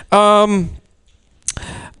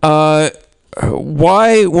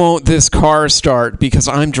 Why won't this car start? Because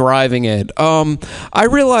I'm driving it. I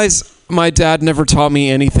realize my dad never taught me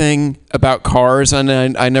anything about cars, and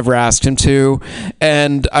I never asked him to.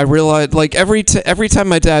 And I realized, like, every time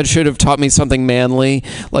my dad should have taught me something manly,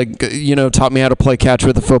 like, you know, taught me how to play catch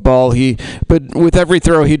with a football, but with every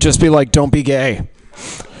throw, he'd just be like, don't be gay.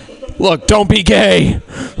 Look, don't be gay.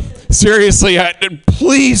 Seriously,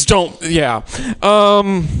 please don't. Yeah.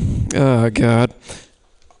 Oh, God.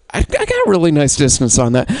 I got a really nice distance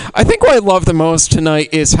on that. I think what I love the most tonight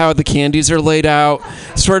is how the candies are laid out,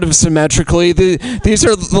 sort of symmetrically. These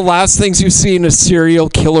are the last things you see in a serial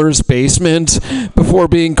killer's basement before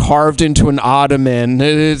being carved into an ottoman.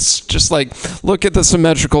 It's just like, look at the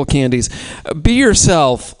symmetrical candies. Be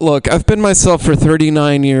yourself. Look, I've been myself for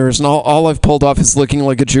 39 years, and all I've pulled off is looking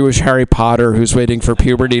like a Jewish Harry Potter who's waiting for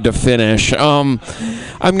puberty to finish. I'm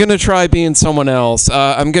gonna try being someone else.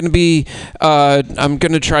 I'm gonna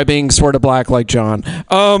try being sort of black like John.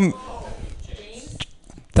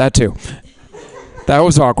 That too. That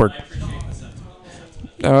was awkward.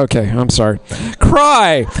 Okay, I'm sorry.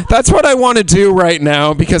 Cry! That's what I want to do right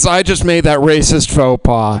now because I just made that racist faux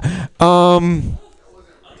pas.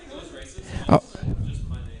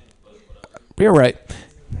 You're right.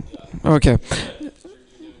 Okay.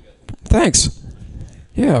 Thanks.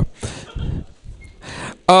 Yeah.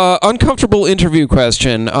 Uncomfortable interview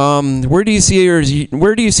question. Where do you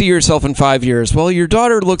see yourself in 5 years? Well, your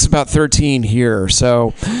daughter looks about 13 here,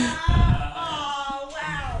 so.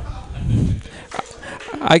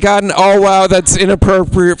 I got an oh wow that's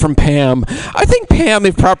inappropriate from Pam. I think Pam,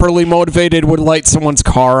 if properly motivated, would light someone's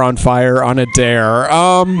car on fire on a dare.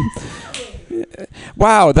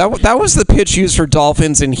 Wow, that was the pitch used for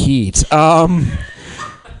dolphins in Heat.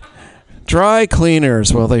 Dry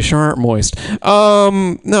cleaners. Well, they sure aren't moist.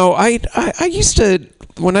 No, I used to,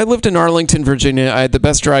 when I lived in Arlington, Virginia, I had the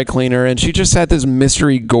best dry cleaner, and she just had this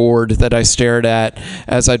mystery gourd that I stared at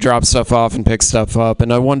as I dropped stuff off and picked stuff up.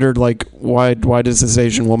 And I wondered, like, why does this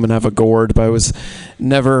Asian woman have a gourd? But I was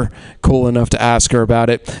never cool enough to ask her about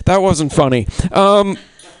it. That wasn't funny.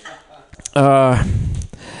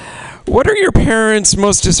 What are your parents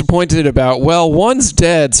most disappointed about? Well, one's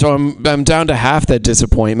dead, so I'm down to half that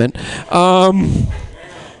disappointment.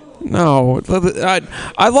 No,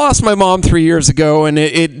 I lost my mom 3 years ago, and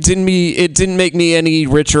it didn't make me any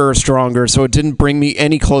richer or stronger, so it didn't bring me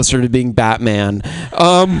any closer to being Batman.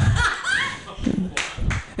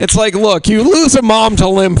 It's like, look, you lose a mom to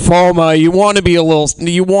lymphoma, you want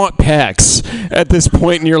pecs at this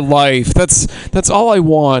point in your life. That's all I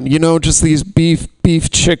want, you know, just these beef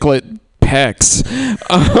chiclet pecs.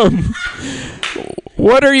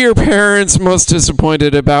 What are your parents most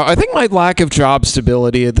disappointed about? I think my lack of job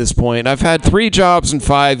stability at this point. I've had 3 jobs in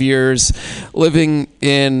 5 years living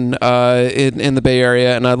in the Bay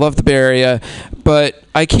Area, and I love the Bay Area, but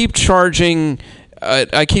I keep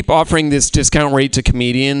offering this discount rate to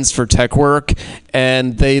comedians for tech work,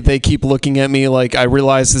 and they keep looking at me like, I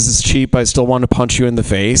realize this is cheap, I still want to punch you in the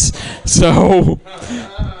face. So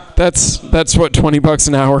that's what $20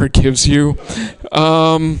 an hour gives you.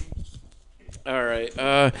 All right.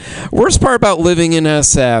 Worst part about living in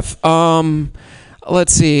SF.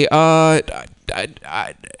 Let's see.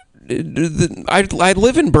 I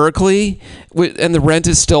live in Berkeley, and the rent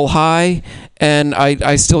is still high, and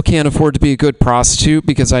I still can't afford to be a good prostitute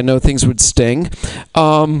because I know things would sting.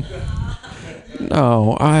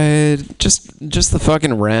 No, I just the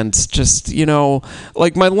fucking rent. Just, you know,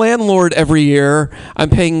 like my landlord every year, I'm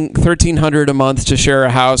paying $1,300 a month to share a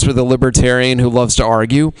house with a libertarian who loves to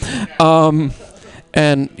argue.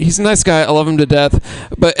 And he's a nice guy. I love him to death.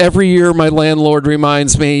 But every year my landlord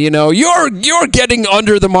reminds me, you know, you're getting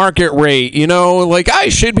under the market rate, you know, like I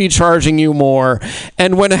should be charging you more.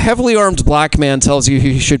 And when a heavily armed black man tells you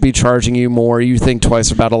he should be charging you more, you think twice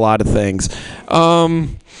about a lot of things.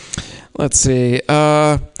 Let's see.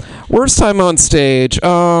 Worst time on stage.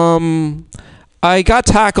 I got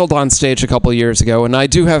tackled on stage a couple years ago, and I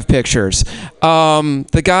do have pictures.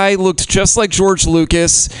 The guy looked just like George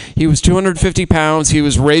Lucas. He was 250 pounds. He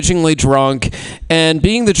was ragingly drunk. And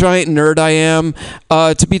being the giant nerd I am,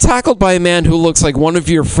 to be tackled by a man who looks like one of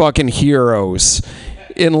your fucking heroes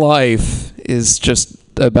in life is just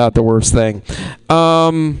about the worst thing.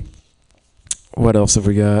 What else have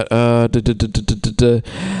we got?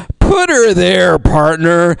 Put her there,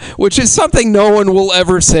 partner, which is something no one will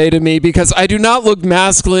ever say to me because I do not look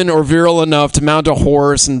masculine or virile enough to mount a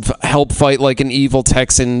horse and help fight like an evil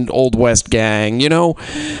Texan Old West gang, you know?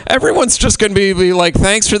 Everyone's just going to be like,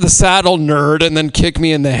 thanks for the saddle, nerd, and then kick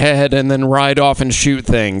me in the head and then ride off and shoot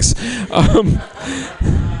things.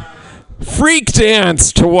 Freak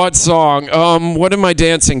dance to what song? What am I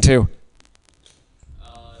dancing to?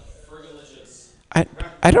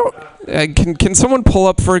 I don't. Can someone pull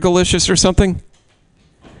up Fergalicious or something?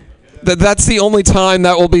 That's the only time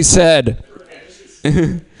that will be said. That's the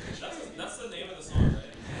name of the song,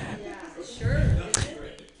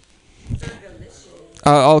 right?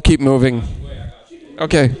 I'll keep moving.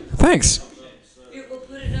 Okay, thanks. We'll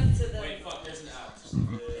put it up to the... Wait, fuck, there's an out.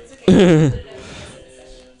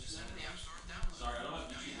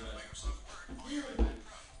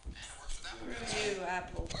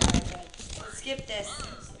 Skip this.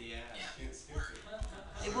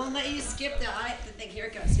 It won't let you skip the thing. Here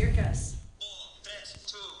it goes. Here it goes.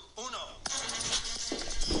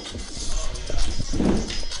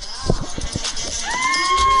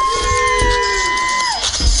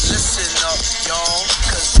 Listen up, y'all,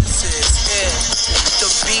 cause this is it. The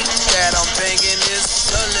beat that I'm banging is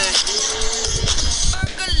solid.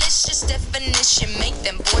 Fergalicious definition make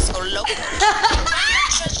them boys go local.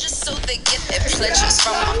 Treasures so they get their pleasures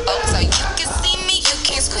from my folks. So you can see me, you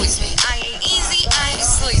can't squeeze me. I ain't easy, I ain't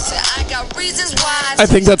sleazy. I got reasons why I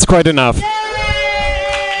think that's quite enough.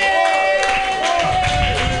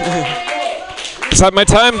 Is that my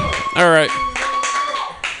time? All right.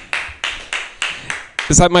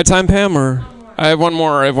 Is that my time, Pam? Or I have one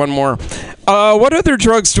more. What other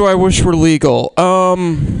drugs do I wish were legal?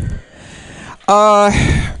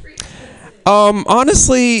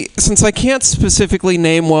 Honestly, since I can't specifically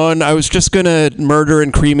name one, I was just gonna murder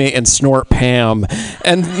and cremate and snort Pam,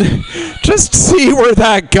 and just see where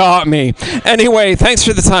that got me. Anyway, thanks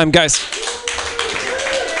for the time, guys.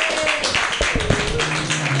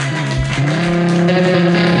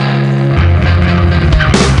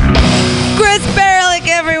 Chris Berlick,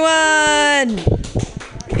 everyone!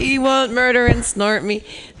 He won't murder and snort me.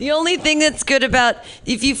 The only thing that's good about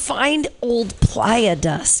if you find old playa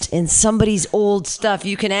dust in somebody's old stuff,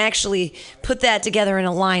 you can actually put that together in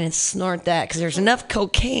a line and snort that because there's enough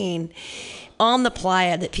cocaine on the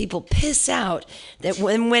playa that people piss out that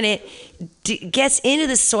when it gets into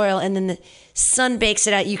the soil and then the sun bakes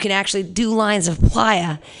it out, you can actually do lines of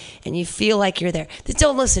playa and you feel like you're there.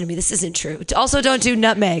 Don't listen to me. This isn't true. Also, don't do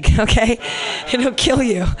nutmeg, okay? It'll kill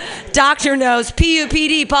you. Doctor knows.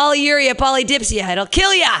 PUPD, polyuria, polydipsia. It'll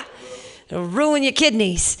kill ya. It'll ruin your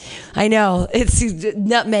kidneys. I know.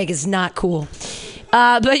 Nutmeg is not cool.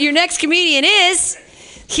 But your next comedian is...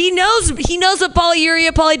 He knows what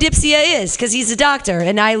polyuria, polydipsia is because he's a doctor.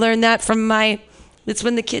 And I learned that from it's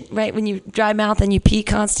when the kid, right, when you dry mouth and you pee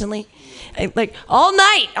constantly. Like, all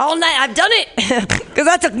night, I've done it because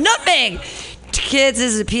I took nutmeg. Kids,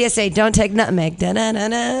 this is a PSA, don't take nutmeg.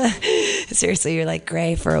 Da-na-na-na. Seriously, you're like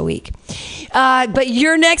gray for a week. But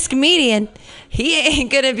your next comedian, he ain't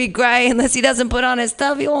gonna be gray unless he doesn't put on his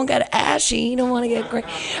stuff. He won't get ashy. He don't want to get gray.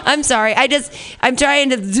 I'm sorry. I'm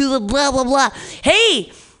trying to do the blah, blah, blah.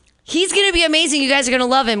 Hey, he's gonna be amazing. You guys are gonna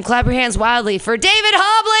love him. Clap your hands wildly for David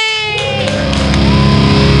Hobley.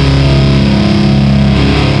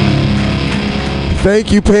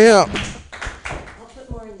 Thank you, Pam.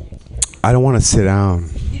 I don't want to sit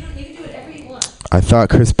down. You can do whatever you want. I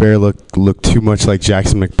thought Chris Bear looked too much like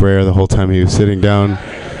Jackson McBrayer the whole time he was sitting down.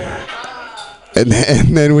 And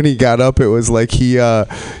then when he got up, it was like he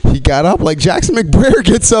got up like Jackson McBrayer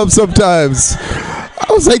gets up sometimes. I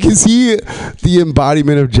was like, is he the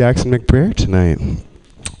embodiment of Jackson McBrayer tonight?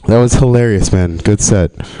 That was hilarious, man. Good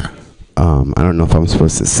set. I don't know if I'm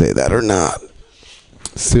supposed to say that or not.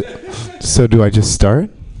 So do I just start?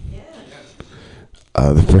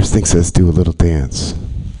 The first thing says do a little dance.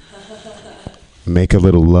 Make a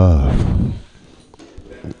little love.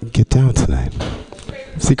 Get down tonight.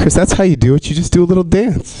 See, Chris, that's how you do it. You just do a little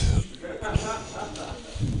dance.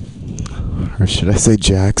 Or should I say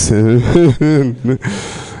Jackson?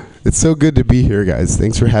 It's so good to be here, guys.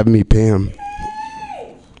 Thanks for having me, Pam.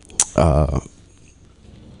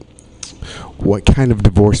 What kind of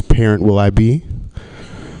divorced parent will I be?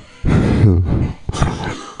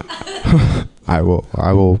 I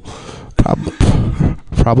will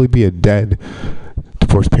probably be a dead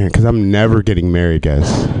divorced parent because I'm never getting married,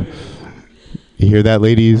 guys. You hear that,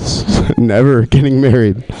 ladies? Never getting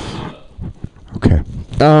married. Okay.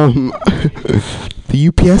 The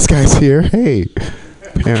UPS guy's here. Hey,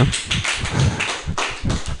 Pam.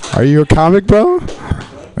 Are you a comic, bro?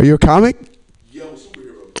 Are you a comic?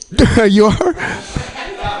 You are?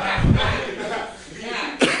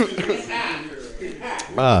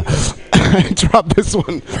 I dropped this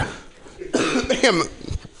one. Damn.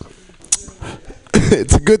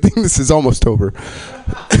 It's a good thing this is almost over.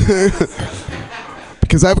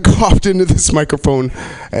 Because I've coughed into this microphone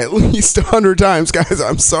at least 100 times, guys.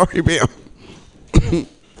 I'm sorry, Bam.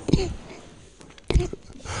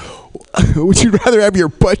 Would you rather have your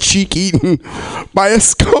butt cheek eaten by a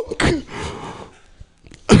skunk?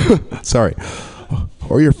 Sorry.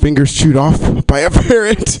 Or your fingers chewed off by a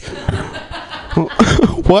ferret?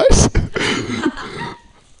 What?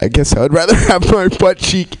 I guess I would rather have my butt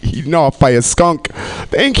cheek eaten off by a skunk.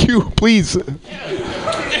 Thank you, please.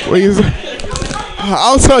 Please.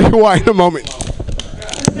 I'll tell you why in a moment.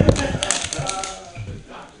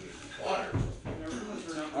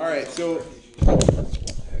 All right, so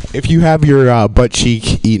if you have your butt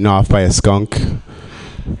cheek eaten off by a skunk,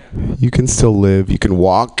 you can still live. You can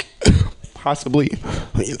walk, possibly.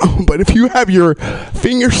 You know, but if you have your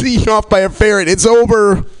fingers eaten off by a ferret, it's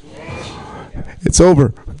over. It's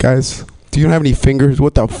over, guys. Do you don't have any fingers?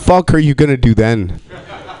 What the fuck are you gonna do then?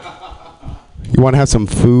 You want to have some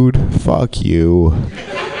food? Fuck you.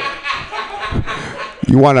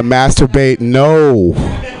 You want to masturbate? No.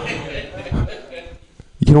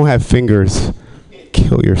 You don't have fingers.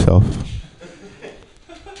 Kill yourself.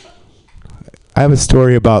 I have a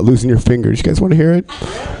story about losing your fingers. You guys want to hear it?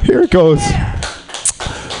 Here it goes.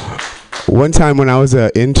 One time when I was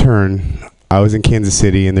an intern, I was in Kansas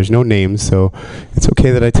City, and there's no names, so it's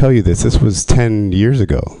okay that I tell you this. This was 10 years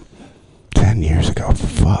ago. 10 years ago.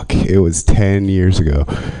 Fuck. It was 10 years ago.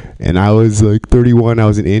 And I was like 31. I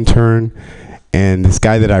was an intern. And this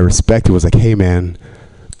guy that I respected was like, hey, man,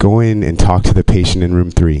 go in and talk to the patient in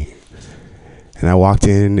room 3. And I walked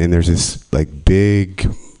in, and there's this like big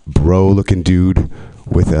bro-looking dude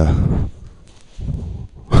with a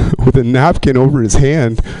napkin over his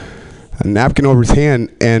hand. A napkin over his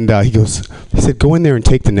hand, and he said, go in there and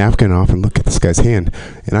take the napkin off and look at this guy's hand.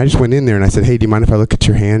 And I just went in there and I said, hey, do you mind if I look at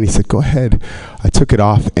your hand? He said, go ahead. I took it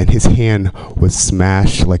off, and his hand was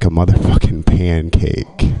smashed like a motherfucking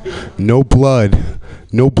pancake. No blood,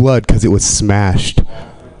 because it was smashed.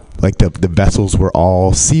 Like the vessels were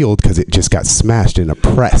all sealed because it just got smashed in a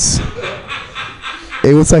press.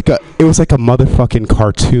 It was like a motherfucking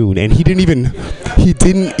cartoon, and he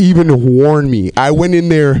didn't even warn me. I went in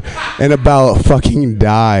there and about fucking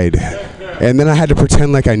died, and then I had to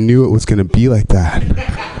pretend like I knew it was gonna be like that.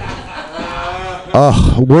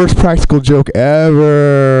 Worst practical joke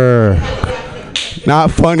ever. Not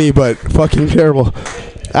funny, but fucking terrible.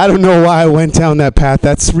 I don't know why I went down that path.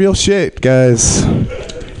 That's real shit, guys.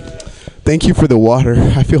 Thank you for the water.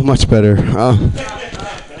 I feel much better.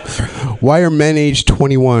 Why are men aged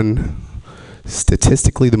 21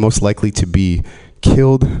 statistically the most likely to be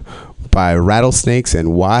killed by rattlesnakes,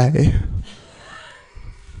 and why?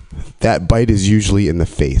 That bite is usually in the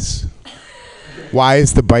face. Why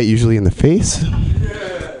is the bite usually in the face?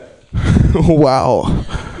 Wow.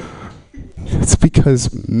 It's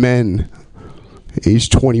because men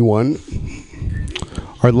aged 21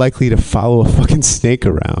 are likely to follow a fucking snake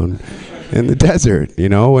around in the desert, you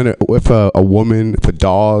know, and if a woman, if a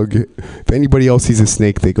dog, if anybody else sees a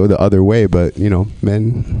snake, they go the other way. But you know,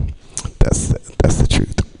 men, that's the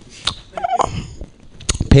truth.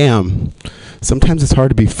 Pam, sometimes it's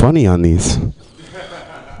hard to be funny on these.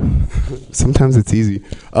 Sometimes it's easy.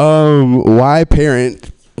 Why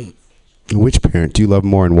parent? Which parent do you love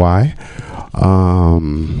more, and why?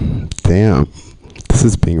 Damn, This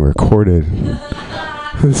is being recorded.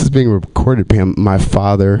 This is being recorded, Pam. My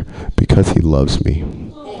father, because he loves me.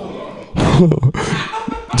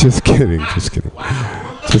 Just kidding. Just kidding.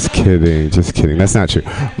 Just kidding. Just kidding. That's not true.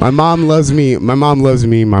 My mom loves me. My mom loves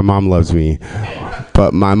me. My mom loves me.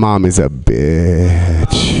 But my mom is a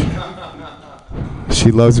bitch.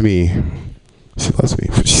 She loves me. She loves me.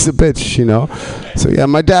 She's a bitch, you know? So yeah,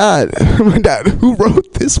 my dad. My dad. Who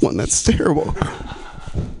wrote this one? That's terrible.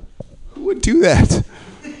 Who would do that?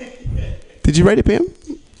 Did you write it, Pam?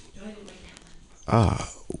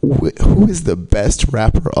 Who is the best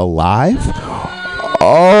rapper alive?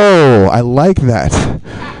 Oh, I like that.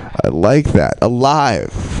 I like that.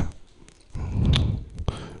 Alive.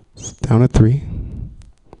 It's down at 3.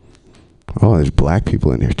 Oh, there's black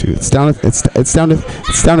people in here too. It's down at 3.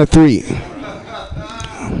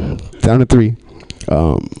 Down at 3.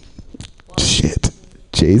 Shit.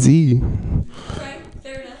 Jay-Z.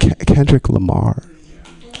 Kendrick Lamar.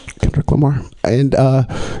 And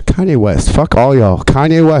Kanye West. Fuck all y'all.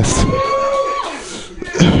 Kanye West.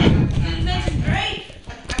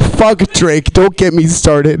 Fuck Drake. Don't get me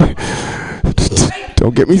started.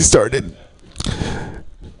 Don't get me started.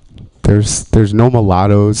 There's no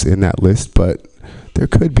mulattoes in that list, but there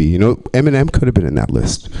could be. You know, Eminem could have been in that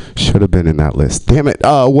list. Should have been in that list. Damn it.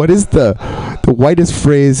 What is the whitest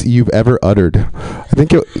phrase you've ever uttered? I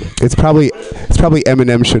think it's probably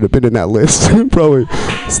Eminem should have been in that list. Probably.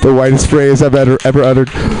 It's the whitest phrase I've ever uttered.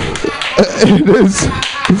 It is.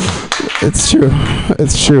 It's true.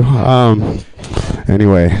 It's true.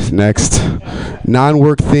 Anyway, next.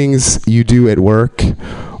 Non-work things you do at work.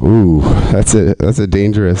 Ooh, that's a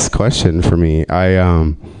dangerous question for me.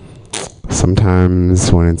 I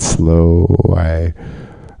sometimes when it's slow, I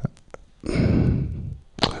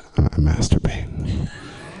masturbate.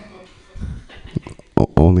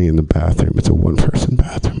 Only in the bathroom. It's a one-person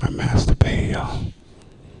bathroom. I masturbate, y'all.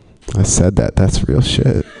 I said that. That's real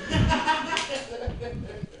shit.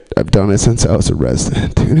 I've done it since I was a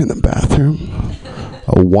resident, dude, in the bathroom.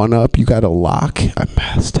 A 1-up, you got a lock. I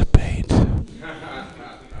masturbate.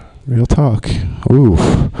 Real talk. Ooh.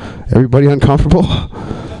 Everybody uncomfortable? All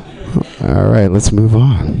right, let's move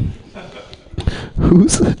on.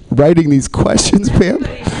 Who's writing these questions, Pam?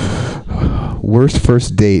 Worst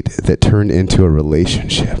first date that turned into a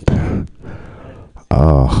relationship.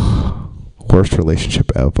 Oh, worst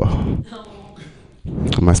relationship ever.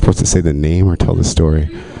 Am I supposed to say the name or tell the story?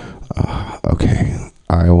 Okay,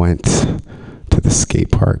 I went to the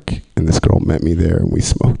skate park and this girl met me there and we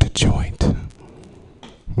smoked a joint.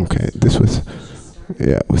 Okay, this was,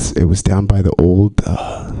 yeah, it was down by the old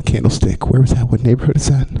Candlestick. Where was that? What neighborhood is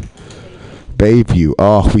that? Bayview.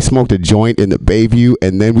 Oh, we smoked a joint in the Bayview,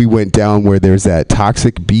 and then we went down where there's that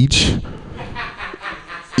toxic beach.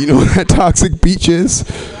 You know what that toxic beach is?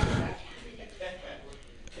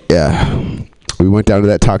 Yeah. We went down to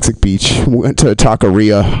that toxic beach. We went to a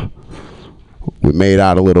taqueria. We made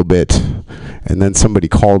out a little bit. And then somebody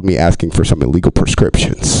called me asking for some illegal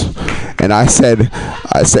prescriptions. And I said,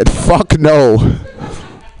 fuck no.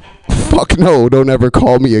 Fuck no, don't ever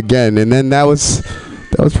call me again. And then that was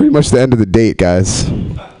pretty much the end of the date, guys.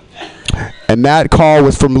 And that call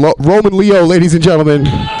was from Roman Leo, ladies and gentlemen.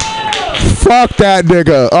 Fuck that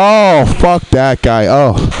nigga. Oh, fuck that guy.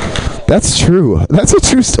 Oh, that's true. That's a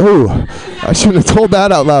true story. I shouldn't have told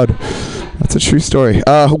that out loud. That's a true story.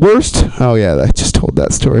 Worst? Oh, yeah, I just told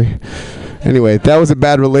that story. Anyway, that was a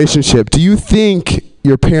bad relationship. Do you think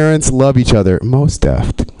your parents love each other? Most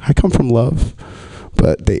deft. I come from love,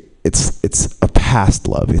 but it's a past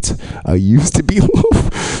love. It's a used to be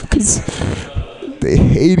love because they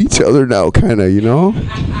hate each other now, kind of, you know?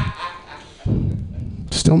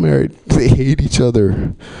 Still married. They hate each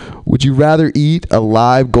other. Would you rather eat a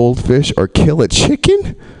live goldfish or kill a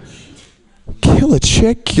chicken? Kill a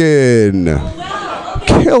chicken.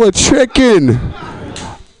 Kill a chicken.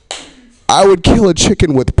 I would kill a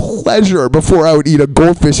chicken with pleasure before I would eat a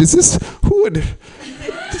goldfish. Who would...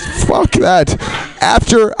 Fuck that.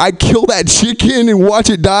 After I kill that chicken and watch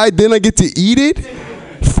it die, then I get to eat it?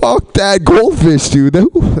 Fuck that goldfish, dude.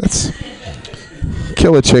 That's...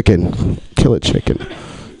 Kill a chicken. Kill a chicken.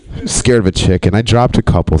 I'm scared of a chicken. I dropped a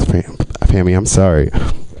couple, Pammy. I'm sorry.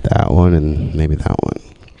 That one and maybe that one.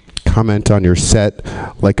 Comment on your set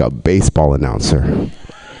like a baseball announcer.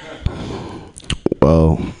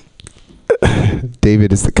 Well,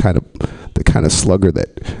 David is the kind of slugger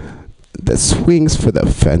that swings for the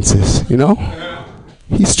fences, you know?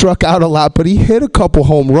 He struck out a lot, but he hit a couple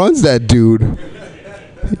home runs, that dude.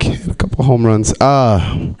 He hit a couple home runs.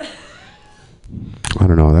 I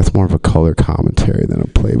don't know. That's more of a color commentary than a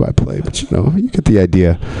play-by-play, but you know, you get the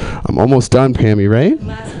idea. I'm almost done, Pammy, right?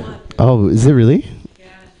 Last one. Oh, is it really?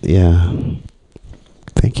 Yeah.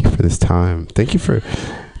 Thank you for this time. Thank you for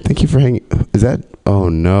hanging. Is that? Oh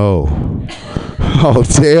no. Oh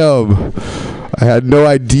damn. I had no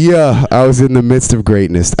idea I was in the midst of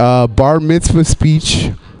greatness. Bar mitzvah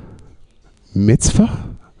speech. Mitzvah?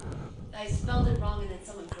 I spelled it wrong and then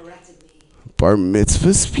someone corrected me. Bar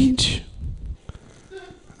mitzvah speech?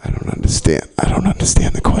 I don't understand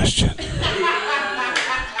the question.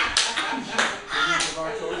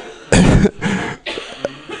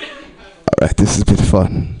 All right, this has been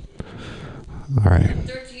fun. All right. A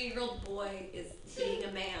 13-year-old boy is seeing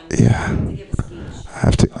a man. Yeah. To give a speech.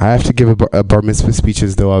 I have to give a bar mitzvah speech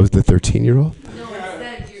as though I was the 13-year-old. No,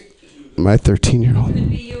 instead you're. My 13-year-old. It could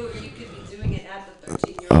be you, or you could be doing it at the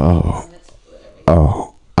 13-year-old.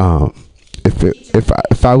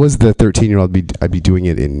 If I was the 13-year-old, I'd be doing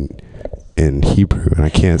it in Hebrew, and I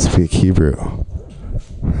can't speak Hebrew.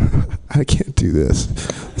 I can't do this.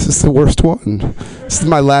 This is the worst one. This is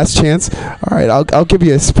my last chance. All right, I'll give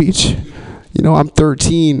you a speech. You know, I'm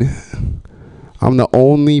 13. I'm the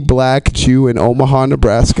only black Jew in Omaha,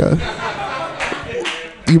 Nebraska.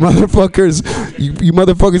 You motherfuckers, you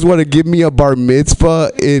motherfuckers want to give me a bar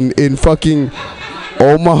mitzvah in fucking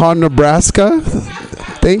Omaha, Nebraska?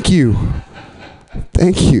 Thank you.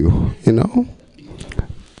 You know?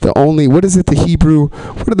 The only, what is it, the Hebrew,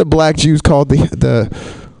 what are the black Jews called? No,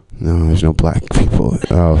 there's no black people.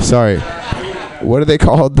 Oh, sorry. What are they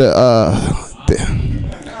called? I'm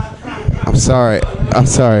sorry.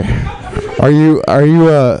 Are you,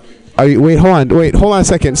 wait, hold on a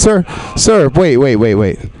second. Sir,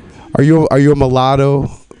 wait. Are you a mulatto?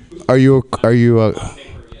 Are you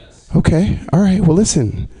okay, all right, well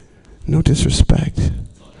listen, no disrespect.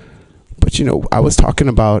 But you know, I was talking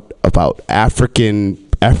about African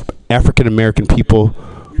American people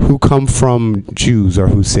who come from Jews, or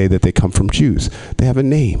who say that they come from Jews. They have a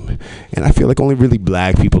name, and I feel like only really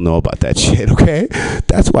black people know about that shit. Okay,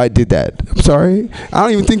 that's why I did that. I'm sorry. I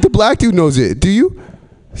don't even think the black dude knows it. Do you?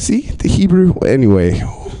 See the Hebrew? Anyway,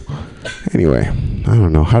 I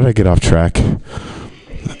don't know. How did I get off track?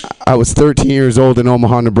 I was 13 years old in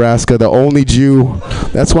Omaha, Nebraska, the only Jew.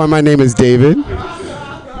 That's why my name is David.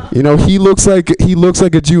 You know, he looks like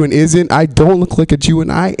a Jew and isn't. I don't look like a Jew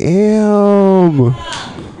and I am.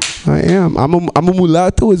 I'm a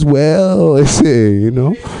mulatto as well. I say, you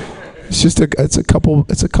know. It's a couple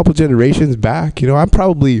generations back. You know, I'm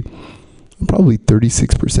probably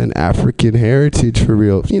 36% African heritage for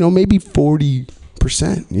real. You know, maybe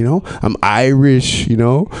 40%. You know, I'm Irish. You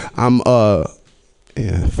know, fuck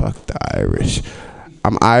the Irish.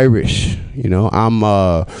 I'm Irish, you know. I'm,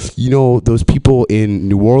 you know, those people in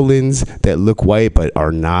New Orleans that look white but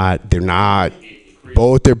are not. They're not.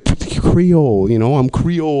 Both they're Creole, you know. I'm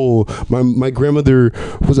Creole. My grandmother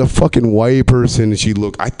was a fucking white person,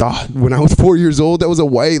 and I thought when I was 4 years old that was a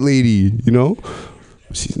white lady, you know.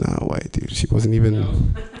 She's not a white dude. She wasn't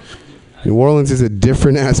even. New Orleans is a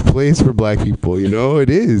different ass place for black people, you know. It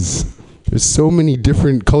is. There's so many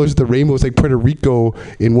different colors of the rainbow. It's like Puerto Rico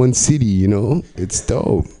in one city, you know? It's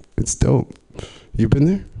dope. You been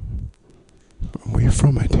there? Where you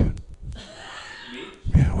from, my dude?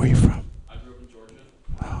 Yeah, where you from? I grew up in Georgia.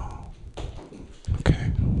 Oh.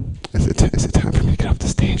 Okay. Is it time for me to get off the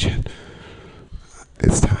stage yet?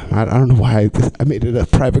 It's time. I don't know why I made it a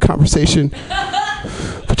private conversation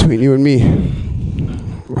between you and me.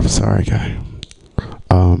 I'm sorry, guy.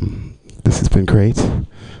 This has been great.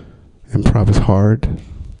 Improv is hard.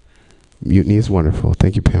 Mutiny is wonderful.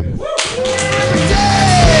 Thank you, Pam. David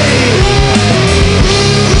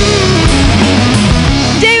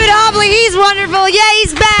Hobley, he's wonderful. Yeah,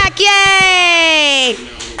 he's back. Yay!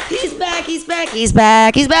 He's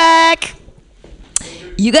back.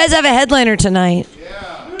 You guys have a headliner tonight.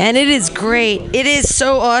 And it is great. It is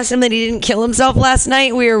so awesome that he didn't kill himself last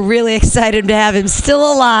night. We are really excited to have him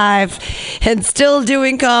still alive and still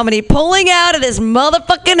doing comedy, pulling out of this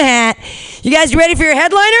motherfucking hat. You guys ready for your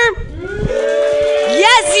headliner?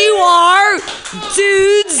 Yes, you are.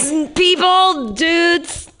 Dudes and people, dude,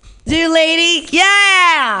 lady.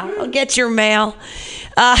 Yeah. I'll get your mail.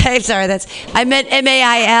 I'm sorry, I meant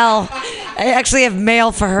M-A-I-L. I actually have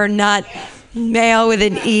mail for her, not mail with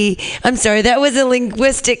an E. I'm sorry, that was a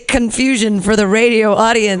linguistic confusion for the radio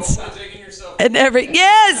audience.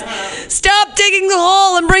 Yes! Stop digging the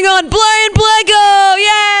hole and bring on Brian Blanco!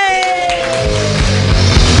 Yay!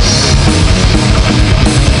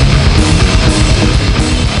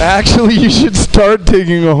 Actually, you should start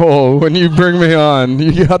digging a hole when you bring me on.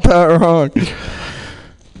 You got that wrong.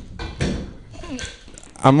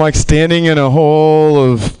 I'm like standing in a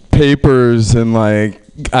hole of papers and like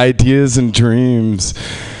ideas and dreams,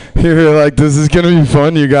 You're like, this is gonna be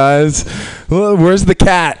fun, you guys. Well, where's the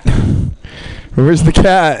cat? Where's the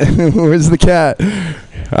cat? Where's the cat?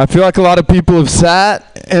 I feel like a lot of people have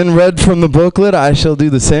sat and read from the booklet. I shall do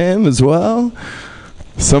the same as well.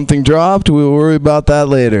 Something dropped. We'll worry about that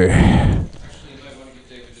later.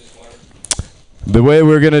 The way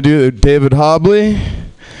we're going to do David Hobley.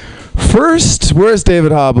 First, where's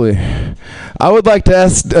David Hobley? I would like to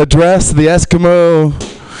address the Eskimo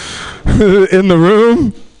in the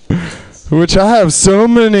room, which I have so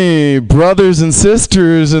many brothers and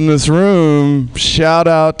sisters in this room. Shout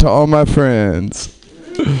out to all my friends.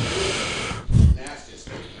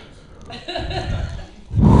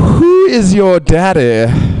 Who is your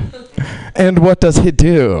daddy and what does he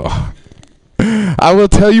do? I will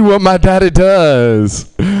tell you what my daddy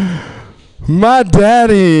does. My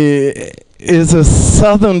daddy is a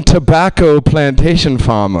southern tobacco plantation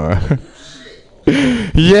farmer.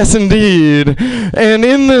 Yes, indeed. And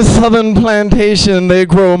in this southern plantation, they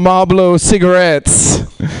grow Marlboro cigarettes.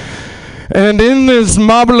 And in this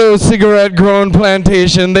Marlboro cigarette growing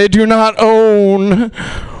plantation, they do not own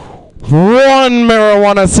one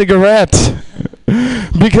marijuana cigarette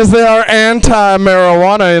because they are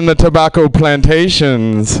anti-marijuana in the tobacco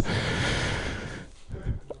plantations.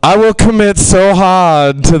 I will commit so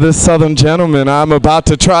hard to this southern gentleman I'm about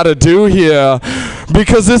to try to do here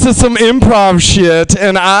because this is some improv shit,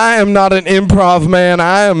 and I am not an improv man.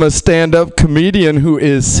 I am a stand-up comedian who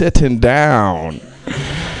is sitting down.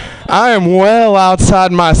 I am well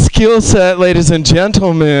outside my skill set, ladies and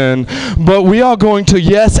gentlemen, but we are going to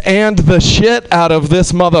yes and the shit out of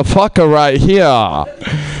this motherfucker right here.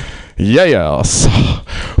 Yes.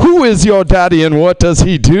 Who is your daddy and what does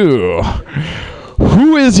he do?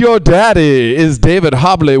 Who is your daddy is David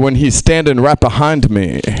Hobley when he's standing right behind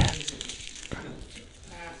me.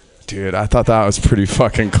 Dude, I thought that was pretty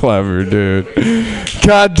fucking clever, dude.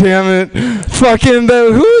 God damn it. Fucking,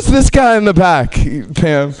 who's this guy in the back,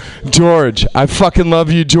 Pam? George. I fucking love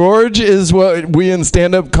you. George is what we in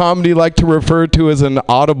stand-up comedy like to refer to as an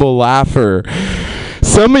audible laugher.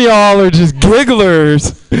 Some of y'all are just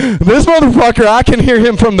gigglers. This motherfucker, I can hear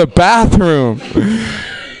him from the bathroom.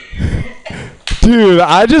 Dude,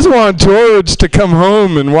 I just want George to come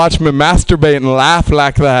home and watch me masturbate and laugh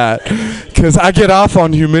like that, because I get off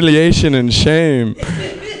on humiliation and shame.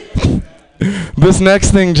 This next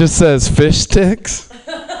thing just says fish sticks.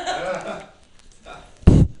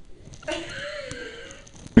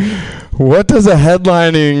 What does a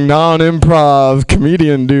headlining non-improv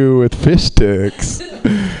comedian do with fish sticks?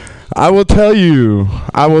 I will tell you.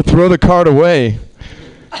 I will throw the card away.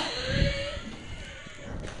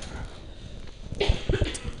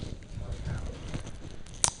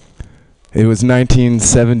 It was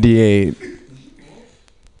 1978.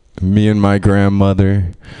 Me and my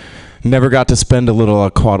grandmother never got to spend a little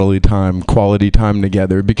quality time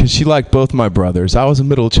together because she liked both my brothers. I was a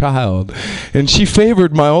middle child, and she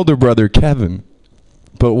favored my older brother, Kevin.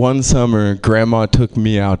 But one summer, Grandma took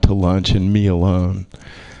me out to lunch and me alone.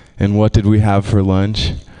 And what did we have for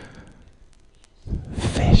lunch?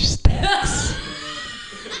 Fish sticks.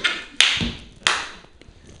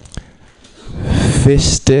 Fish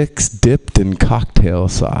sticks dipped in cocktail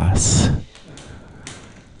sauce.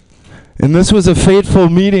 And this was a fateful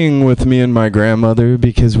meeting with me and my grandmother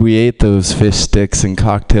because we ate those fish sticks in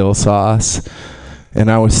cocktail sauce.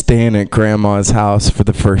 And I was staying at Grandma's house for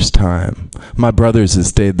the first time. My brothers had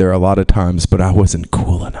stayed there a lot of times, but I wasn't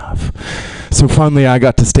cool enough. So finally I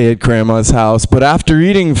got to stay at Grandma's house. But after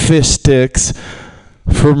eating fish sticks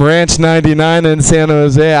from Ranch 99 in San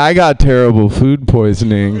Jose, I got terrible food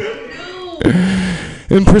poisoning.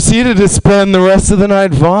 And proceeded to spend the rest of the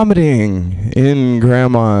night vomiting in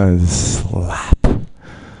Grandma's lap.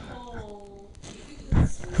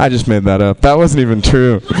 I just made that up. That wasn't even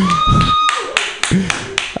true.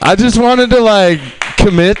 I just wanted to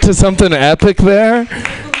commit to something epic there.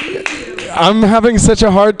 I'm having such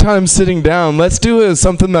a hard time sitting down. Let's do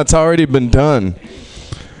something that's already been done.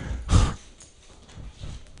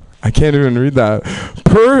 I can't even read that.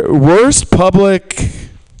 Worst public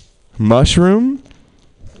mushroom?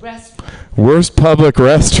 Worst public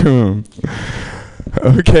restroom.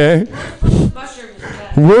 Okay.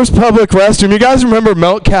 Worst public restroom. You guys remember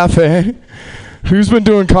Milk Cafe? Who's been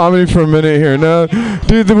doing comedy for a minute here? No,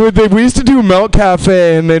 dude, we used to do Milk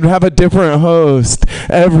Cafe, and they'd have a different host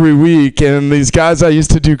every week. And these guys I used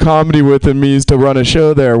to do comedy with and me used to run a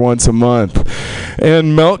show there once a month.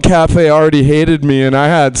 And Milk Cafe already hated me, and I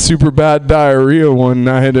had super bad diarrhea one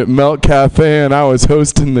night at Milk Cafe, and I was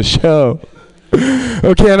hosting the show.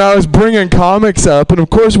 Okay, and I was bringing comics up, and of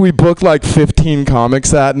course we booked like 15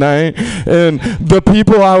 comics that night, and the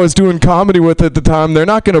people I was doing comedy with at the time, they're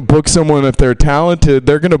not going to book someone if they're talented,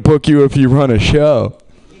 they're going to book you if you run a show.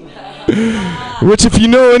 Which, if you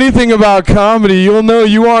know anything about comedy, you'll know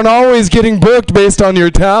you aren't always getting booked based on your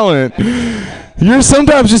talent. You're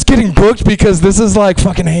sometimes just getting booked because this is like,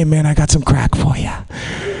 fucking, hey man, I got some crack for you.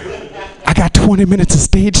 I got 20 minutes of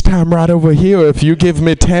stage time right over here. If you give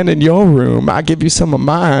me 10 in your room, I'll give you some of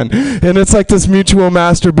mine. And it's like this mutual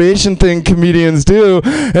masturbation thing comedians do.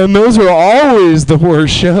 And those are always the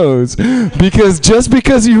worst shows. Because just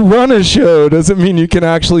because you run a show doesn't mean you can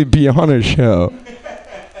actually be on a show.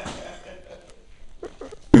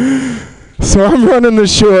 So I'm running the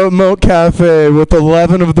show at Milk Cafe with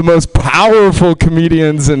 11 of the most powerful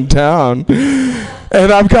comedians in town. And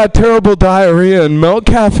I've got terrible diarrhea, and Milk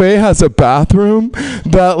Cafe has a bathroom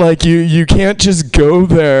that, like, you can't just go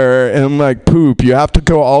there and, like, poop. You have to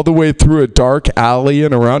go all the way through a dark alley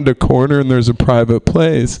and around a corner, and there's a private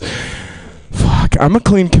place. Fuck, I'm a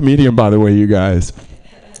clean comedian, by the way, you guys.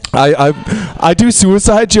 I do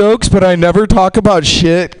suicide jokes, but I never talk about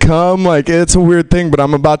shit, cum. Like, it's a weird thing, but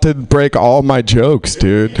I'm about to break all my jokes,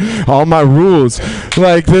 dude. All my rules.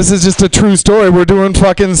 Like, this is just a true story. We're doing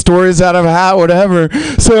fucking stories out of a hat, whatever.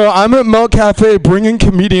 So I'm at Milk Cafe bringing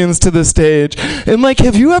comedians to the stage. And, like,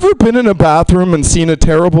 have you ever been in a bathroom and seen a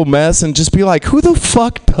terrible mess and just be like, who the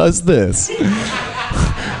fuck does this?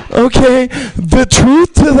 Okay, the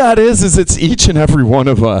truth to that is it's each and every one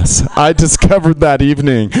of us. I discovered that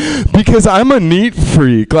evening because I'm a neat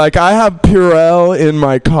freak. Like, I have Purell in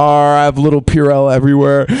my car. I have little Purell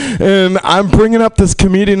everywhere. And I'm bringing up this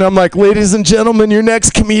comedian. I'm like, ladies and gentlemen, your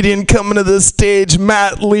next comedian coming to the stage,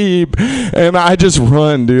 Matt Lieb. And I just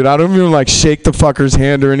run, dude. I don't even, like, shake the fucker's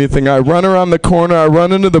hand or anything. I run around the corner. I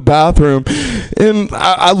run into the bathroom. And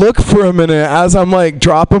I look for a minute as I'm, like,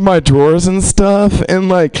 dropping my drawers and stuff. And,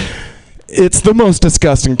 like, it's the most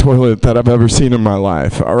disgusting toilet that I've ever seen in my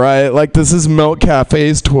life, all right? Like, this is Milk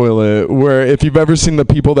Cafe's toilet, where if you've ever seen the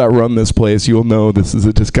people that run this place, you'll know this is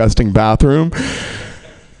a disgusting bathroom.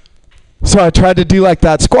 So I tried to do, like,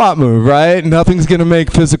 that squat move, right? Nothing's going to make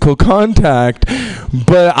physical contact.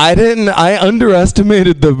 But I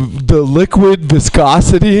underestimated the liquid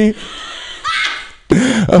viscosity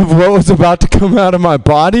of what was about to come out of my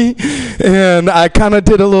body. And I kind of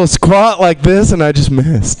did a little squat like this, and I just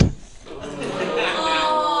missed.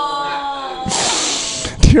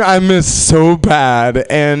 Dude, I missed so bad,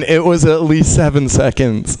 and it was at least 7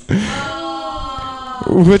 seconds.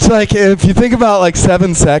 Which, like, if you think about, like,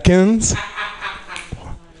 7 seconds...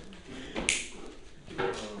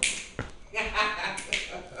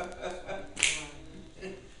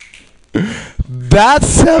 That's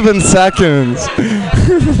 7 seconds.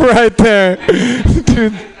 Right there.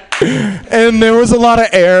 Dude. And there was a lot of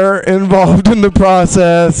air involved in the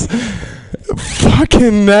process.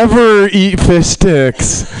 Fucking never eat fish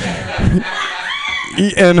sticks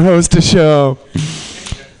and host a show.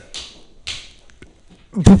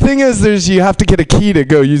 The thing is, you have to get a key to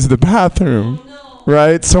go use the bathroom,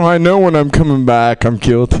 right? So I know when I'm coming back, I'm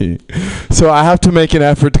guilty. So I have to make an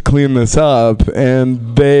effort to clean this up,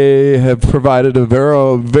 and they have provided a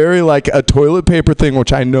very like a toilet paper thing,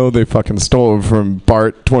 which I know they fucking stole from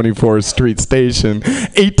BART 24th Street Station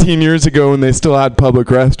 18 years ago when they still had public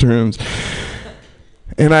restrooms.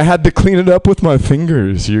 And I had to clean it up with my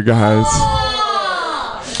fingers, you guys.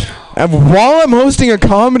 And while I'm hosting a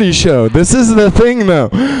comedy show, this is the thing, though.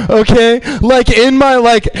 Okay, like in my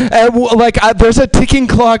there's a ticking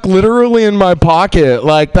clock literally in my pocket,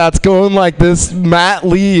 like that's going like this. Matt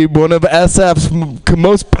Lieb, one of SF's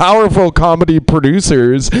most powerful comedy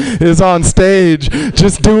producers, is on stage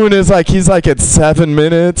just doing his he's like at 7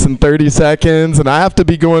 minutes and 30 seconds, and I have to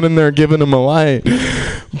be going in there giving him a light.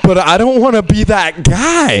 But I don't want to be that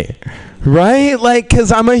guy. Right? Like,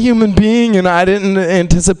 because I'm a human being and I didn't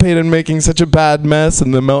anticipate in making such a bad mess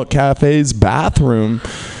in the Milk Cafe's bathroom.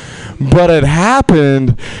 But it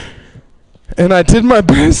happened. And I did my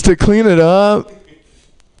best to clean it up.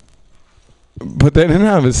 But they didn't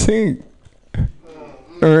have a sink.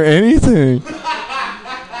 Or anything.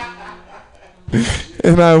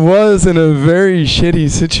 And I was in a very shitty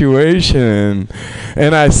situation.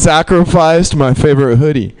 And I sacrificed my favorite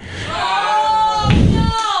hoodie.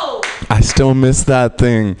 I still miss that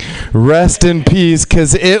thing. Rest in peace,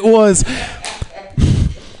 because it was...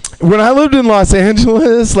 When I lived in Los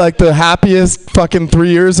Angeles, like the happiest fucking 3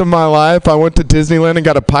 years of my life, I went to Disneyland and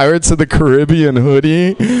got a Pirates of the Caribbean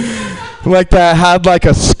hoodie. Like that had like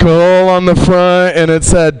a skull on the front and it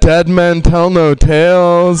said, "Dead men tell no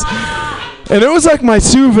tales." And it was like my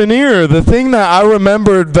souvenir, the thing that I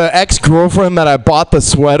remembered, the ex-girlfriend that I bought the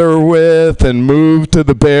sweater with and moved to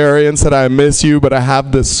the Bay Area and said, I miss you, but I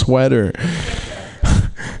have this sweater.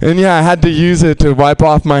 And yeah, I had to use it to wipe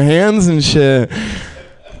off my hands and shit.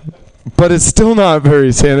 But it's still not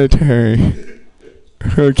very sanitary.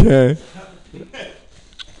 Okay.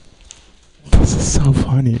 This is so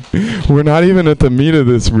funny. We're not even at the meat of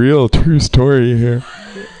this real true story here.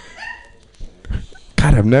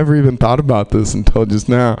 God, I've never even thought about this until just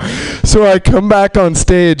now. So I come back on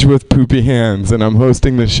stage with poopy hands and I'm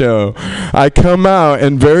hosting the show. I come out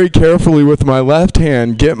and very carefully with my left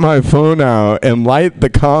hand get my phone out and light the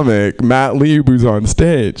comic, Matt Lieb, who's on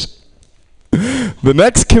stage. The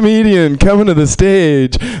next comedian coming to the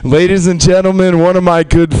stage, ladies and gentlemen, one of my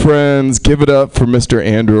good friends, give it up for Mr.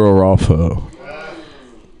 Andrew Arolfo.